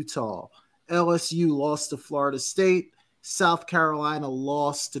by Utah. LSU lost to Florida State. South Carolina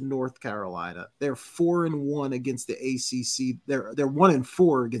lost to North Carolina. They're 4-1 against the ACC. They're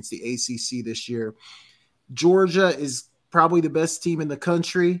 1-4 against the ACC this year. Georgia is probably the best team in the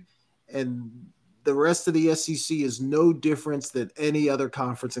country, and the rest of the SEC is no difference than any other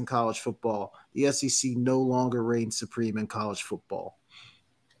conference in college football. The SEC no longer reigns supreme in college football.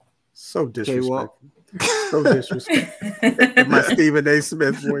 So disrespectful. So disrespectful. My Stephen A.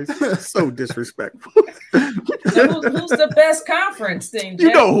 Smith voice. So disrespectful. So who's the best conference thing, Jay?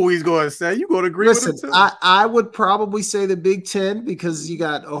 You know who he's going to say. You're going to agree with him too. I would probably say the Big Ten because you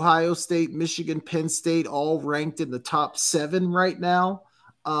got Ohio State, Michigan, Penn State all ranked in the top 7 right now.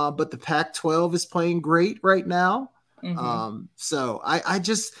 But the Pac-12 is playing great right now. Mm-hmm. So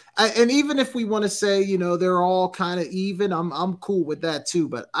and even if we want to say, they're all kind of even, I'm cool with that too.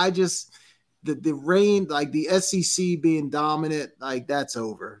 But the reign, like the SEC being dominant, like that's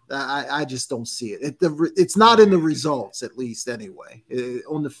over. I just don't see it. It's not in the results, at least anyway.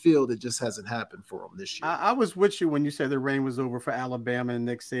 On the field, it just hasn't happened for them this year. I was with you when you said the reign was over for Alabama and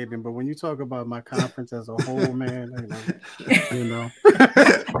Nick Saban, but when you talk about my conference as a whole, man,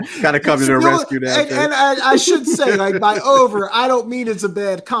 got to come to the rescue. And I should say, like by over, I don't mean it's a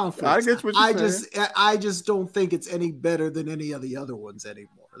bad conference. I get what you're saying. I just don't think it's any better than any of the other ones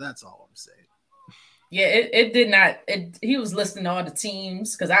anymore. That's all I'm saying. Yeah, it did not. He was listing all the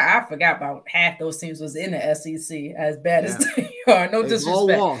teams because I forgot about half those teams was in the SEC. As bad as they are, no They've all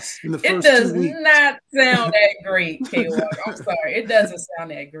disrespect. lost in the It first does 2 weeks. not sound that great, K-Walk. I'm sorry, it doesn't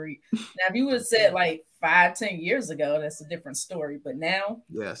sound that great. Now, if you would have said like 5-10 years ago, that's a different story. But now,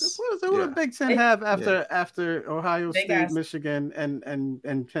 yes, What did Big Ten have after Ohio State, Michigan,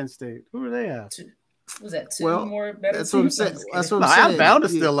 and Penn State? Who do they have? Was that two more better that's what I'm teams? saying. That's what I'm saying.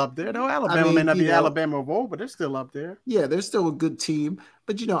 Alabama's still up there. No, Alabama may not be Alabama of old, but they're still up there. Yeah, they're still a good team.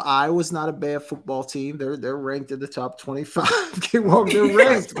 But Iowa's not a bad football team. They're ranked in the top 25. They're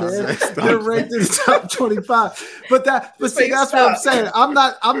ranked, man. They're ranked in the top 25. But see, that's what I'm saying. I'm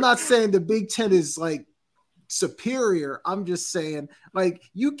not saying the Big Ten is like superior. I'm just saying like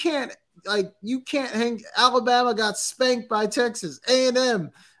you can't hang. Alabama got spanked by Texas.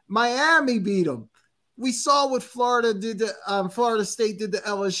 A&M, Miami beat them. We saw what Florida did to Florida State did to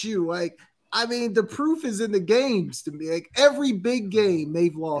LSU. Like, I mean, the proof is in the games to me. Like every big game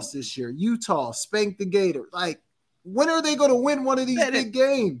they've lost this year. Utah spanked the Gators. Like, when are they going to win one of these big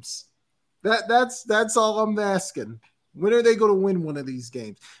games? That's all I'm asking. When are they going to win one of these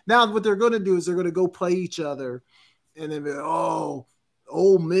games? Now, what they're going to do is they're going to go play each other, and then Ole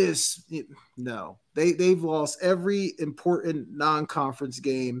Miss. No, they've lost every important non-conference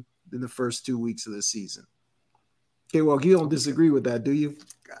game in the first 2 weeks of the season. Okay, well, you don't disagree with that, do you?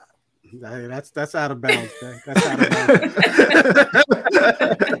 Hey, that's out of bounds, man. That's out of bounds.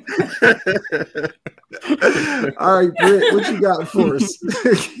 All right, Britt, what you got for us?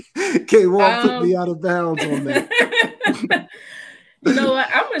 Okay, well, put me out of bounds on that. You know what?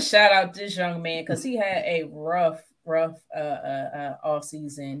 I'm gonna shout out this young man because he had a rough off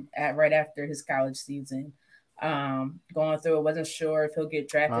season right after his college season. Going through it, wasn't sure if he'll get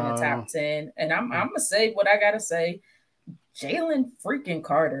drafted in the top 10. And I'm gonna say what I gotta say. Jalen freaking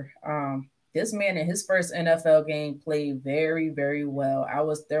Carter. This man in his first NFL game played very, very well. I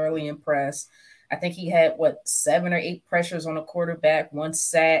was thoroughly impressed. I think he had 7 or 8 pressures on the quarterback, 1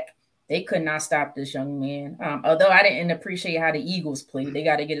 sack. They could not stop this young man. Although I didn't appreciate how the Eagles played. They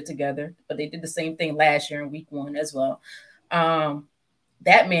got to get it together. But they did the same thing last year in week 1 as well.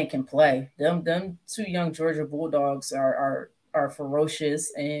 That man can play. Them 2 young Georgia Bulldogs are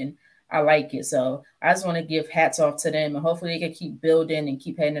ferocious, and I like it. So I just want to give hats off to them, and hopefully they can keep building and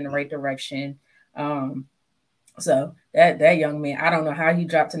keep heading in the right direction. So that young man, I don't know how he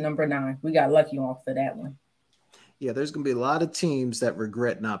dropped to number 9. We got lucky off for that one. Yeah, there's going to be a lot of teams that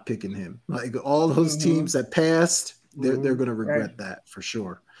regret not picking him. Like all those teams that passed, they're going to regret that for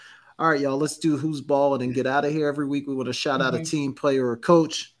sure. All right, y'all, let's do Who's Ballin' and get out of here. Every week we want to shout out a team, player, or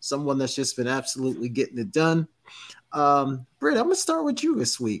coach, someone that's just been absolutely getting it done. Britt, I'm going to start with you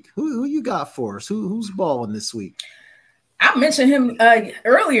this week. Who you got for us? Who's balling this week? I mentioned him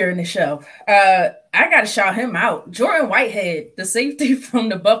earlier in the show. I got to shout him out. Jordan Whitehead, the safety from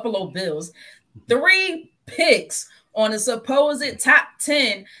the Buffalo Bills. 3 picks on a supposed top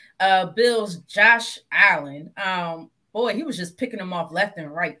 10 Bills Josh Allen. Boy, he was just picking them off left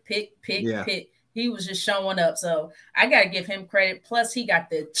and right. Pick. He was just showing up. So I got to give him credit. Plus, he got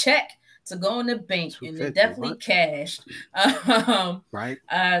the check to go in the bank, and it definitely cashed. Right.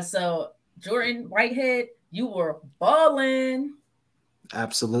 So Jordan Whitehead, you were balling.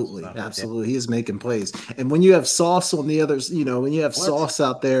 Absolutely. He is making plays. And when you have Sauce on the others, when you have Sauce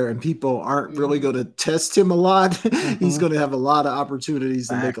out there and people aren't really going to test him a lot, he's going to have a lot of opportunities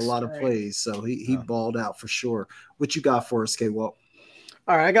to make a lot of plays. So he balled out for sure. What you got for us, K-Walk?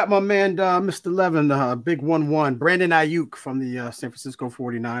 All right, I got my man, Mr. Levin, big 1-1. Brandon Ayuk from the San Francisco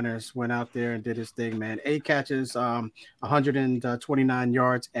 49ers went out there and did his thing, man. 8 catches, 129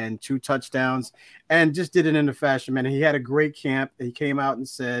 yards, and 2 touchdowns, and just did it in the fashion, man. He had a great camp. He came out and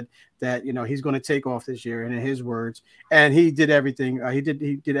said that, he's going to take off this year, and in his words, and he did everything. He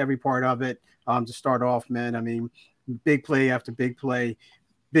did every part of it to start off, man. I mean, big play after big play.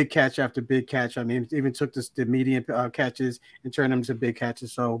 Big catch after big catch. I mean, even took the medium catches and turned them into big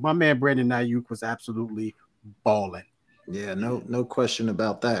catches. So my man Brandon Ayuk was absolutely balling. Yeah, no question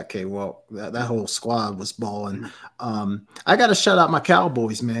about that, K-Walk. That whole squad was balling. I got to shout out my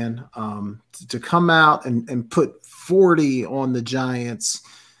Cowboys, man. To come out and put 40 on the Giants.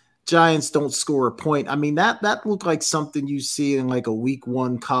 Giants don't score a point. I mean, that looked like something you see in like a week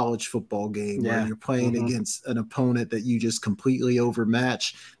 1 college football game where you're playing against an opponent that you just completely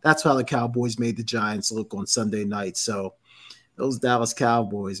overmatch. That's how the Cowboys made the Giants look on Sunday night. So those Dallas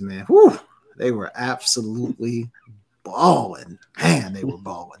Cowboys, man, they were absolutely balling. Man, they were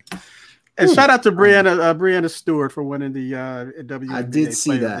balling. And shout out to Brianna Stewart for winning the WNBA. I did see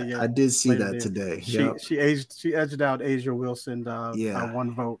Player of that. the Year. I did see Player of that the today. She edged out Asia Wilson by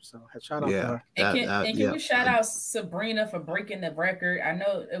 1 vote. So shout out to her. And can we shout out Sabrina for breaking the record? I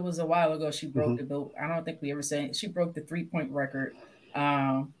know it was a while ago she broke it, but I don't think we ever said she broke the 3-point record.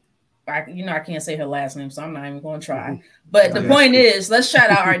 I can't say her last name, so I'm not even going to try. But the point is, let's shout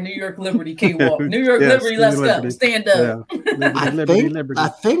out our New York Liberty K-Walk. New York Liberty, let's go. Stand up. Yeah. I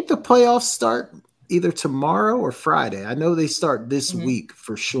think the playoffs start either tomorrow or Friday. I know they start this week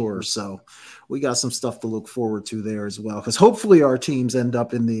for sure. So we got some stuff to look forward to there as well. Because hopefully our teams end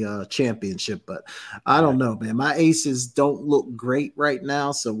up in the championship. But I don't know, man. My Aces don't look great right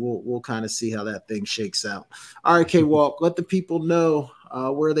now. So we'll kind of see how that thing shakes out. All right, K-Walk, let the people know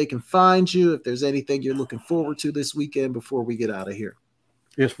where they can find you, if there's anything you're looking forward to this weekend before we get out of here.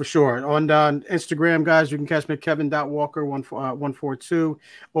 Yes, for sure. On Instagram, guys, you can catch me at Kevin.Walker142.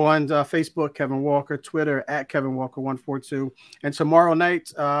 On Facebook, Kevin Walker. Twitter, at Kevin Walker142. And tomorrow night,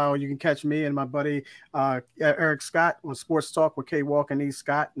 you can catch me and my buddy Eric Scott on Sports Talk with K Walk and E.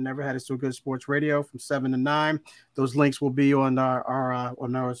 Scott. Never Had It So Good Sports Radio from 7 to 9. Those links will be on our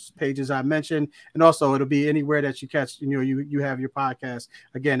pages I mentioned. And also, it'll be anywhere that you catch, you have your podcast.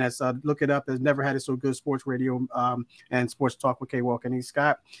 Again, that's look it up as Never Had It So Good Sports Radio and Sports Talk with K Walk and E. Scott.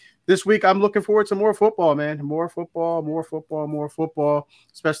 This week, I'm looking forward to more football, man. More football.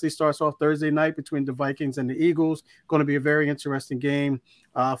 Especially starts off Thursday night between the Vikings and the Eagles. Going to be a very interesting game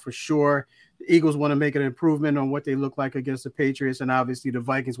for sure. The Eagles want to make an improvement on what they look like against the Patriots, and obviously the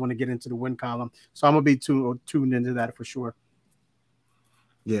Vikings want to get into the win column. So I'm going to be tuned into that for sure.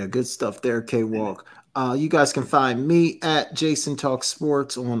 Yeah, good stuff there, K-Walk. You guys can find me at Jason Talk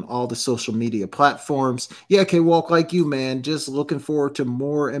Sports on all the social media platforms. Yeah, K-Walk, like you, man, just looking forward to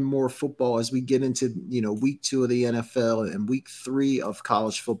more and more football as we get into, week 2 of the NFL and week 3 of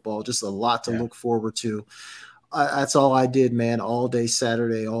college football. Just a lot to look forward to. That's all I did, man. All day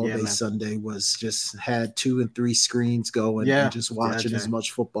Saturday, all day Sunday was just had 2 and 3 screens going and just watching as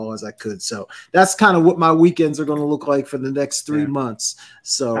much football as I could. So that's kind of what my weekends are going to look like for the next 3 months.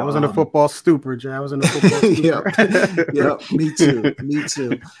 So I was in a football stupor, Jay. I was in a football stupor. Me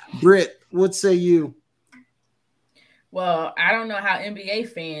too. Britt, what say you? Well, I don't know how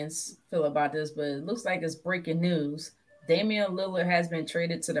NBA fans feel about this, but it looks like it's breaking news. Damian Lillard has been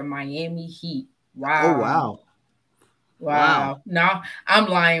traded to the Miami Heat. Wow. Oh, wow. Wow. No, I'm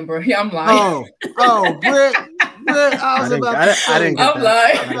lying, bro. I'm lying. Oh, Britt, I was about I'm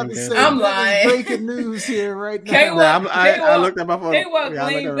lying. Breaking news here right now. I looked at my phone.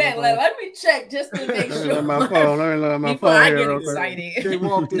 Let me check just to make sure. Let my phone. Before I get excited.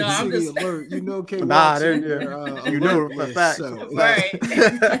 K-Walk did City Alert. K-Walk. You know for a fact. Right.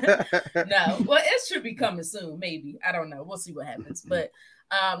 No. Well, it should be coming soon, maybe. I don't know. We'll see what happens. But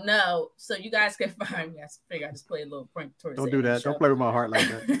no, so you guys can find me. I figure I just play a little prank towards Don't do that. Don't play with my heart like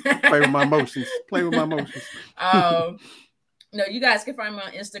that. Play with my emotions. No, you guys can find me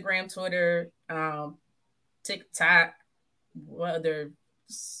on Instagram, Twitter, TikTok, other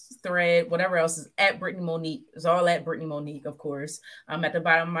thread, whatever else is at Britne Monique. It's all at Britne Monique, of course. I'm at the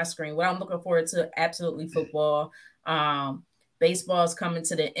bottom of my screen. What I'm looking forward to, absolutely football. Baseball is coming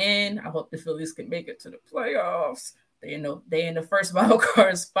to the end. I hope the Phillies can make it to the playoffs. They in the first wild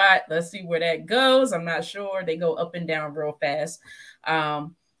card spot. Let's see where that goes. I'm not sure. They go up and down real fast.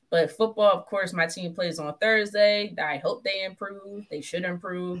 But football, of course, my team plays on Thursday. I hope they improve. They should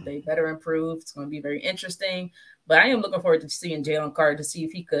improve. They better improve. It's going to be very interesting. But I am looking forward to seeing Jalen Carter to see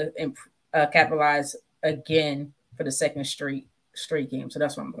if he could capitalize again for the second straight game. So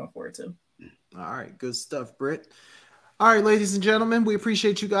that's what I'm looking forward to. All right. Good stuff, Britt. All right, ladies and gentlemen, we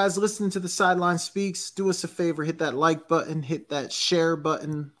appreciate you guys listening to the Sideline Speaks. Do us a favor, hit that like button, hit that share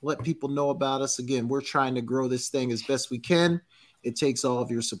button, let people know about us. Again, we're trying to grow this thing as best we can. It takes all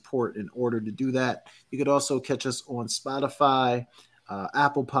of your support in order to do that. You could also catch us on Spotify,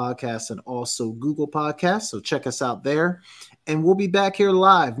 Apple Podcasts, and also Google Podcasts. So check us out there. And we'll be back here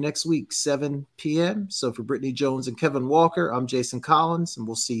live next week, 7 p.m. So for Britne Jones and Kevin Walker, I'm Jason Collins, and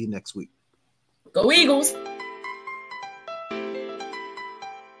we'll see you next week. Go Eagles!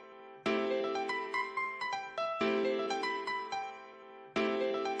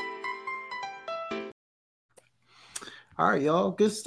 All right, y'all. Good stuff.